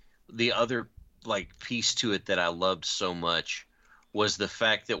 the other like piece to it that I loved so much was the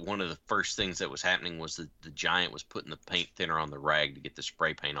fact that one of the first things that was happening was that the Giant was putting the paint thinner on the rag to get the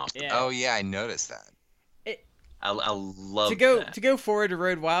spray paint off. Oh yeah, I noticed that. I love to go forward to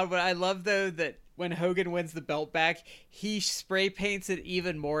Road Wild. But I love though that when Hogan wins the belt back, he spray paints it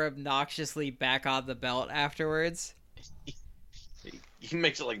even more obnoxiously back on the belt afterwards. He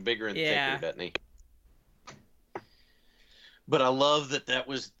makes it like bigger and thicker, doesn't he? But I love that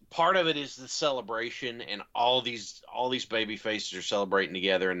was part of it is the celebration, and all these baby faces are celebrating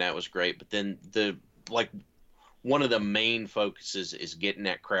together, and that was great. But then one of the main focuses is getting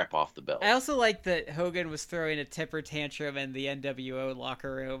that crap off the belt. I also like that Hogan was throwing a temper tantrum in the NWO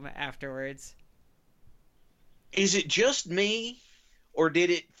locker room afterwards. Is it just me, or did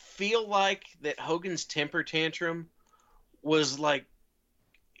it feel like that Hogan's temper tantrum was like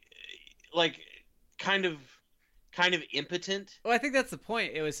kind of impotent? Well, I think that's the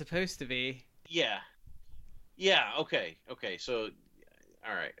point. It was supposed to be. Yeah. Okay. So,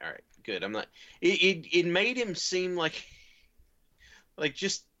 all right. Good. I'm not. It made him seem like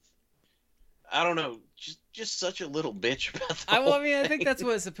just, I don't know, just such a little bitch about the whole I think thing. that's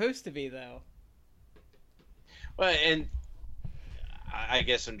what it's supposed to be, though. Well, and I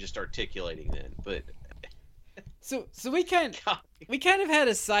guess I'm just articulating then, but so we kind of had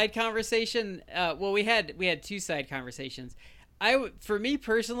a side conversation. Well, we had two side conversations. For me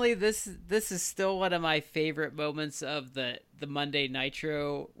personally, this is still one of my favorite moments of the Monday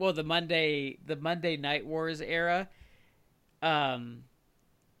Nitro. Well, the Monday Night Wars era. I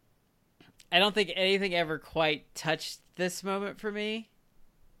don't think anything ever quite touched this moment for me.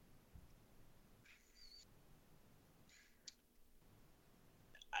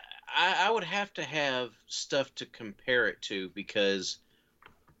 I would have to have stuff to compare it to, because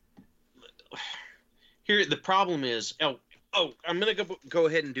here the problem is. I'm gonna go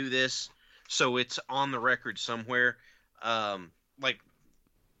ahead and do this so it's on the record somewhere. Like,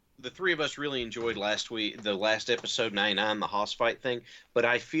 the three of us really enjoyed the last episode 99, the Hoss fight thing. But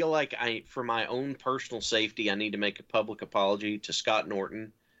I feel like for my own personal safety, I need to make a public apology to Scott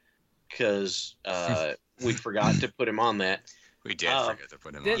Norton, because we forgot to put him on that. We did forget to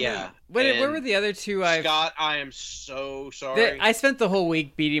put him on. Yeah. Where were the other two? Scott, I am so sorry. I spent the whole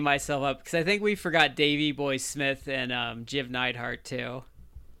week beating myself up because I think we forgot Davey Boy Smith and Jiv Neidhart too.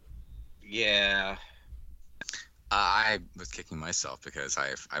 Yeah. I was kicking myself because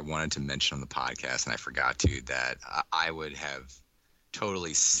I wanted to mention on the podcast, and I forgot to, that I would have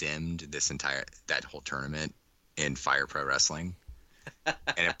totally simmed that whole tournament in Fire Pro Wrestling, and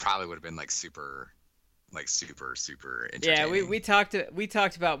it probably would have been super entertaining. Yeah, we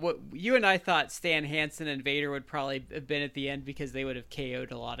talked about what you and I thought Stan Hansen and Vader would probably have been at the end, because they would have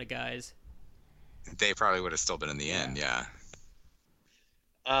KO'd a lot of guys. They probably would have still been in the end, yeah.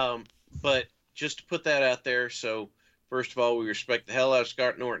 But just to put that out there, so first of all, we respect the hell out of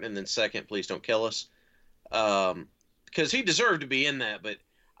Scott Norton, and then second, please don't kill us. Because he deserved to be in that, but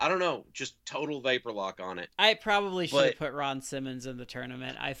I don't know, just total vapor lock on it. I probably should have put Ron Simmons in the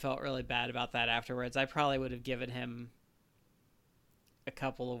tournament. I felt really bad about that afterwards. I probably would have given him a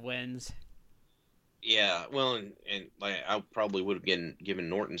couple of wins. Yeah, well, and I probably would have given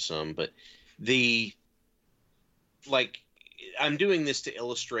Norton some, but I'm doing this to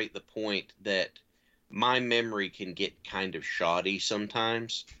illustrate the point that my memory can get kind of shoddy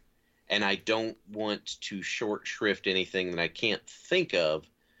sometimes, and I don't want to short shrift anything that I can't think of.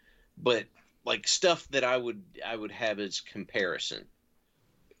 But stuff that I would have as comparison.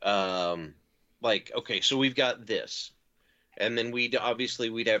 Okay, so we've got this, and then we'd have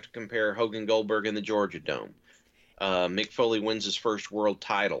to compare Hogan Goldberg in the Georgia Dome. Mick Foley wins his first world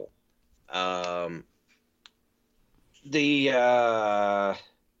title. Probably the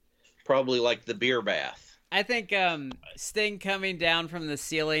beer bath. I think Sting coming down from the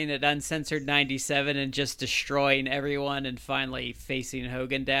ceiling at Uncensored 97 and just destroying everyone and finally facing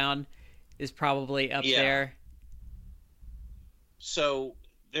Hogan down is probably up there. So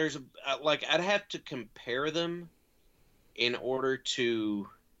there's I'd have to compare them in order to,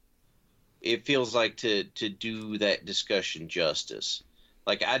 it feels like, to do that discussion justice.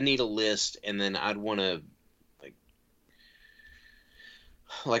 I'd need a list, and then I'd want to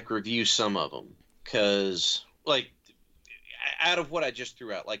review some of them. Because, out of what I just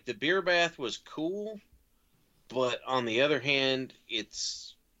threw out, the beer bath was cool, but on the other hand,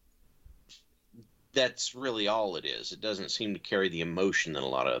 that's really all it is. It doesn't seem to carry the emotion that a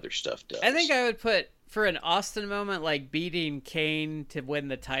lot of other stuff does. I think I would put, for an Austin moment, beating Kane to win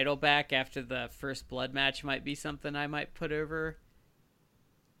the title back after the first blood match might be something I might put over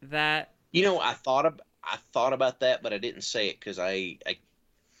that. I thought about that, but I didn't say it because I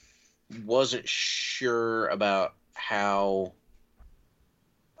wasn't sure about how.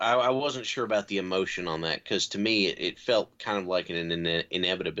 I wasn't sure about the emotion on that, because to me it felt kind of like an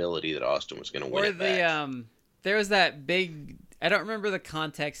inevitability that Austin was going to win it back. There was that big, I don't remember the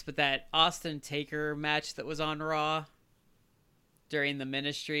context, but that Austin Taker match that was on Raw during the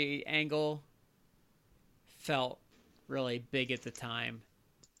Ministry angle felt really big at the time.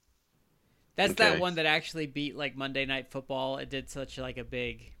 That's that one that actually beat Monday Night Football. It did such a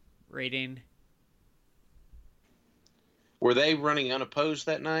big rating. Were they running unopposed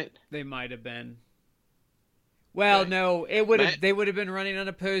that night? They might have been. Well, Okay. no, it would have. Matt? They would have been running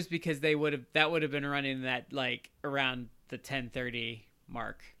unopposed because they would have. That would have been running that like around the 10:30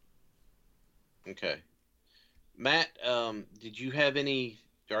 mark. Okay. Matt, did you have any?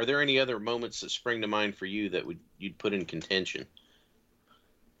 Are there any other moments that spring to mind for you that you'd put in contention?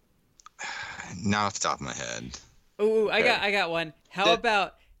 Not off the top of my head. Ooh, Okay. I got one. How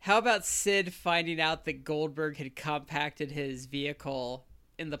about Sid finding out that Goldberg had compacted his vehicle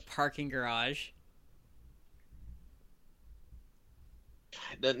in the parking garage?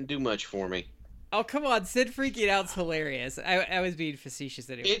 It doesn't do much for me. Oh, come on, Sid freaking out's hilarious. I was being facetious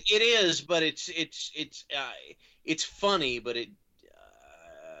anyway. It is, but it's funny, but it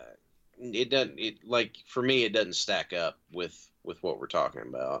doesn't. It like for me, it doesn't stack up with what we're talking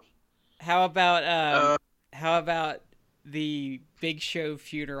about. How about the Big Show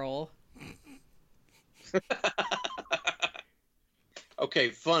funeral? Okay,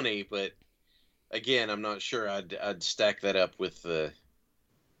 funny, but again, I'm not sure I'd stack that up with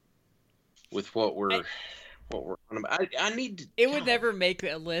what we're on about. I need to. It would never make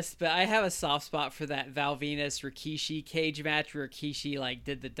a list, but I have a soft spot for that Val Venus Rikishi cage match where Rikishi like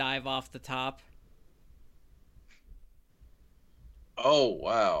did the dive off the top. Oh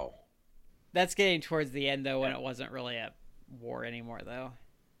wow. That's getting towards the end though, when it wasn't really a war anymore though.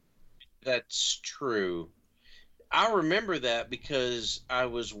 That's true. I remember that because I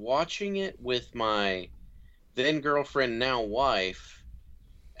was watching it with my then girlfriend, now wife,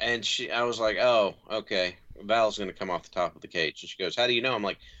 and I was like, "Oh, okay, Val's going to come off the top of the cage." And she goes, "How do you know?" I'm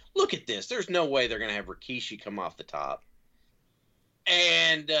like, "Look at this. There's no way they're going to have Rikishi come off the top."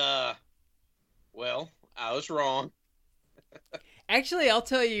 And well, I was wrong. Actually, I'll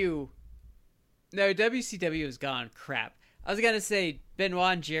tell you. No, WCW is gone. Crap. I was gonna say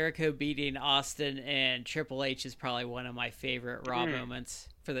Benoit and Jericho beating Austin and Triple H is probably one of my favorite Raw moments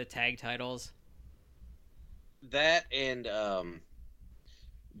for the tag titles. That and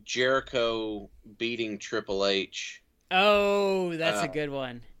Jericho beating Triple H Oh, that's a good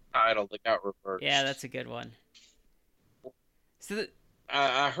one. title that got reversed. Yeah, that's a good one. So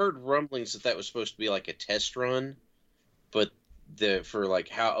I heard rumblings that was supposed to be like a test run, but for like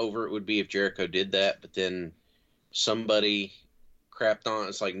how over it would be if Jericho did that. But then somebody crapped on it.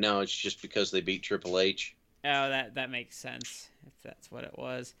 It's like, no, it's just because they beat Triple H. Oh, that makes sense if that's what it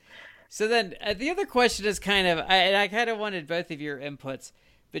was. So then the other question is kind of, and I kind of wanted both of your inputs,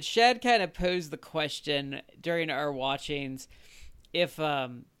 but Shad kind of posed the question during our watchings if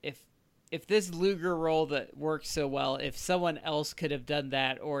this Luger role that works so well, if someone else could have done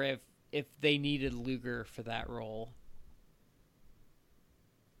that, or if they needed Luger for that role.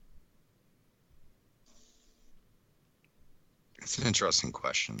 It's an interesting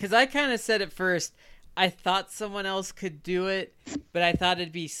question. Because I kind of said at first, I thought someone else could do it, but I thought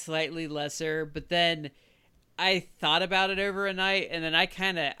it'd be slightly lesser. But then I thought about it over a night, and then I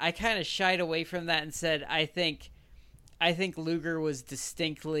kind of shied away from that and said, I think Luger was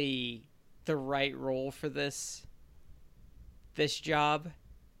distinctly the right role for this job.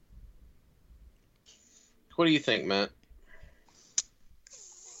 What do you think, Matt?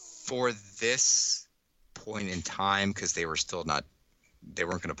 For this point in time, because they weren't going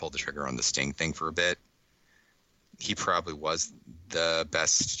to pull the trigger on the Sting thing for a bit, he probably was the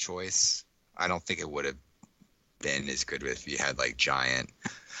best choice. I don't think it would have been as good if you had like Giant.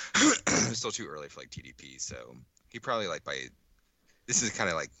 It's still too early for like TDP, so he probably this is kind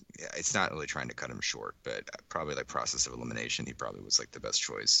of like, yeah, it's not really trying to cut him short, but probably like process of elimination, he probably was like the best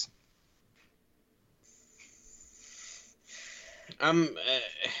choice.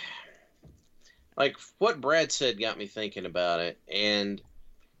 Like what Brad said got me thinking about it, and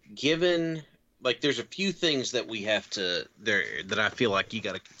given like there's a few things that we have to there that I feel like you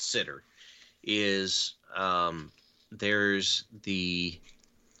got to consider is there's the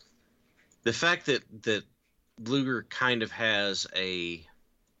fact that Luger kind of has a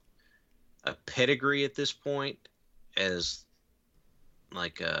pedigree at this point as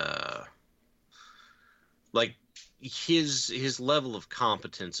like his level of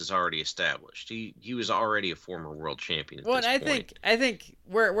competence is already established. He was already a former world champion at this point. I think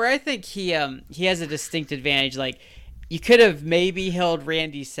where I think he has a distinct advantage. Like you could have maybe held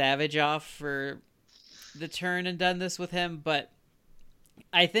Randy Savage off for the turn and done this with him, but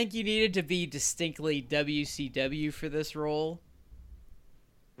I think you needed to be distinctly WCW for this role.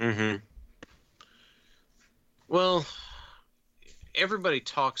 Mm-hmm. Well, everybody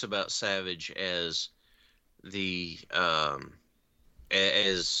talks about Savage as the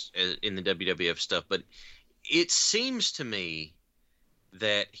as in the WWF stuff, but it seems to me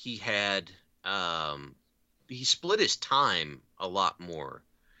that he had he split his time a lot more,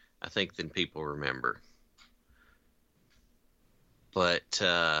 I think, than people remember. But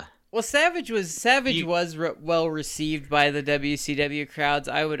well, Savage was well received by the WCW crowds.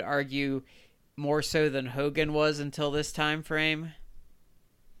 I would argue more so than Hogan was until this time frame.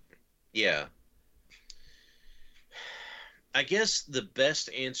 Yeah. I guess the best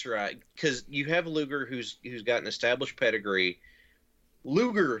answer because you have Luger who's got an established pedigree.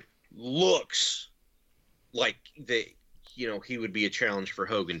 Luger looks like he would be a challenge for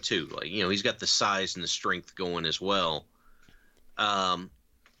Hogan too. Like, he's got the size and the strength going as well.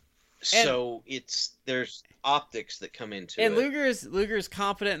 So there's optics that come into it. And Luger's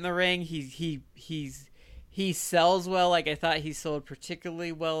confident in the ring. He sells well. Like, I thought he sold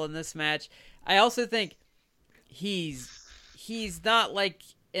particularly well in this match. I also think he's not like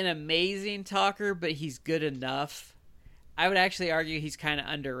an amazing talker, but he's good enough. I would actually argue he's kind of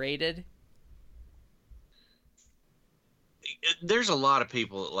underrated. There's a lot of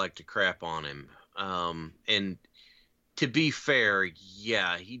people that like to crap on him. And to be fair,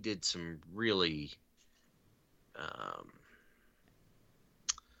 yeah, he did some really,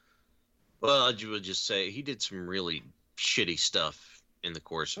 well, I would just say he did some really shitty stuff in the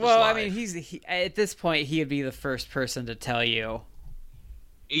course of his life. Well, I mean, at this point, he would be the first person to tell you.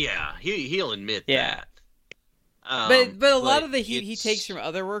 Yeah, he'll admit that. But a lot of the heat he takes from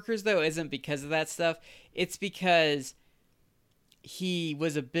other workers, though, isn't because of that stuff. It's because he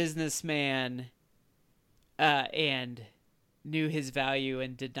was a businessman and knew his value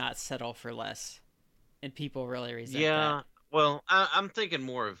and did not settle for less. And people really resent that. Yeah, well, I'm thinking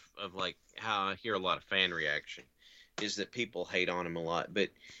more of like how I hear a lot of fan reaction is that people hate on him a lot. But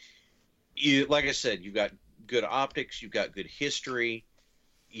like I said, you've got good optics, you've got good history,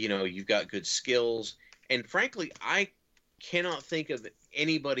 you've got good skills. And frankly, I cannot think of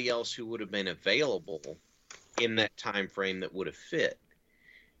anybody else who would have been available in that time frame that would have fit.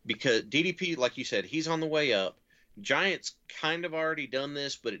 Because DDP, like you said, he's on the way up. Giant's kind of already done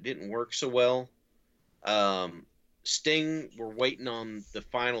this, but it didn't work so well. Sting, we're waiting on the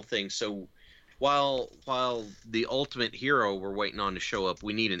final thing. So while the Ultimate Hero we're waiting on to show up,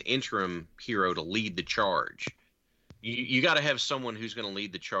 we need an interim hero to lead the charge. You got to have someone who's going to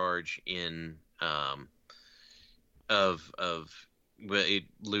lead the charge in of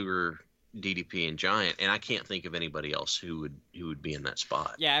Luger, DDP, and Giant, and I can't think of anybody else who would be in that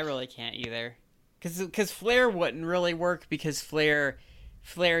spot. Yeah, I really can't either. Because Flair wouldn't really work because Flair's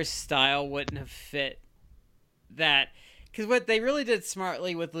style wouldn't have fit that. Because what they really did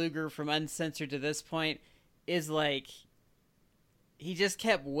smartly with Luger from Uncensored to this point is, like, he just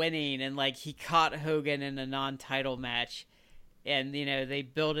kept winning, and, like, he caught Hogan in a non-title match, and, they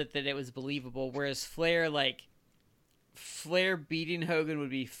built it that it was believable, whereas Flair beating Hogan would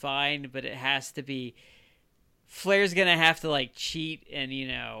be fine, but it has to be... Flair's gonna have to, like, cheat and,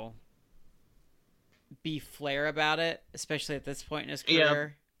 be Flair about it, especially at this point in his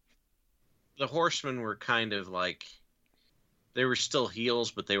career. Yeah. The Horsemen were kind of like... They were still heels,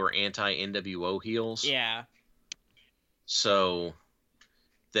 but they were anti-NWO heels. Yeah. So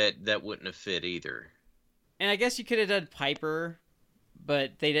that wouldn't have fit either. And I guess you could have done Piper,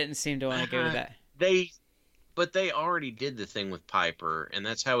 but they didn't seem to want to go with that. But they already did the thing with Piper, and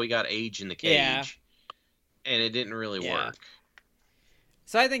that's how we got Age in the cage. Yeah. And it didn't really work.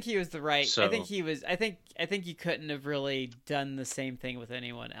 So I think he was the right. So, I think you couldn't have really done the same thing with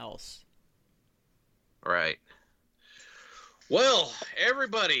anyone else. Right. Well,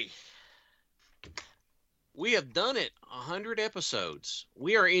 everybody, we have done it. 100 episodes.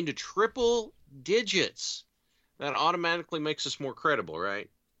 We are into triple digits. That automatically makes us more credible, right?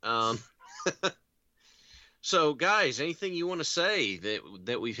 So, guys, anything you want to say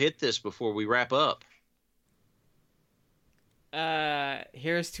that we've hit this before we wrap up?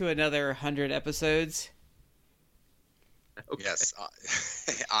 Here's to another 100 episodes. Okay. Yes.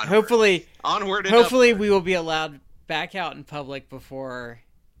 Hopefully, onward. And hopefully, upward. we will be allowed back out in public before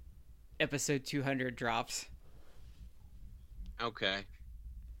episode 200 drops. Okay.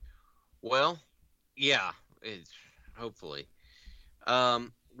 Well, yeah. Hopefully.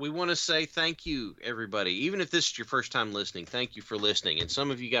 We want to say thank you, everybody. Even if this is your first time listening, thank you for listening. And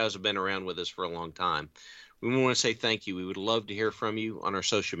some of you guys have been around with us for a long time. We want to say thank you. We would love to hear from you on our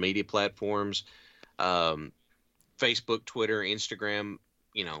social media platforms, Facebook, Twitter, Instagram.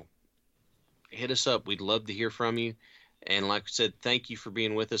 Hit us up. We'd love to hear from you. And like I said, thank you for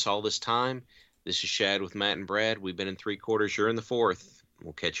being with us all this time. This is Shad with Matt and Brad. We've been in 3/4. You're in the 4th.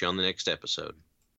 We'll catch you on the next episode.